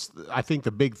 that's I think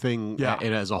the big thing Yeah.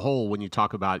 and as a whole when you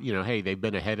talk about hey, they've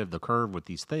been ahead of the curve with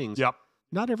these things. Yep.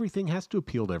 Not everything has to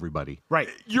appeal to everybody. Right.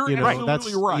 You're You know,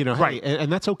 absolutely that's right. hey, Right.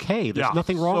 and that's okay. There's Yeah.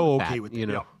 nothing wrong So with okay that. with you it.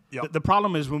 know. Yep. Yep. The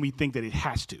problem is when we think that it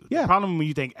has to. Yeah. The problem when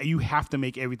you think you have to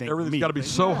make everything. for Everything's me. got to be Like,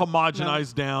 so yeah,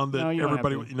 homogenized down that no, you don't have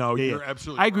everybody. to. No, Yeah, you're yeah.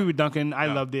 absolutely. I agree right. with Duncan. I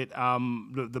Yeah. loved it.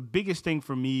 The biggest thing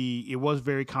for me, it was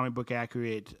very comic book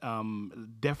accurate.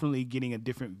 Definitely getting a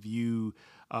different view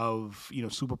of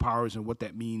superpowers and what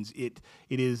that means. It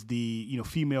is the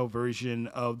female version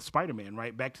of Spider-Man,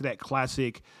 right? Back to that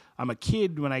classic. I'm a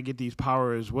kid when I get these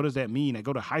powers. What does that mean? I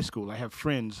go to high school. I have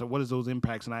friends. So what is those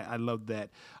impacts? And I love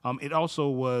that. It also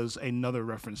was another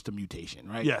reference to mutation,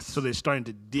 right? Yes. So they're starting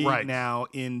to dig Right. now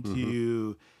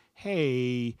into.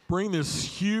 Hey, Bring this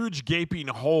huge gaping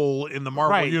hole in the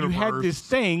Marvel right, universe. you had this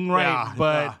thing, right? Yeah,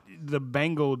 but the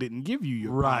bangle didn't give you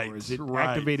your Right, powers. It right.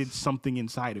 activated something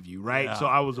inside of you, right? Yeah, So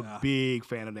I was yeah. a big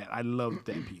fan of that. I loved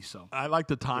that piece. So I like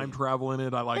the time travel in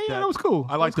it. I like Yeah, that. that was cool.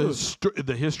 I like That the was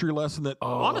the history lesson that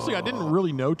honestly I didn't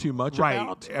really know too much right,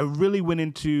 about. I really went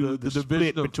into The the division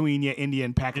split of between India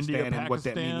and Pakistan India, and what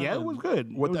that Pakistan, means. Yeah, it was and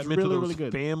good. What it that was meant really, to those really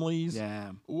good. families.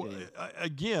 Yeah.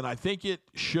 Again, I think it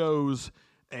shows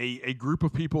a group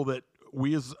of people that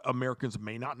we as Americans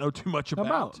may not know too much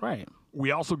about. Right.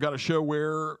 We also got a show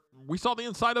where we saw the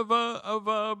inside of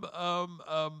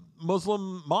a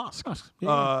Muslim mosque,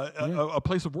 Yeah, a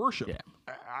place of worship. Yeah.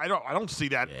 I don't see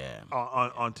that Yeah.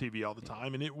 on TV all the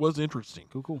time, and it was interesting.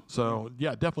 Cool. So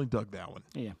yeah, definitely dug that one.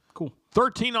 Yeah, cool.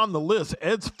 13 on the list.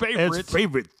 Ed's favorite. Ed's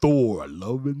favorite Thor,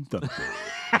 Love and Thunder.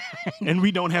 And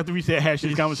we don't have to reset hash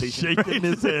this conversation. Shaking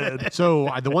his head. So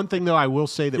the one thing though I will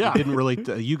say that Yeah. we didn't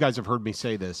really you guys have heard me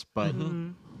say this, but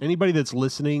anybody that's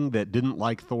listening that didn't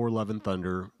like Thor Love and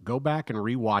Thunder, go back and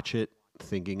rewatch it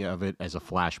thinking of it as a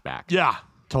flashback. Yeah.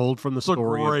 Told from the a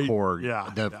story great- of Korg. yeah,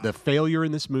 The failure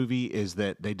in this movie is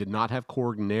that they did not have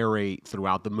Korg narrate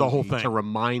throughout the movie whole thing. to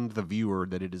remind the viewer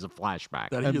that it is a flashback.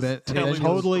 That And he is then- telling and a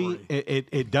Totally, story.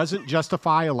 it doesn't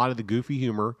justify a lot of the goofy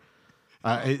humor.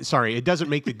 It doesn't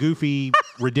make the goofy,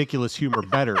 ridiculous humor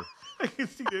better. I can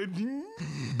see that.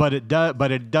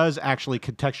 But it does actually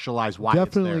contextualize why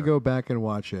Definitely it's there. go back and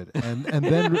watch it, and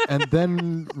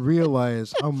then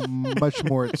realize how much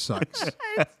more it sucks.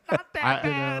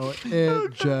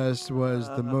 It just was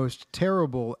the most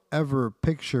terrible ever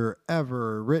picture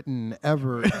ever written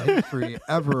ever in history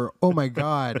ever. Oh my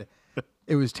God,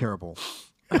 it was terrible.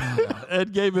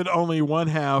 Ed gave it only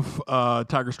 1/2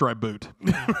 tiger stripe boot.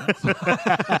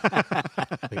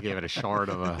 They gave it a shard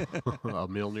of a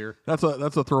Mjolnir. That's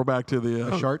a throwback to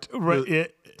the Shart. Right. Yeah.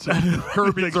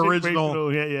 Kirby's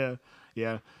original.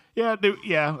 Yeah.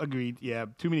 Agreed. Yeah,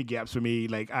 too many gaps for me.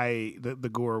 Like the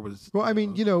gore was. Well, I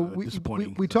mean, we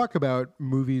disappointing. talk about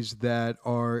movies that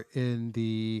are in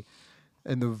the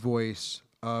voice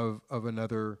of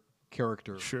another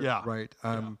character. Sure. Yeah. Right.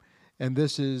 And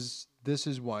this is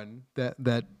one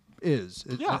that is.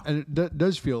 And it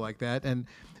does feel like that, and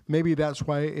maybe that's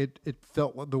why it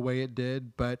felt the way it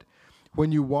did. But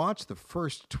when you watch the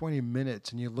first 20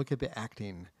 minutes and you look at the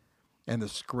acting and the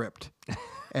script,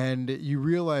 and you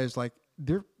realize like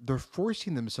they're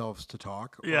forcing themselves to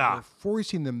talk, or Yeah. they're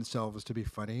forcing themselves to be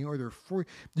funny, or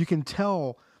you can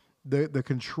tell the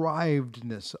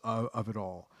contrivedness of it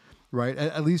all, right?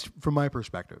 At least from my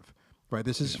perspective. Right,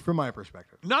 this is from my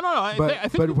perspective. No. I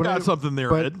think you've got something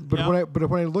there, Ed. But Yeah.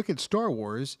 when I look at Star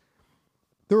Wars,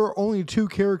 there are only 2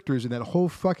 characters in that whole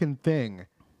fucking thing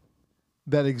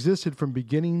that existed from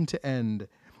beginning to end,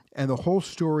 and the whole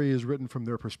story is written from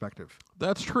their perspective.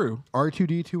 That's true.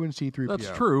 R2D2 and C3PO. That's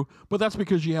true. But that's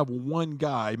because you have one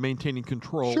guy maintaining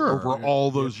control Sure. over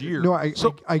all those years. No, I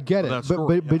get it. that But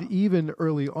story, but even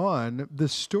early on, the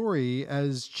story,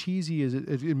 as cheesy as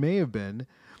it may have been,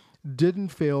 didn't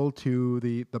fail to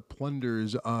the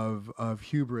plunders of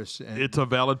hubris. And It's a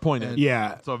valid point, Ed.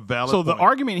 Yeah. It's a valid So the point.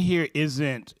 argument here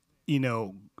isn't,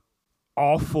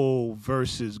 awful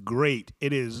versus great.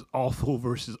 It is awful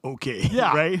versus okay.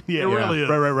 Yeah. Right? Yeah. It really is.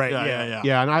 Right. Yeah.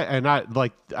 Yeah, and I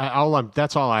like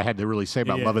that's all I had to really say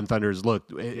about Yeah. Love and Thunder is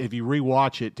look, if you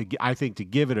rewatch it, I think to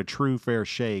give it a true fair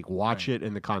shake, watch it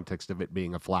in the context of it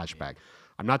being a flashback.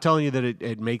 I'm not telling you that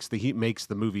it makes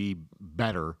the movie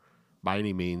better by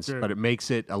any means, but it makes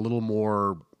it a little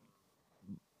more.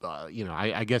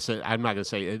 I guess I'm not going to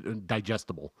say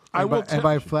digestible. I will and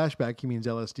by flashback, he means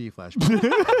LSD flashback.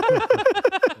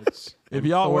 if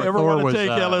y'all Thor- ever Thor want to was, take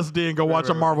LSD and go watch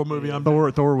a Marvel movie, I'm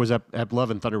Thor was Love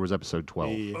and Thunder was episode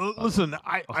 12. Listen,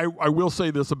 I will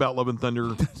say this about Love and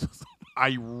Thunder.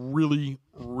 I really,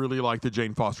 really like the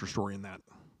Jane Foster story in that.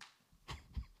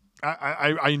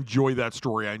 I enjoy that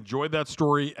story. I enjoyed that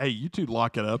story. Hey, you two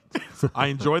lock it up. I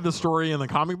enjoyed the story in the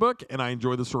comic book, and I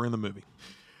enjoyed the story in the movie.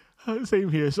 Same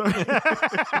here. Sorry.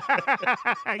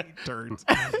 Turns.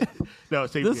 No,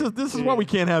 same This here. is why we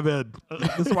can't have Ed.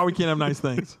 This is why we can't have nice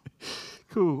things.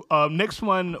 Cool. Next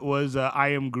one was I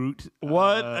Am Groot.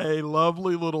 What a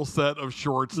lovely little set of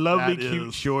shorts. Lovely, that cute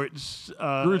is. shorts.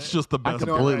 Groot's just the best.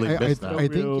 completely missed that.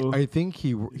 I think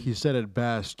he said it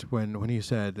best when he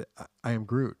said, "I am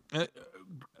Groot."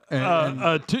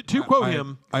 To quote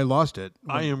him, I lost it.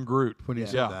 I am Groot. when he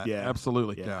said yeah, that. Yeah.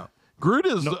 absolutely. Yeah. Groot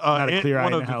is not a clear eye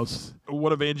one in of the house.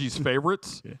 one of Angie's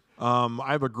favorites. I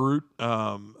have a Groot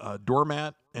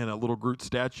doormat and a little Groot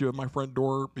statue at my front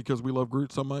door because we love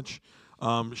Groot so much.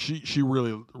 She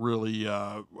really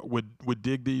would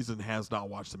dig these and has not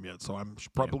watched them yet. So I'm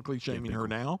publicly shaming her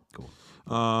now.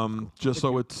 Cool. Just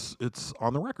so it's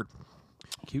on the record.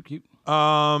 Cute.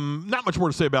 Not much more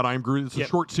to say about I Am Groot. It's a Yep.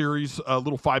 short series, a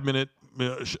little 5-minute,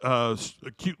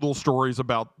 cute little stories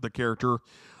about the character.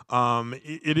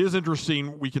 It is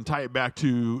interesting. We can tie it back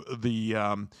to the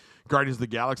Guardians of the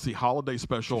Galaxy holiday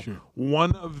special. Sure.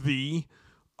 One of the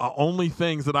only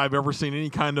things that I've ever seen any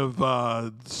kind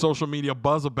of social media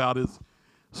buzz about is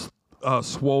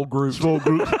Swole Groot. Swole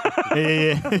Groot.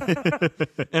 yeah.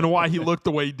 And why he looked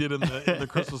the way he did in the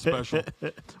Christmas special.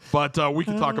 But we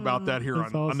can talk about that here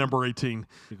on, on number 18.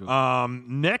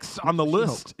 Next on the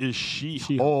list is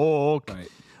She-Hulk. Right.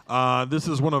 This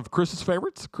is one of Chris's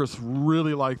favorites. Chris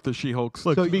really liked the She-Hulks.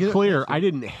 Look, to be clear, I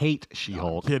didn't hate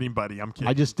She-Hulk. I'm kidding, buddy. I'm kidding.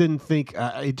 I just didn't think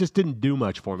it just didn't do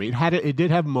much for me. It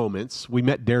did have moments. We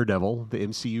met Daredevil, the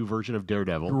MCU version of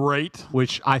Daredevil, Great.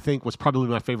 which I think was probably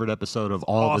my favorite episode of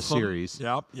all Awesome. the series.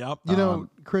 Yep. You know,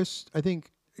 Chris, I think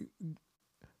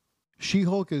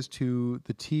She-Hulk is to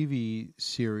the TV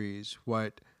series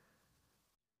what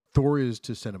Thor is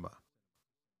to cinema.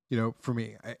 For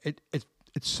me, it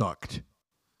sucked.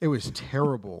 It was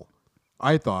terrible.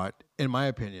 I thought, in my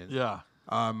opinion. Yeah.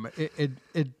 It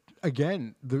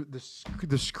again the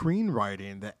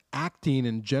screenwriting, the acting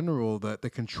in general, the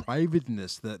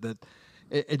contrivedness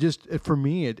that for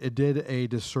me it did a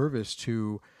disservice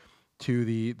to to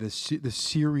the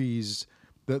series.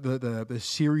 The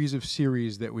series of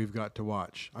series that we've got to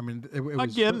watch. I mean, it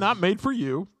was Again, not made for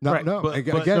you. No, Right. no. But-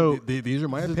 again, but- so these are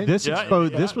my opinions. This Yeah,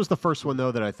 exposed. yeah. This was the first one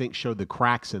though that I think showed the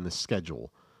cracks in the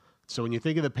schedule. So when you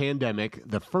think of the pandemic,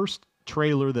 the first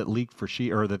trailer that leaked for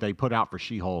that they put out for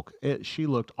She-Hulk, she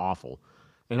looked awful.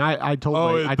 And I told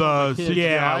my kids,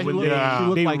 Yeah, she when looked, she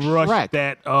looked they like rushed Shrek.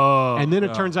 that. Oh, And then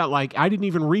it turns out like I didn't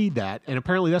even read that, and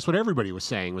apparently that's what everybody was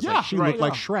saying was Yeah, that she right, looked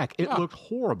like yeah. Shrek. It Yeah. looked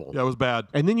horrible. Yeah, it was bad.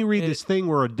 And then you read this thing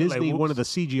where a Disney, one whoops. of the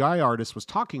CGI artists, was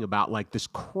talking about like this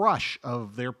crush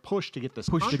of their push to get this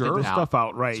to content get the out. stuff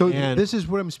out right. So And- this is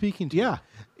what I'm speaking to. Yeah.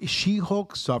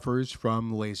 She-Hulk suffers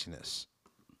from laziness.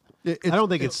 I don't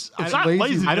think it's. It's I- not lazy.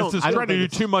 laziness. I don't- It's I don't trying to think do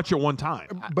it's- too much at one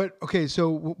time. But okay,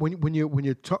 so when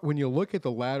you look at the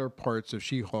latter parts of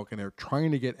She-Hulk and they're trying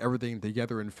to get everything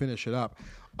together and finish it up.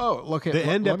 Oh, look at The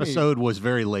end let me- episode was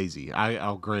very lazy.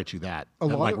 I'll grant you that. A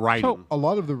lot Like of, writing. a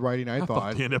lot of the writing I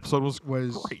thought The end episode was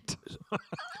was- great.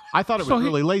 I thought it was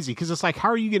really lazy because it's like, how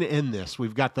are you going to end this?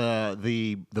 We've got the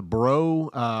bro.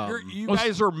 You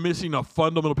guys are missing a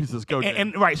fundamental piece of this. Go, and, Dan.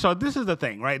 and right, so this is the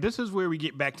thing, right? This is where we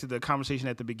get back to the conversation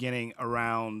at the beginning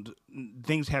around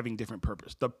things having different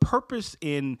purpose. The purpose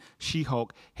in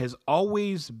She-Hulk has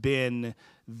always been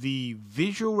the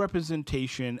visual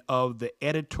representation of the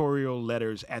editorial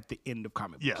letters at the end of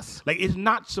comic books. Yes. Like it's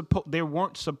not supposed. They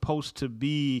weren't supposed to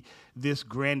be this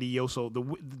grandiose.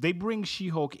 They bring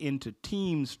She-Hulk into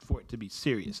teams for it to be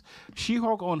serious.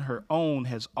 She-Hulk on her own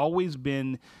has always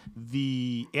been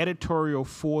the editorial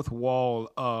fourth wall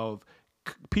of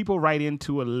people write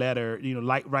into a letter,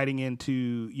 like writing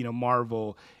into,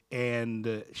 Marvel,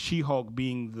 and She-Hulk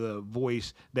being the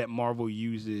voice that Marvel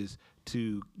uses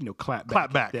to, clap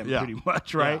back at them, yeah. pretty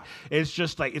much, right? It's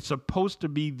just like it's supposed to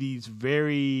be these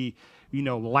very,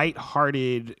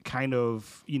 lighthearted kind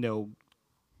of,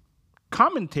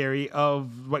 commentary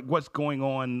of what's going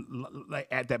on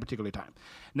at that particular time.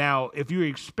 Now, if you're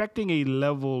expecting a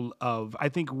level of, I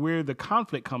think where the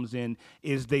conflict comes in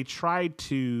is they try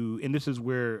to, and this is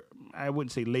where I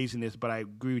wouldn't say laziness, but I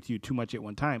agree with you too much at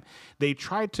one time. They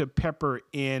try to pepper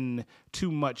in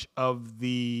too much of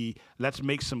the, let's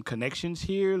make some connections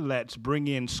here. Let's bring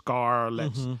in Scar.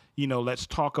 Let's, let's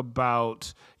talk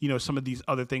about, some of these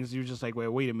other things. You're just like,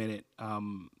 wait a minute.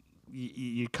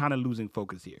 You're kind of losing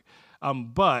focus here.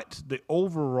 But the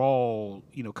overall,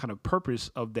 kind of purpose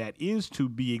of that is to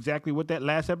be exactly what that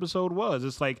last episode was.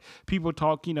 It's like people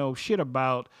talk, shit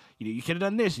about, you should have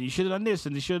done this and you should have done this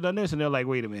and you should have done this. And they're like,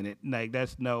 wait a minute. Like,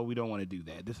 no, we don't want to do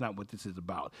that. That's not what this is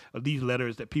about. These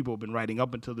letters that people have been writing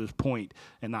up until this point,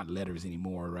 and not letters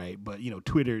anymore, right? But,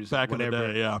 Twitters, Back in the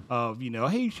whatever, day, yeah. of,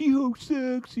 hey, She-Hulk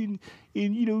sucks and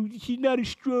she's not as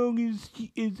strong as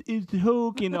the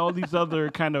Hulk and all these other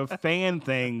kind of fan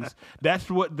things. That's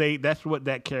what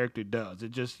that character does. It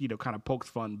just, kind of pokes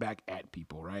fun back at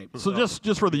people, right? So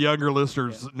just for the younger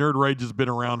listeners, Nerd Rage has been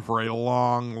around for a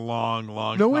long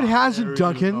No, time. it hasn't,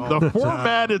 Duncan. The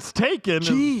format it's taken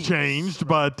has changed,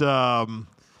 but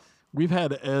we've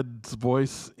had Ed's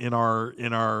voice in our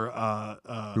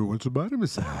Who wants a body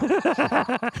massage?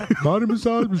 Body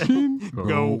massage machine?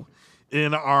 go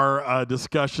in our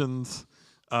discussions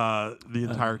the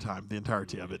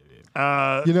entirety of it.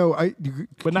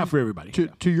 But not for everybody.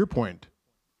 To your point.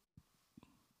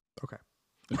 Okay.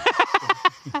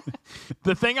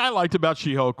 The thing I liked about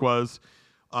She-Hulk was,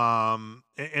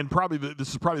 and probably this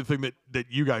is probably the thing that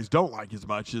you guys don't like as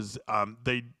much is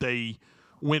they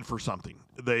went for something.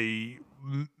 They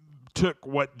took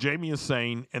what Jamie is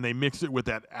saying and they mixed it with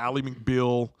that Ally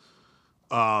McBeal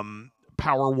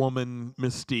Power Woman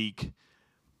mystique.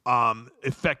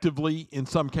 Effectively in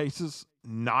some cases,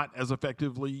 not as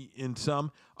effectively in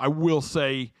some. I will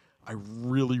say I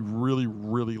really, really,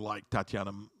 really like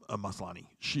Tatiana Maslany.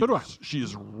 She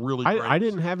is really great. I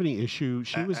didn't have any issue.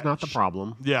 She was not the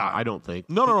problem. yeah. I don't think.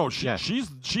 No. Yeah. She's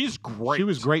great. She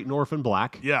was great in Orphan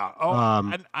Black. Yeah. Oh,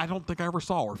 and I don't think I ever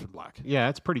saw Orphan Black. Yeah,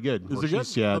 it's pretty good. Is Where it good?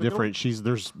 she's, yeah, Is it different.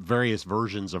 There's various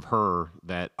versions of her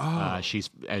that she's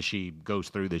as she goes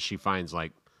through this, she finds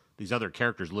like these other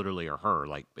characters literally are her.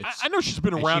 Like I know she's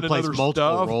been and around she in plays other multiple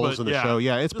stuff, roles but in the yeah, show.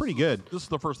 Yeah, it's pretty good. This is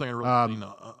the first thing I really seen.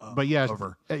 But yeah, of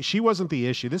her. she wasn't the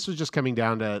issue. This was just coming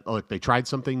down to look. They tried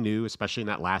something new, especially in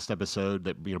that last episode,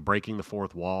 that breaking the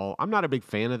fourth wall. I'm not a big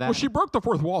fan of that. Well, she broke the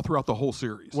fourth wall throughout the whole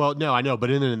series. Well, no, I know,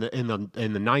 but in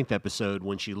the ninth episode,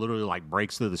 when she literally like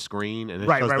breaks through the screen and it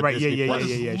Right. shows the Yeah, Disney yeah, Plus-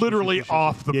 yeah. literally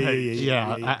off the page.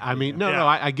 Yeah, I mean, no,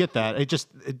 I get that.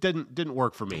 It didn't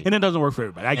work for me. And it doesn't work for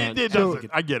everybody. I get It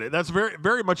doesn't. I get it. That's very,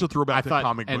 very much a throwback I to thought,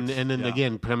 comic books. and then Yeah.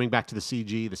 again, coming back to the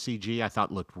CG I thought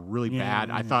looked really bad.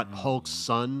 I thought Hulk's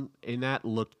son in that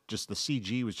looked just the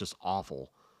CG was just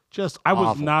awful. Just I was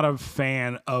awful. not a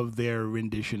fan of their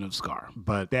rendition of Scar,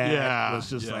 But that was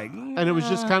just like, and it was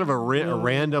just kind of a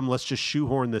random. Let's just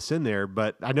shoehorn this in there.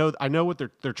 But I know what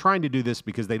they're trying to do this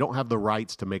because they don't have the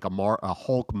rights to make a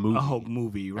Hulk movie. a Hulk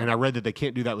movie. Right? And I read that they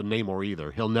can't do that with Namor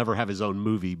either. He'll never have his own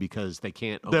movie because they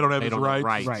can't. They don't have his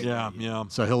rights. Right. Yeah.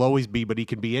 So he'll always be, but he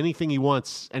can be anything he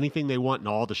wants, anything they want in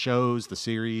all the shows, the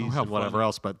series, how and whatever funny.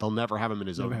 else. But they'll never have him in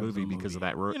his own have his movie own because of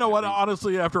movie. that. You know what?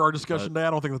 Honestly, after our discussion today, I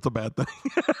don't think that's a bad thing.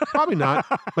 Probably not.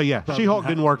 But yeah, She-Hulk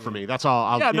didn't work for me. That's all.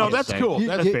 I'll Yeah, no, just that's say. cool. You,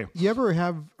 That's you- fair. you ever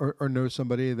have or know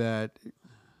somebody that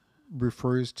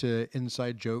refers to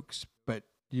inside jokes, but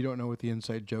you don't know what the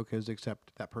inside joke is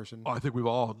except that person? I think we've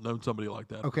all known somebody like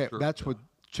that. for Okay, sure. that's what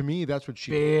to me. That's what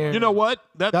she. Fair. You know what?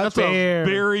 That's a fair.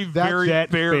 very, very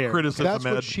That's fair fair. criticism, That's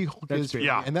Ed. what She-Hulk That's is, for fair. me,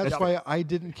 Yeah. and that's Yep. why I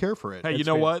didn't care for it. Hey, you That's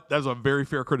know fair. what? That's a very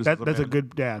fair criticism. That's a Ed.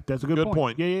 good. Yeah, that's a good, Good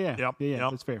point. Yeah. Yep, Yeah.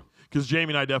 yep. That's fair. Because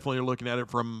Jamie and I definitely are looking at it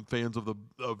from fans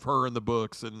of her and the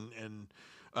books, and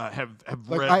have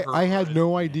Like read. her. I had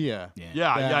no idea.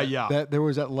 Yeah. That there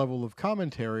was that level of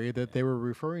commentary that they were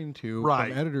referring to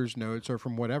Right. from editor's notes or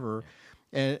from whatever,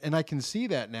 and I can see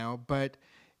that now. But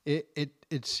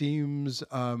it seems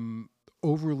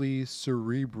overly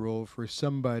cerebral for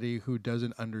somebody who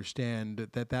doesn't understand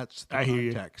that that's the I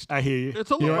hear context. you. I hear you. It's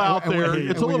a little know, out and when there. you-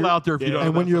 It's and a when little you're- out there if you don't.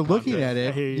 And when know you're that's the looking context. at it,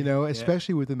 I hear you. Yeah.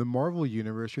 especially within the Marvel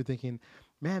universe, you're thinking,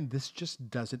 man, this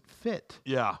just doesn't fit.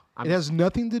 Yeah. It has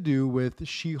nothing to do with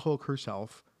She-Hulk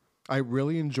herself. I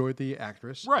really enjoyed the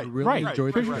actress. I Right, really right,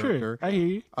 enjoyed right, the right. character. I hear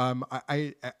you.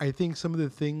 I think some of the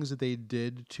things that they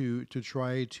did to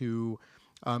try to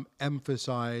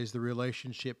emphasize the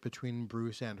relationship between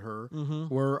Bruce and her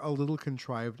were a little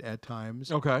contrived at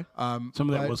times. Okay. Some of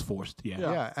that but- was forced.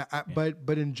 Yeah. Yeah,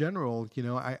 but in general,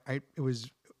 it was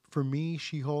for me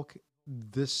She-Hulk.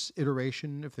 This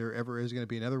iteration, if there ever is going to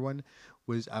be another one,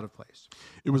 was out of place.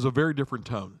 It was a very different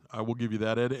tone. I will give you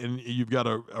that, Ed. And you've got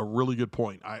a really good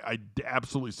point. I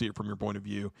absolutely see it from your point of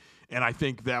view. And I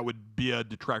think that would be a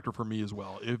detractor for me as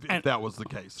well, if that was the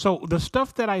case. So the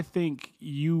stuff that I think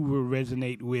you will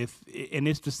resonate with, and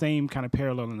it's the same kind of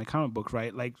parallel in the comic books,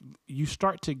 right? Like you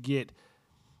start to get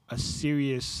a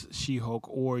serious She-Hulk,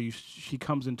 or she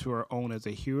comes into her own as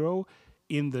a hero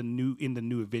in the new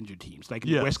Avenger teams, like in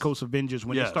the Yes. West Coast Avengers,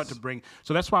 when they start Yes. to bring.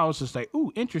 So that's why I was just like, ooh,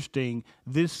 interesting.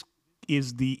 This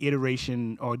is the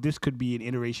iteration, or this could be an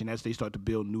iteration as they start to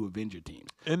build new Avenger teams.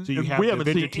 And- so you and have we the haven't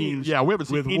Avenger seen any- teams, yeah, we haven't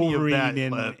seen with any of Wolverine that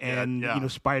and yet, and yeah.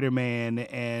 Spider-Man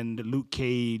and Luke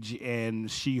Cage and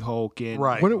She-Hulk and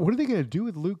Right. What are they going to do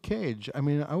with Luke Cage? I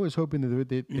mean, I was hoping that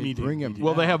they'd need to- bring you him. need to-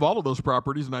 Well, they have all of those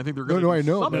properties, and I think they're going to No, do I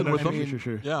know, something but with I them. mean-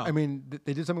 Sure. Yeah. I mean,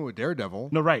 they did something with Daredevil.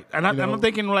 No, right, and I'm know,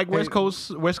 thinking like West and-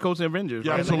 Coast Avengers.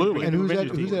 Yeah, right? absolutely. And who's that?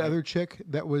 Avengers Who's team. that other chick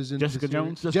that was in the Jessica series?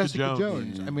 Jones? Jessica Jones.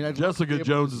 Jones. I mean, I'd love to be Jessica able to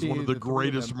Jones is see one of the three of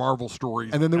greatest them. Marvel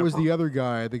stories. And then there was ever. the other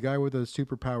guy with the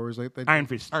superpowers, like Iron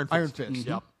Fist. Iron Fist.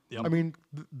 Yep. Yep. I mean,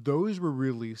 those were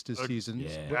released as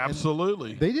seasons. and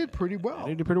Absolutely. They did pretty well.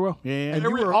 They did pretty well. Yeah. And you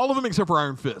were- All of them except for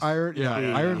Iron Fist.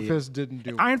 Iron Fist didn't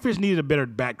do. Iron Fist needed a better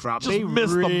backdrop. Just they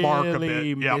missed the mark a bit.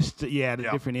 really Yeah. missed the Yeah.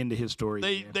 different end of his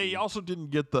story. They also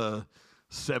didn't get the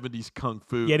 70s kung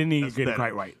fu. Yeah, they didn't get it aesthetic,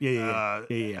 quite right. Yeah.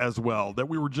 As well that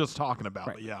we were just talking about.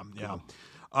 Right. But yeah.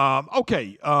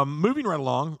 Okay. Moving right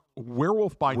along.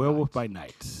 Werewolf by Werewolf Night. by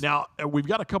Night. Now we've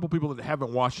got a couple people that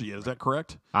haven't watched it yet. Is that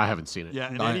correct? I haven't seen it. Yeah,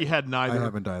 and I- Eddie had neither. I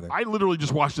haven't either. I literally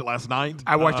just watched it last night.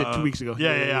 I watched it 2 weeks ago.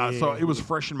 Yeah. So it was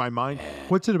fresh in my mind.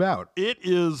 What's it about?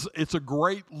 It's a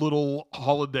great little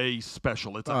holiday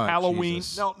special. It's a Oh, Halloween.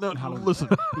 Jesus. No, listen.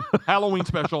 Halloween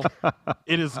special.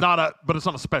 It's not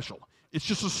a special. It's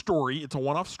just a story. It's a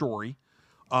one-off story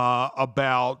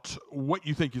about what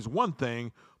you think is one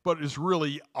thing, but is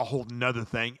really a whole nother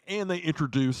thing. And they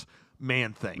introduce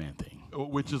Man-Thing.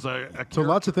 Which is a So character-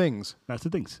 lots of things. That's the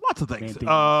things. Lots of things. Man-Thing.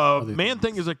 Other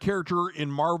Man-Thing is a character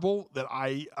in Marvel that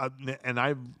and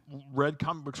I've read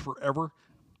comic books forever.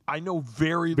 I know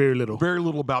very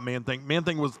little about Man-Thing.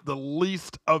 Man-Thing was the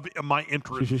least of my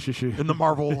interest Sure. in the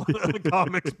Marvel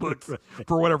comics books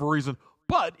for whatever reason.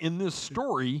 But in this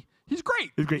story, he's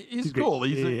great. He's great. He's He's great. cool.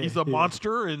 Yeah, He's a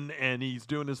monster, and he's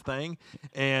doing his thing.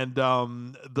 And I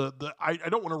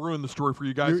don't want to ruin the story for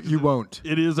you guys. You won't.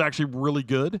 It is actually really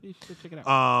good. You should check it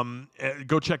out.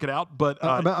 Go check it out. But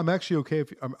I'm actually okay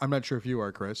if I'm not sure if you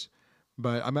are, Chris,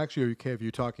 but I'm actually okay if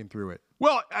you talking through it.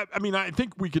 well, I mean, I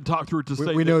think we could talk through it to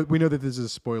say We that- know that this is a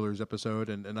spoilers episode,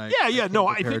 and I Yeah. came No,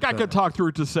 I prepared think I to- could talk through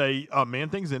it to say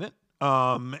Man-Thing's in it.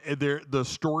 The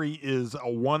story is a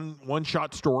one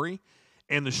shot story,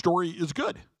 and the story is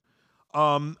good.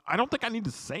 I don't think I need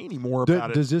to say any more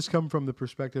about it. Does this come from the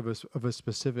perspective of a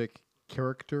specific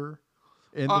character,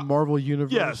 in the Marvel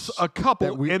universe? Yes, a couple.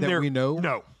 that we, and that we know.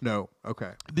 No, No.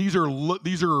 Okay. these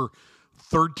are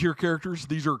third tier characters.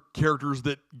 These are characters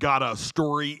that got a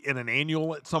story in an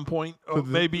annual at some point.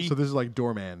 Maybe So this is like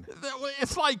Doorman.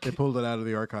 it's like They pulled it out of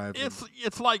the archives.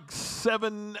 it's like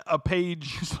 7 a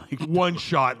page one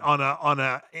shot on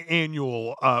a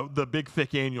annual, the big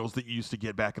thick annuals that you used to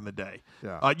get back in the day.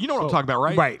 Yeah. You know what I'm talking about,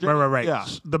 right? Right. Yeah.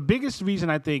 The biggest reason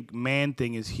I think Man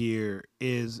Thing is here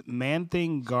is Man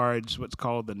Thing guards what's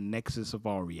called the nexus of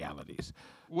all realities.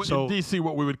 In DC,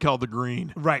 what we would call the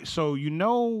green. Right. So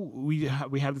we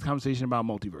have this conversation about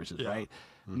multiverses, right?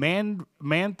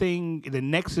 Man Thing, the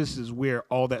nexus is where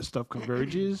all that stuff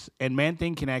converges, and Man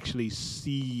Thing can actually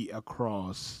see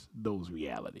across those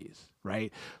realities,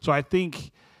 right? So I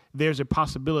think there's a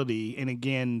possibility, and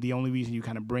again, the only reason you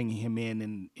kind of bring him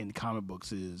in comic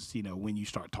books is, when you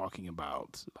start talking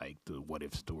about like the what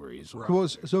if stories. Right. Well,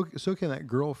 so can that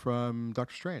girl from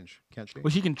Doctor Strange, can't she?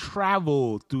 Well, she can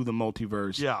travel through the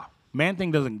multiverse. Yeah. Man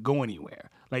Thing doesn't go anywhere.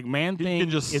 Like Man Thing can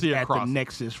just is see at across. the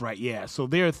nexus, right? Yeah. So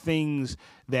there are things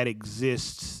that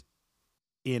exist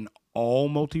in all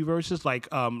multiverses, like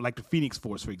the Phoenix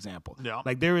Force, for example. Yeah.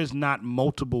 Like there is not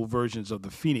multiple versions of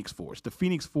the Phoenix Force. The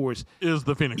Phoenix Force Is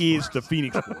the Phoenix is Force. the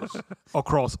Phoenix Force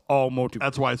across all multiverses.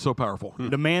 That's why it's so powerful.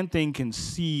 The Man Thing can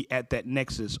see at that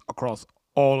nexus across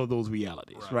all of those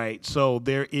realities, right? So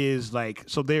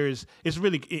it's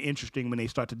really interesting when they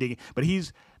start to dig in. But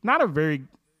he's not a very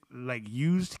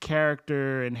used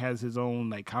character and has his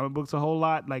own comic books a whole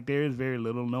lot. Like there is very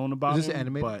little known about Is this him.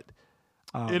 animated?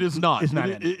 But It is not. It's not.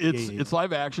 It's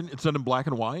live action. It's done in black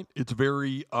and white. It's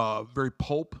very very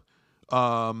pulp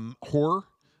horror.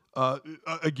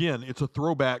 Again, it's a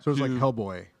throwback. So it's to, like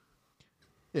Hellboy,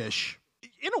 ish.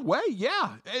 in a way,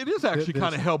 yeah, it is actually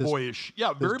kind of Hellboyish.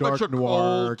 Yeah, very much dark a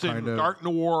noir cult and kind of- dark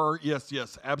noir. Yes,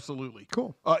 absolutely.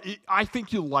 Cool. I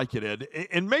think you'll like it, Ed,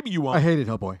 and maybe you won't. I hated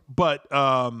Hellboy. But No,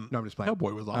 I'm just playing.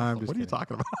 Hellboy was awesome. I'm What just are you kidding.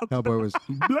 talking about? Hellboy was.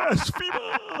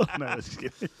 blasphemer. No, that's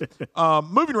kidding.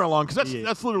 Moving right along, because Yeah.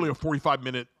 that's literally a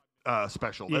 45-minute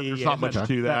special. There's yeah, not much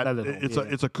okay. to that. That doesn't- It's yeah.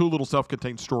 it's a cool little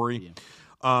self-contained story.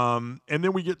 And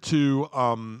then we get to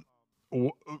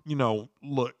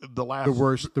look the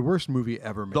last the worst movie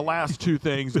ever made. the last two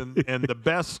things and the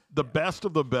best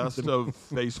of the best of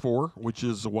Phase 4, which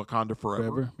is Wakanda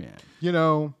Forever. Yeah. You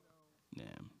know,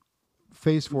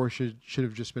 Phase 4 should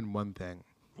have just been one thing.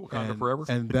 Wakanda and, Forever?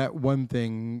 And that one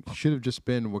thing should have just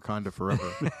been Wakanda Forever.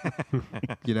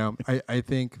 I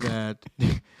think that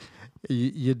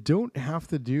you don't have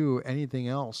to do anything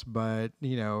else but,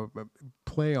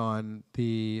 play on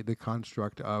the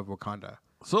construct of Wakanda.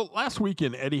 So last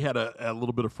weekend, Eddie had a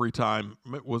little bit of free time.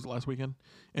 Was it last weekend?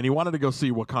 And he wanted to go see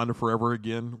Wakanda Forever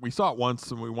again. We saw it once,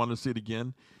 and we wanted to see it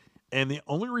again. And the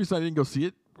only reason I didn't go see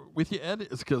it with you, Ed,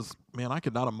 is because, man, I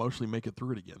could not emotionally make it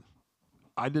through it again.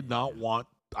 I didn't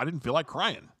feel like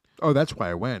crying. Oh, that's why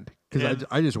I went. Because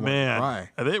I just wanted to cry.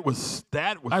 That was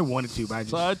I wanted to, but I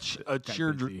just such a got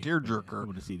busy. tearjerker I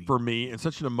wanna see it again. for me and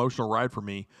such an emotional ride for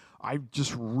me. I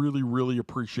just really, really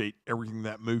appreciate everything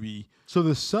that movie. So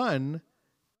the son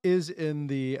is in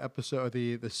the episode,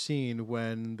 the scene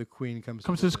when the queen comes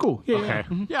Comes to the school. Yeah.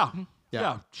 Okay. Yeah.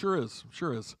 Yeah, sure is.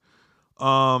 Just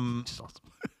awesome.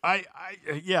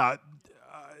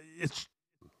 It's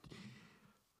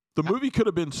the movie could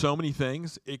have been so many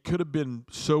things. It could have been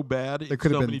so bad in It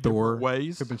could so have many been Thor. different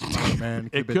ways. Could have been Spider-Man.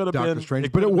 It Could have been Doctor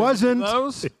Strange. But could it have been wasn't.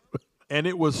 those, and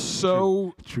it was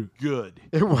so good.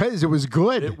 It was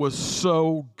good. It was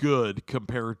so good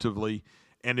comparatively,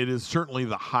 and it is certainly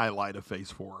the highlight of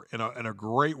Phase 4 and a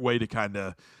great way to kind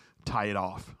of tie it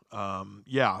off.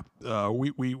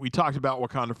 We talked about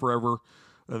Wakanda Forever.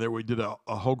 There we did a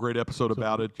whole great episode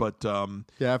about it, but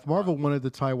Yeah, if Marvel wanted to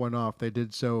tie one off, they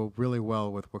did so really well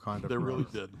with Wakanda. they really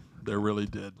did. They really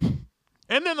did.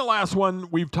 And then the last one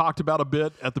we've talked about a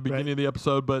bit at the beginning of the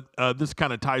episode, but this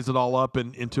kind of ties it all up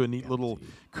into a neat little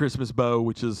Christmas bow,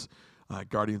 which is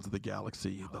Guardians of the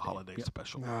Galaxy, the holiday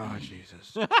special. Oh,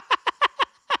 Jesus.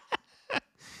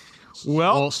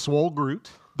 Well, Swole Groot.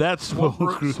 that's Swole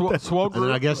Groot. And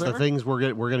then I guess the there. things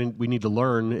we need to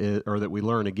learn or that we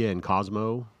learn again.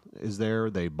 Cosmo is there.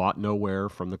 They bought Nowhere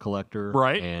from the collector,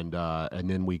 Right. And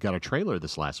then we got a trailer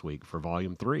this last week for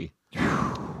Volume 3.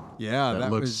 Yeah, That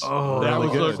that looks- was oh, That really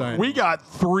was good. look, Exciting. we got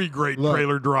 3 great Look,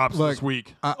 trailer drops this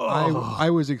week. I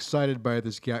was excited by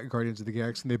this Guardians of the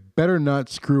Galaxy. And they better not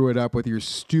screw it up with your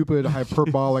stupid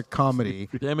hyperbolic comedy.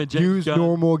 Damn it, James Use Gunn.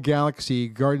 normal Galaxy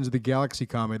Guardians of the Galaxy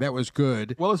comedy. That was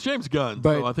good. Well, it's James Gunn,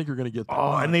 But- so I think you're going to get that.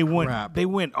 Oh, and crap. they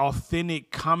went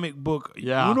authentic comic book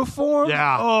Yeah. uniform.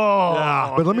 Yeah. Oh,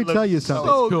 Yeah. But let me it tell you looks something.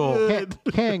 so cool.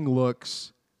 Kang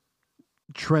looks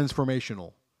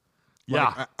transformational.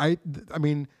 Yeah. I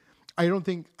mean, I don't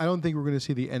think we're going to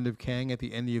see the end of Kang at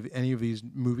the end of any of these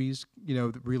movies.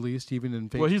 Released even in.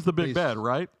 Well, he's the big bad,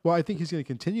 right? Well, I think he's going to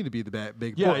continue to be the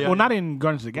big. Yeah, bad. yeah. Well, not in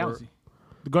Guardians of the Galaxy.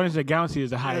 The Guardians of the Galaxy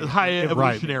is a high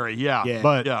evolutionary. Yeah. Yeah.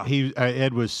 But Yeah.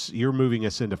 Ed you're moving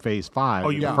us into Phase 5. Oh,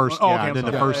 and you- the first, oh, yeah, okay, and I'm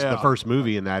then sorry. the first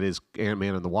movie in that is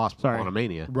Ant-Man and the Wasp: Sorry.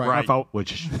 Quantumania. Right. My fault.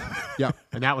 Which, Yeah.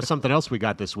 and that was something else we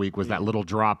got this week was that little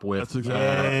drop with, That's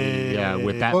exactly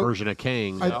with that Well, version of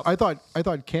Kang. I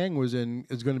thought Kang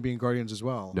is going to be in Guardians as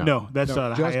well. No, that's No,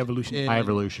 the just high evolution. in- High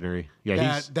Evolutionary.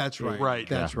 Yeah, he's That's right. Right.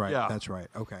 That's Yeah. right. Yeah. That's right.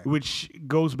 Okay. Which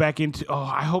goes back into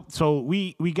I hope so.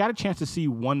 We got a chance to see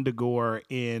Wundagore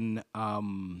in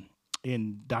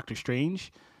Doctor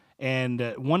Strange, and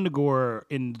Wundagore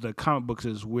in the comic books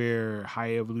is where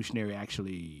High Evolutionary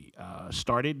actually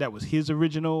started. That was his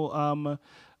original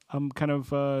kind of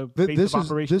base This of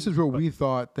is operations. this is what we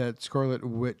thought that Scarlet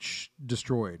Witch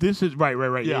destroyed. This is right.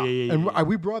 Yeah. Yeah. And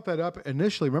we brought that up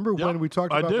initially. Remember Yeah, when we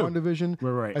talked I about do. WandaVision?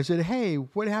 Right. I said, "Hey,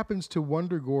 what happens to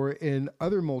Wundagore in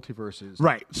other multiverses?"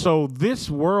 Right. So this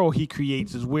world he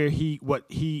creates is where he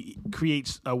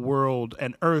creates a world,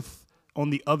 an Earth on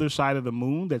the other side of the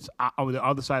moon. That's on the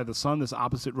other side of the sun. That's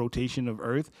opposite rotation of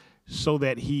Earth. So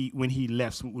that when he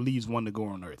leaves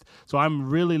Wundagore on Earth. So I'm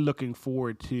really looking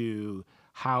forward to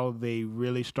how they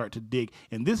really start to dig,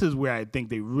 and this is where I think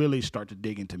they really start to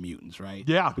dig into mutants, right?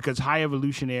 Yeah. Because High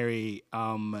Evolutionary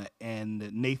and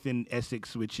Nathan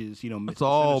Essex, which is It's Mr.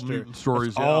 all Sinister, mutant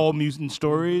stories, that's yeah. all mutant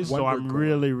stories. So I'm Wondercore.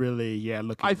 really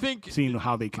looking. Seeing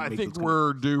how they can. I make think those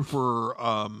we're due for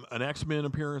an X-Men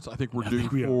appearance. I think we're due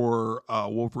think we are. for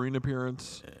Wolverine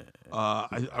appearance.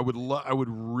 I would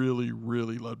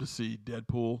really love to see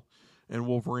Deadpool and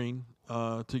Wolverine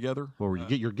together. well,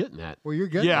 you're getting that. Well, you're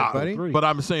getting Yeah, it, buddy. but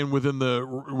I'm saying within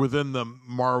the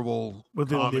Marvel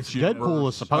Within comics this universe. Deadpool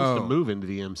is supposed Oh. to move into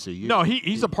the MCU. No,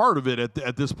 he's a part of it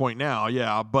at this point now.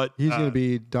 Yeah, but He's going to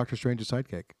be Doctor Strange's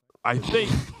sidekick. I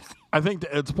think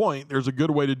to Ed's point, there's a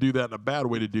good way to do that and a bad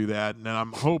way to do that, and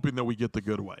I'm hoping that we get the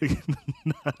good way.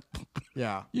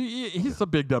 Yeah. He's a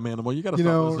big dumb animal. You got to You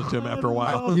stop know- listening to him after a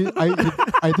while.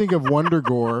 I think of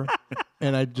Wundagore,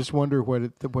 and I just wonder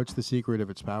what's the secret of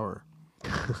its power.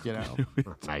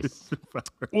 Nice.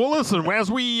 Well, listen,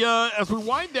 as we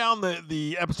wind down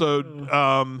the episode,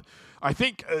 I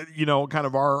think kind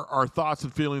of our thoughts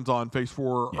and feelings on Phase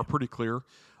 4 are pretty clear.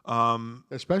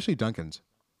 Especially Duncan's.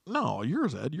 No,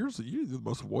 yours, Ed. You're the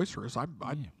most boisterous. I'm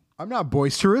not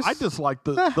boisterous. I dislike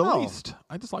the hell? least.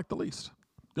 I dislike the least.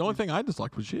 The only thing I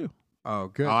disliked was you. Oh,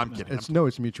 good. Oh, I'm kidding.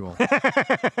 It's mutual.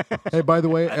 Hey, by the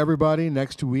way, everybody,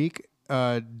 next week,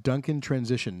 Duncan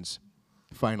transitions.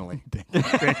 Finally,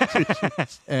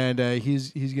 and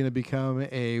he's going to become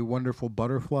a wonderful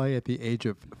butterfly at the age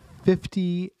of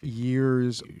 50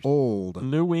 years old.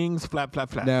 New wings, flap, flap,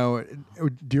 flap. Now,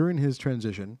 during his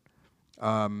transition,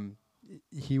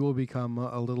 he will become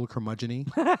a little curmudgeon-y.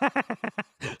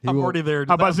 I'm already there.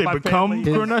 How about to say My become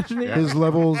family- curmudgeon-y?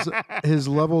 His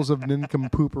levels of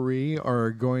nincompoopery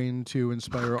are going to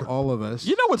inspire all of us.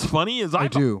 You know what's funny is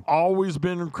I've do. always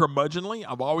been curmudgeonly.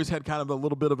 I've always had kind of a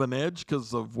little bit of an edge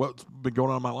because of what's been going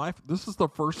on in my life. This is the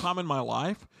first time in my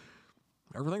life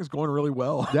everything's going really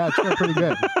well. Yeah, it's going pretty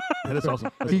good. That is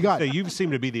awesome. So He got you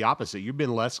seem to be the opposite. You've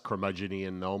been less curmudgeon-y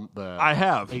in the I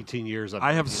have. 18 years.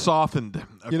 I have softened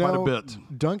quite a bit.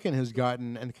 Duncan has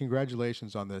gotten, and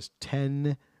congratulations on this,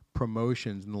 10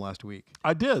 promotions in the last week.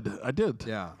 I did.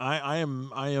 Yeah. I am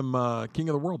king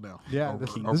of the world now. Yeah, Or-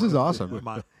 this is awesome.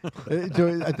 my-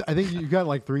 So I think you've got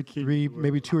like three,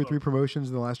 maybe 2 or 3 promotions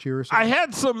in the last year or so. I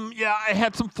had some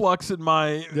flux in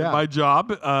my my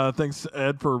job. Thanks,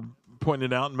 Ed, for pointing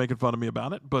it out and making fun of me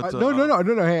about it. But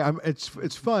No. Hey,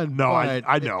 it's fun. No, I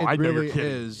but know. It I know you're really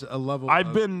kidding. is a level.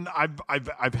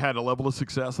 I've had a level of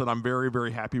success that I'm very,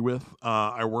 very happy with.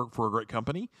 I work for a great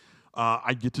company.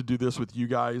 I get to do this with you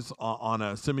guys on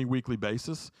a semi-weekly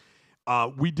basis.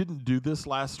 We didn't do this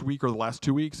last week or the last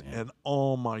 2 weeks, and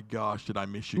oh my gosh, did I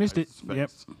miss you Missed guys' it. Yep.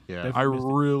 face. Yeah. I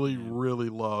really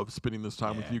love spending this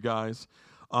time with you guys.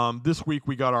 This week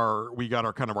we got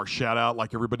our kind of our shout out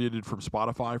like everybody did from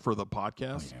Spotify for the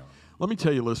podcast. Let me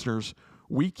tell you, listeners,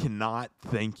 we cannot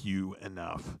thank you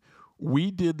enough. We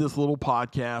did this little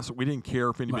podcast. We didn't care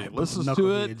if anybody Right, listens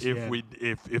to it, knuckleheads,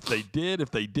 if yeah. if they did,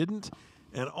 if they didn't.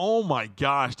 And oh my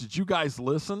gosh, did you guys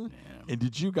listen? And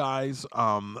did you guys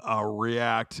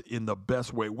react in the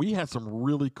best way? We had some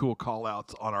really cool call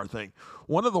outs on our thing.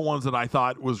 One of the ones that I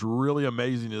thought was really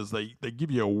amazing is they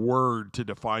give you a word to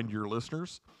define your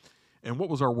listeners. And what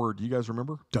was our word? Do you guys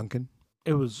remember? Duncan.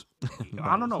 It was,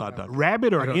 I don't know, not done.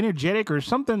 rabid or energetic or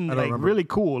something like remember. really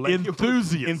cool. Like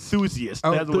Enthusiast. Enthusiast.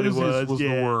 Oh, That's what it Enthusiast was. the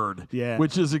Yeah. word. Yeah.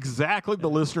 Which is exactly the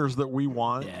listeners that we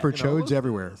want. Yeah. For you know, chodes listen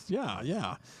everywhere. to this. Yeah,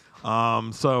 yeah.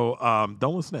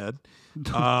 Don't listen to Ed.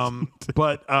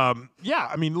 Yeah,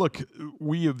 I mean, look,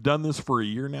 we have done this for a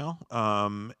year now.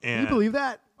 And Can you believe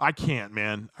that? I can't,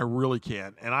 man. I really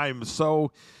can't. And I am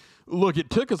so. Look, it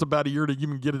took us about a year to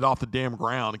even get it off the damn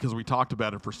ground because we talked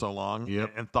about it for so long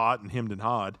and thought and hemmed and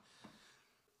hawed.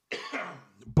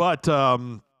 But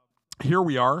here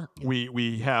we are.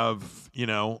 We have,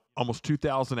 almost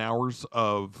 2,000 hours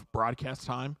of broadcast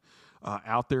time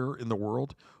out there in the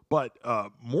world. But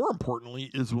more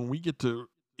importantly is when we get to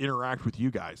interact with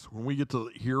you guys, when we get to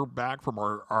hear back from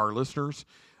our listeners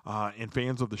and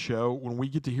fans of the show, when we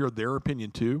get to hear their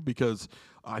opinion too, because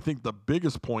I think the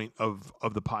biggest point of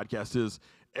the podcast is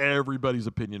everybody's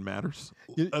opinion matters.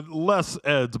 Less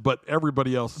Ed's, but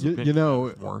everybody else's opinion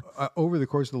matters more. Over the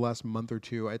course of the last month or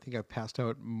two, I think I've passed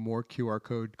out more QR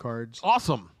code cards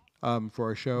Awesome. for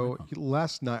our show.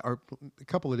 Last night, or a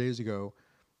couple of days ago,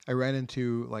 I ran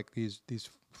into like these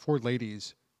 4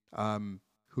 ladies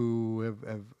who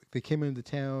they came into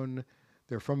town.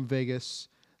 They're from Vegas.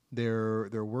 They're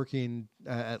working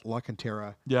at La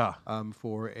Cantera. Yeah.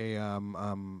 For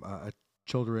a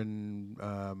children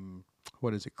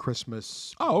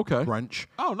Christmas Okay. brunch.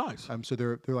 Oh, nice. So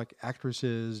they're like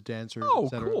actresses, dancers, Oh,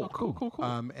 etc. cool.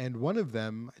 And one of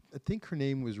them, I think her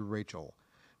name was Rachel,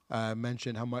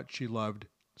 mentioned how much she loved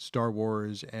Star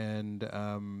Wars and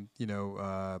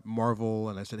Marvel.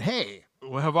 And I said, hey,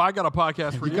 Well, have I got a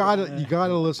podcast for you? you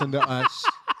gotta listen to us.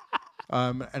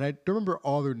 And I don't remember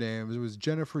all their names. It was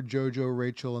Jennifer, JoJo,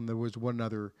 Rachel, and there was one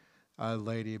other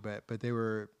lady. But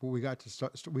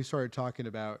we started talking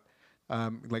about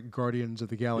like Guardians of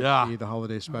the Galaxy, the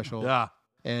holiday special. Yeah.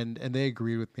 And they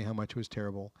agreed with me how much it was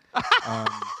terrible.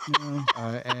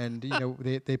 And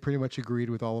they pretty much agreed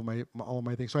with all of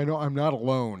my things. So I know I'm not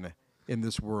alone in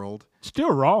this world.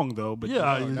 Still wrong though, but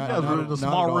Yeah, you guys were in a not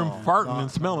small at room all. farting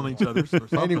and smelling each other. Or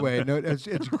something. Anyway, no,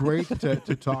 it's great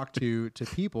to talk to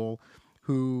people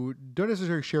who don't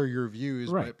necessarily share your views,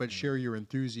 Right. but share your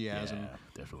enthusiasm Yeah,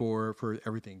 definitely. for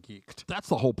everything geeked. That's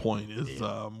the whole point. Is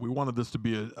we wanted this to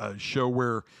be a show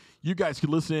where you guys could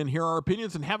listen in, hear our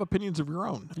opinions, and have opinions of your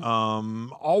own.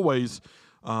 Always,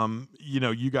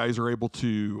 you guys are able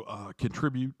to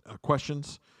contribute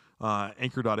questions.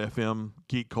 Anchor.fm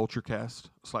Geek Culture Cast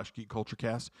 /Geek Culture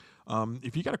Cast.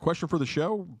 If you got a question for the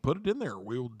show, put it in there.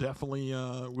 We'll definitely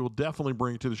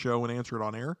bring it to the show and answer it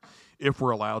on air if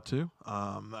we're allowed to.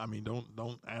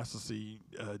 Don't ask to see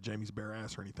Jamie's bare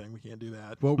ass or anything. We can't do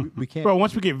that. Well, we can't. Bro,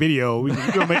 once we get video,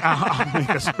 I'll make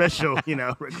a special,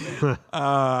 recommend.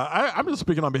 I'm just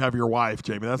speaking on behalf of your wife,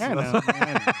 Jamie. That's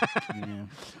Yeah.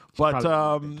 But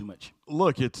Too much.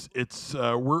 look,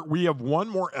 we have one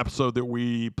more episode that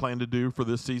we plan to do for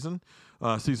this season.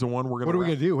 Season 1, we're gonna. What are we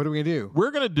gonna do? What are we gonna do? We're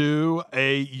going to do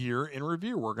a year in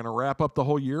review. We're going to wrap up the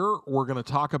whole year. We're going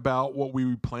to talk about what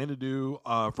we plan to do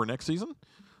for next season,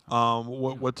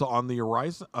 what's on the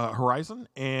horizon,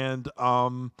 and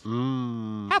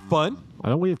have fun.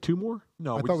 Don't we have 2 more?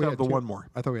 No, I we thought just we Oh, have had the 2. one more.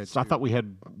 I thought we had. So I 2. thought we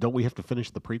had. Don't we have to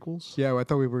finish the prequels? Yeah, I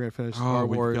thought we were gonna finish Star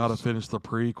We've Wars. got to finish the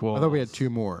prequel. I thought we had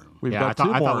 2 more. We've Yeah, got 2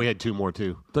 I more. thought we had 2 more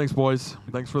too. Thanks, boys.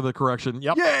 Thanks for the correction.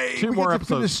 Yep. Yay! 2 we more get to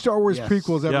finish episodes. Star Wars Yes.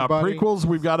 prequels, Yeah, everybody. prequels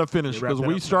we've got to finish Yeah, wrap because that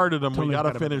we up. started them. Totally We got to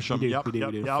forgot about finish that. them. We did, Yep, we did, yep,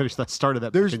 we did. yep. Finish that started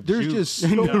that. There's back in June. just so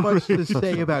much to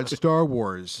say about Star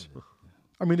Wars.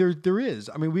 I mean, there is.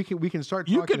 I mean, we can start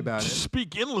You talking can about it.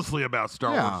 speak endlessly about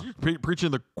Star Yeah. Wars. You're preaching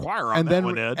the choir on And that then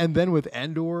one, Ed. and then with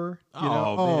Andor,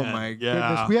 Oh, man. my Yeah.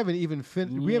 goodness, we haven't even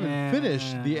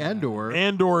finished the Andor.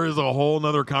 Andor is a whole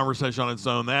nother conversation on its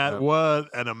own. What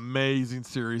an amazing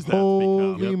series that's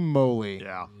Holy become. moly!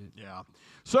 Yeah.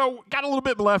 So got a little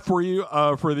bit left for you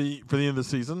for the end of the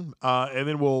season, and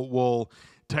then we'll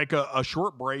take a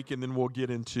short break, and then we'll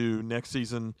get into next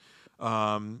season.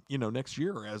 Next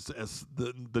year as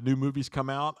the new movies come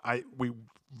out. We've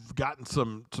gotten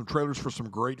some trailers for some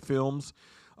great films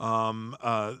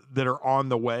that are on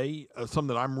the way. Some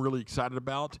that I'm really excited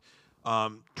about.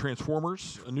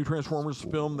 Transformers, a new Transformers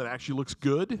film that actually looks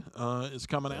good, is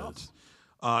coming out.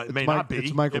 It may not be.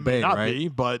 It's Michael it may Bay, not right? be,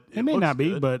 but It may looks not be,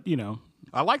 good. but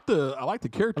I like the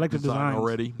character I like the design designs.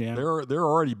 already. Yeah. They're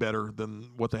already better than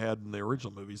what they had in the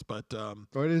original movies. But Oh,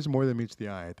 it is more than meets the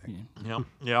eye, I think.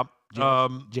 yeah.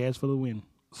 jazz for the win.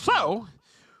 So,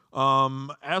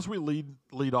 as we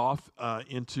lead off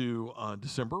into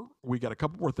December, we got a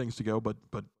couple more things to go. But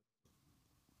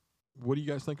what do you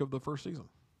guys think of the first season?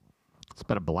 It's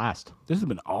been a blast. This has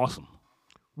been awesome.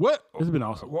 What It's been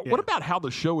awesome. What, Yeah. what about how the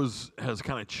show has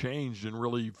kind of changed and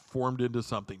really formed into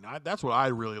something? That's what I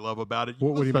really love about it.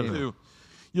 What do you listen mean?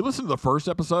 You listen to the first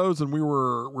episodes, and we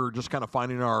were just kind of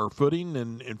finding our footing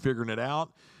and figuring it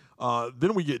out.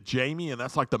 Then we get Jamie, and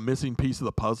that's like the missing piece of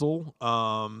the puzzle.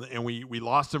 And we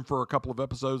lost him for a couple of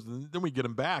episodes, and then we get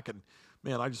him back. And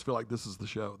man, I just feel like this is the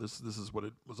show. This is what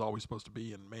it was always supposed to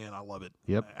be. And man, I love it.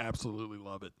 Yep. I absolutely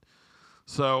love it.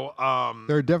 So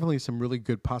There are definitely some really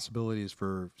good possibilities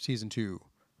for season 2.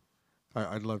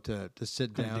 I'd love to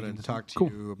sit down and talk to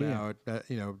you about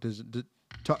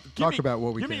talk about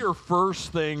what we give think. me your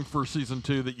first thing for season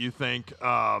 2 that you think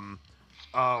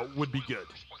would be good.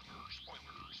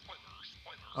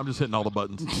 I'm just hitting all the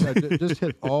buttons. Yeah, just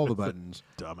hit all the buttons.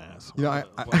 Dumbass. You know,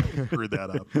 I screwed that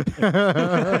up.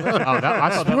 I thought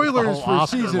that was the Spoilers whole for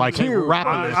Oscar, season like, hey, 2.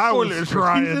 wrapping this. I was Spoilers for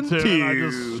trying season to. and I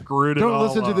 2. just screwed it Don't all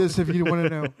listen to up. this if you want to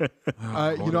know.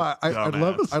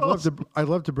 Dumbass. I'd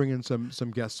love to bring in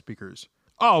some guest speakers,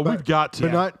 Oh, we've got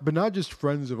to. but not just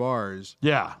friends of ours.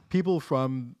 Yeah. People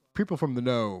from the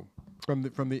know, from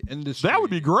the industry. That would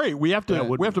be great. We have to That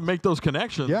would we have to make those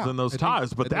connections Yeah, and those I think-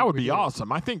 ties, I but think that would we be do.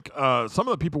 awesome. I think some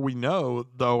of the people we know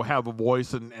though have a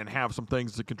voice and have some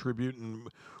things to contribute, and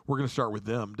we're going to start with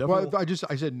them. Definitely. Well,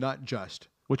 I said not just.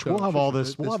 Which So we'll have all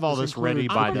this. We'll have all this ready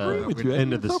includes- by I agree with the you,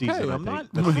 end Eddie. of the It's okay. season. I I'm think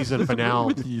not the season disagreeing finale,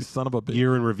 with you, son of a bitch.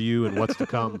 year in review, and what's to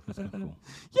come.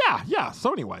 Yeah.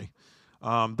 So anyway,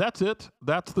 that's it.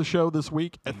 That's the show this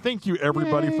week. And thank you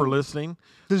everybody for listening.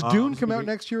 Does Dune it's come gonna out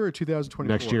be- next year or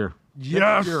 2024? Next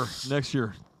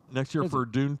year. Next year for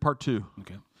Dune Part 2.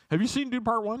 Okay. Have you seen Dune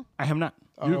Part 1? I have not.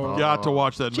 You've got to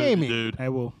watch that Jamie. movie, dude. I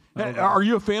will. Hey, are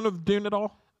you a fan of Dune at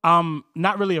all?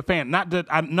 Not really a fan. Not that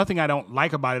nothing I don't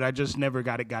like about it. I just never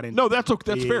got into. No, that's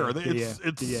okay. That's Yeah, fair. yeah,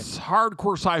 It's yeah.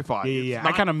 hardcore sci-fi. Yeah, It's yeah. I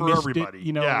not kind of for missed everybody. it.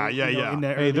 You know. Yeah. In the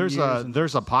Hey, early there's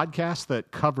years a podcast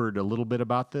that covered a little bit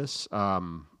about this. I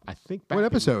think back What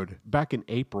episode? back in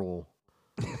April.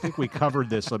 I think we covered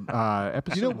this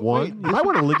episode You know, 1. wait, You might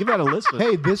want to give that a listen.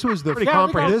 Hey, this was the Pretty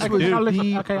comprehensive, This was dude. I'll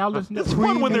listen. the Okay, I'll listen. It's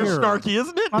fun when they're Premier. snarky,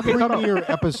 isn't it? premiere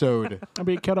episode. I'll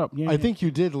be caught up. Yeah, I yeah. think you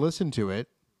did listen to it.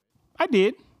 I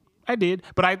did.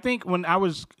 But I think when I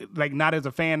was like not as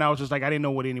a fan, I was just like I didn't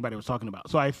know what anybody was talking about.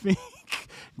 So I think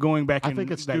going back, I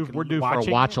think it's like, we're due for a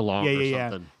watching- watch along Yeah, or yeah,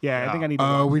 something. yeah. I think I need to.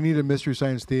 watch. We need a Mystery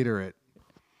Science Theater it.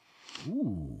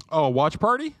 Oh, watch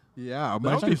party? Yeah, a That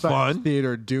would Mystery be Science fun.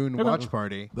 Theater Dune watch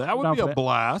party. That would Down be for a that.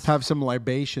 blast. Have some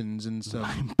libations and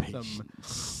some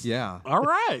yeah. All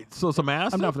right. So some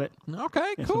acid. I'm down for that.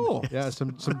 Okay, cool. Yeah,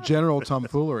 some general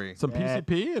tomfoolery. Some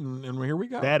PCP, and here we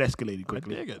go. That escalated I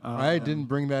quickly. dig it. I didn't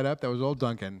bring that up. That was old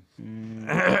Duncan.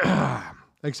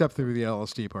 Except through the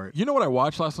LSD part. You know what I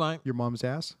watched last night? Your mom's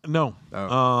ass? No.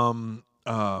 Oh.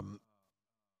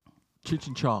 Cheech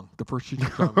and Chong, the first Cheech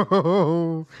and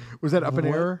Chong. Was that Up in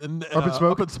What? Air? And, Up in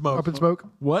Smoke? Up in Smoke. Up in Smoke?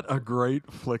 What a great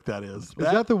flick that is. Is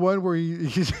that the one where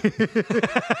he's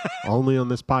Only on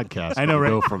this podcast. I know, we right?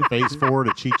 Go from Phase 4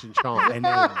 to Cheech and Chong. I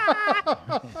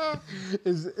know.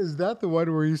 is that the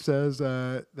one where he says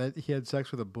that he had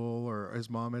sex with a bull or his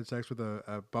mom had sex with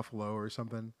a buffalo or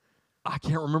something? I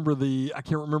can't remember the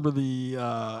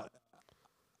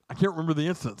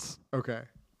instance. Okay.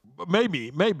 But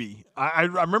maybe. I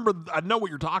remember. I know what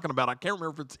you're talking about. I can't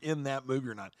remember if it's in that movie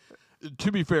or not.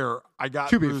 To be fair, I got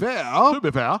To be through- fair. To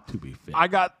be fair. To be fair. I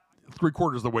got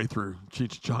 3/4 of the way through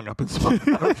Cheech and Chong Up in Smoke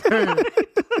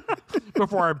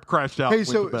before I crashed out. Hey, and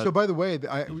went to bed. so by the way,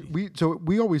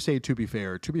 we always say to be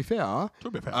fair. To be fair.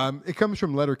 To be fair. It comes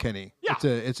from Letterkenny. Yeah.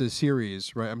 It's a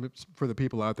series, right? For the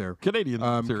people out there. Canadian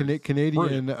series.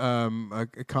 Canadian a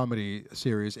comedy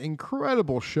series.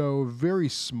 Incredible show. Very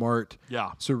smart.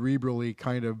 Yeah. Cerebrally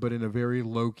kind of, but in a very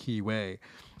low key way.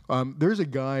 There's a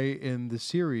guy in the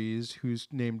series whose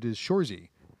named is Shorzy,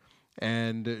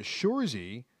 and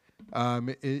Shorzy,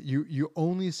 you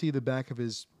only see the back of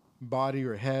his body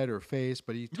or head or face,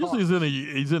 but he talks. Usually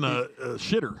he's in a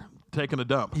shitter taking a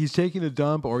dump. He's taking a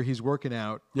dump or he's working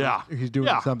out. Yeah. Or he's doing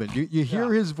Yeah. something. You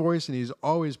hear his voice, and he's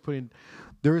always putting.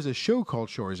 There is a show called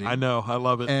Shorzy. I know. I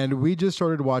love it. And we just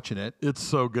started watching it. It's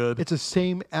so good. It's the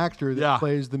same actor that Yeah.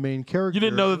 plays the main character. You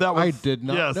didn't know that was. I did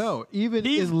not yes. know. Even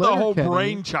he's in the whole Letterkenny,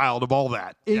 brainchild of all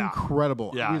that. Yeah.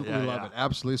 Incredible. Yeah, we yeah, love yeah. it.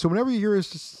 Absolutely. So whenever you hear us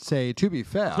say "to be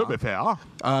fair," To be fair.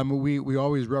 we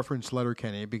always reference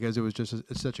Letterkenny because it was just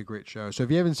it's such a great show. So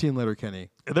if you haven't seen Letterkenny,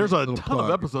 There's a little ton of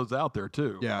plug. episodes out there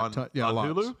too. Yeah, on, yeah, on lots.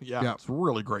 Hulu. Yeah, Yeah. it's a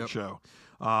really great show.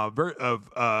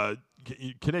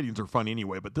 Canadians are funny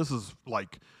anyway, but this is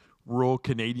like rural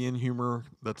Canadian humor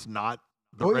that's not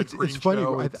the Red it's Green funny.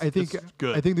 Show. I think it's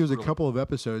good. I think there's a Really. couple of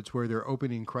episodes where their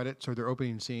opening credits or their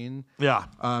opening scene. Yeah.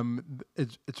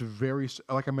 It's very,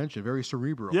 like I mentioned, very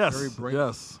cerebral. Yes. Very brain.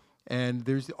 Yes. And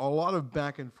there's a lot of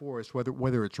back and forth,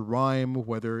 whether it's rhyme,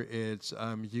 whether it's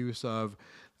use of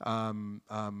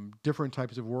different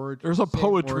types of words. There's a same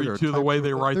poetry word or to the types way of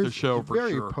they word. write the There's- show it's for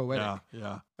very sure. poetic.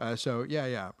 Yeah. So check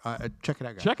it out,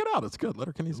 guys. Check it out. It's good.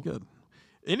 Letterkenny's good.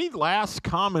 Any last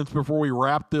comments before we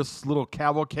wrap this little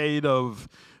cavalcade of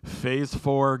Phase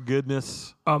 4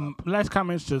 goodness? Last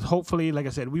comments, just hopefully, like I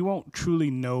said, we won't truly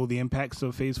know the impacts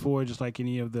of Phase 4, just like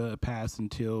any of the past,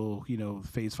 until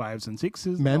Phase 5s and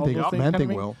 6s.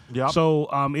 Man-Thing will. Yep. So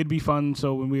it'd be fun.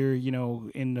 So when we're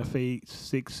in the Phase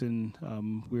 6 and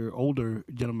we're older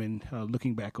gentlemen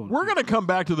looking back on, We're going to come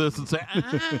back to this and say,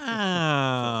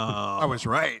 I was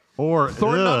right. Or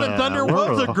Thor: Love and Thunder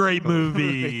was a great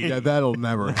movie. Yeah, that'll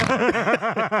never happen.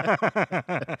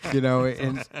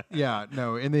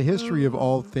 In the history of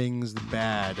all things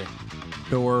bad,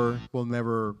 Thor will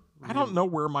never. I don't know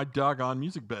where my doggone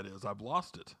music bed is. I've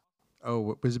lost it.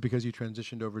 Oh, was it because you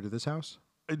transitioned over to this house?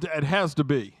 It has to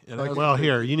be. It has Well, to be.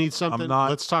 here, you need something. not-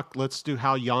 Let's talk. Let's do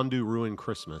how Yondu ruined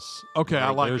Christmas. Okay,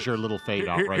 I like There's it. your little fade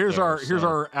out right here's there. our here's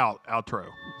our outro.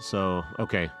 So,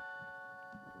 okay.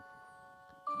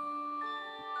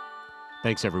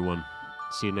 Thanks, everyone.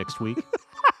 See you next week. Is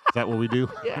that what we do?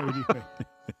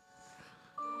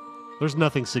 There's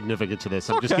nothing significant to this.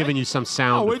 I'm just Okay. giving you some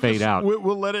sound we to fade just- out.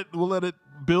 We'll let it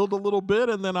build a little bit,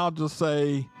 and then I'll just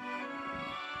say,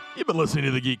 you've been listening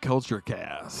to the Geek Culture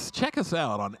Cast. Check us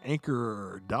out on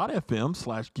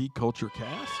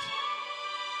anchor.fm/geekculturecast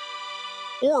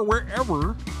or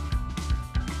wherever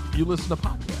you listen to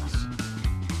podcasts.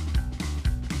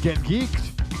 Get geeked.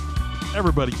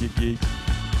 Everybody get geeked.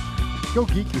 Go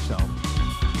geek yourself.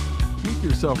 Geek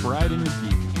yourself right in your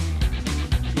geek.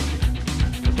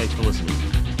 Thanks for listening.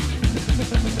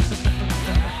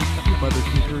 Mother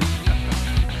keepers.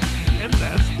 And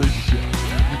that's the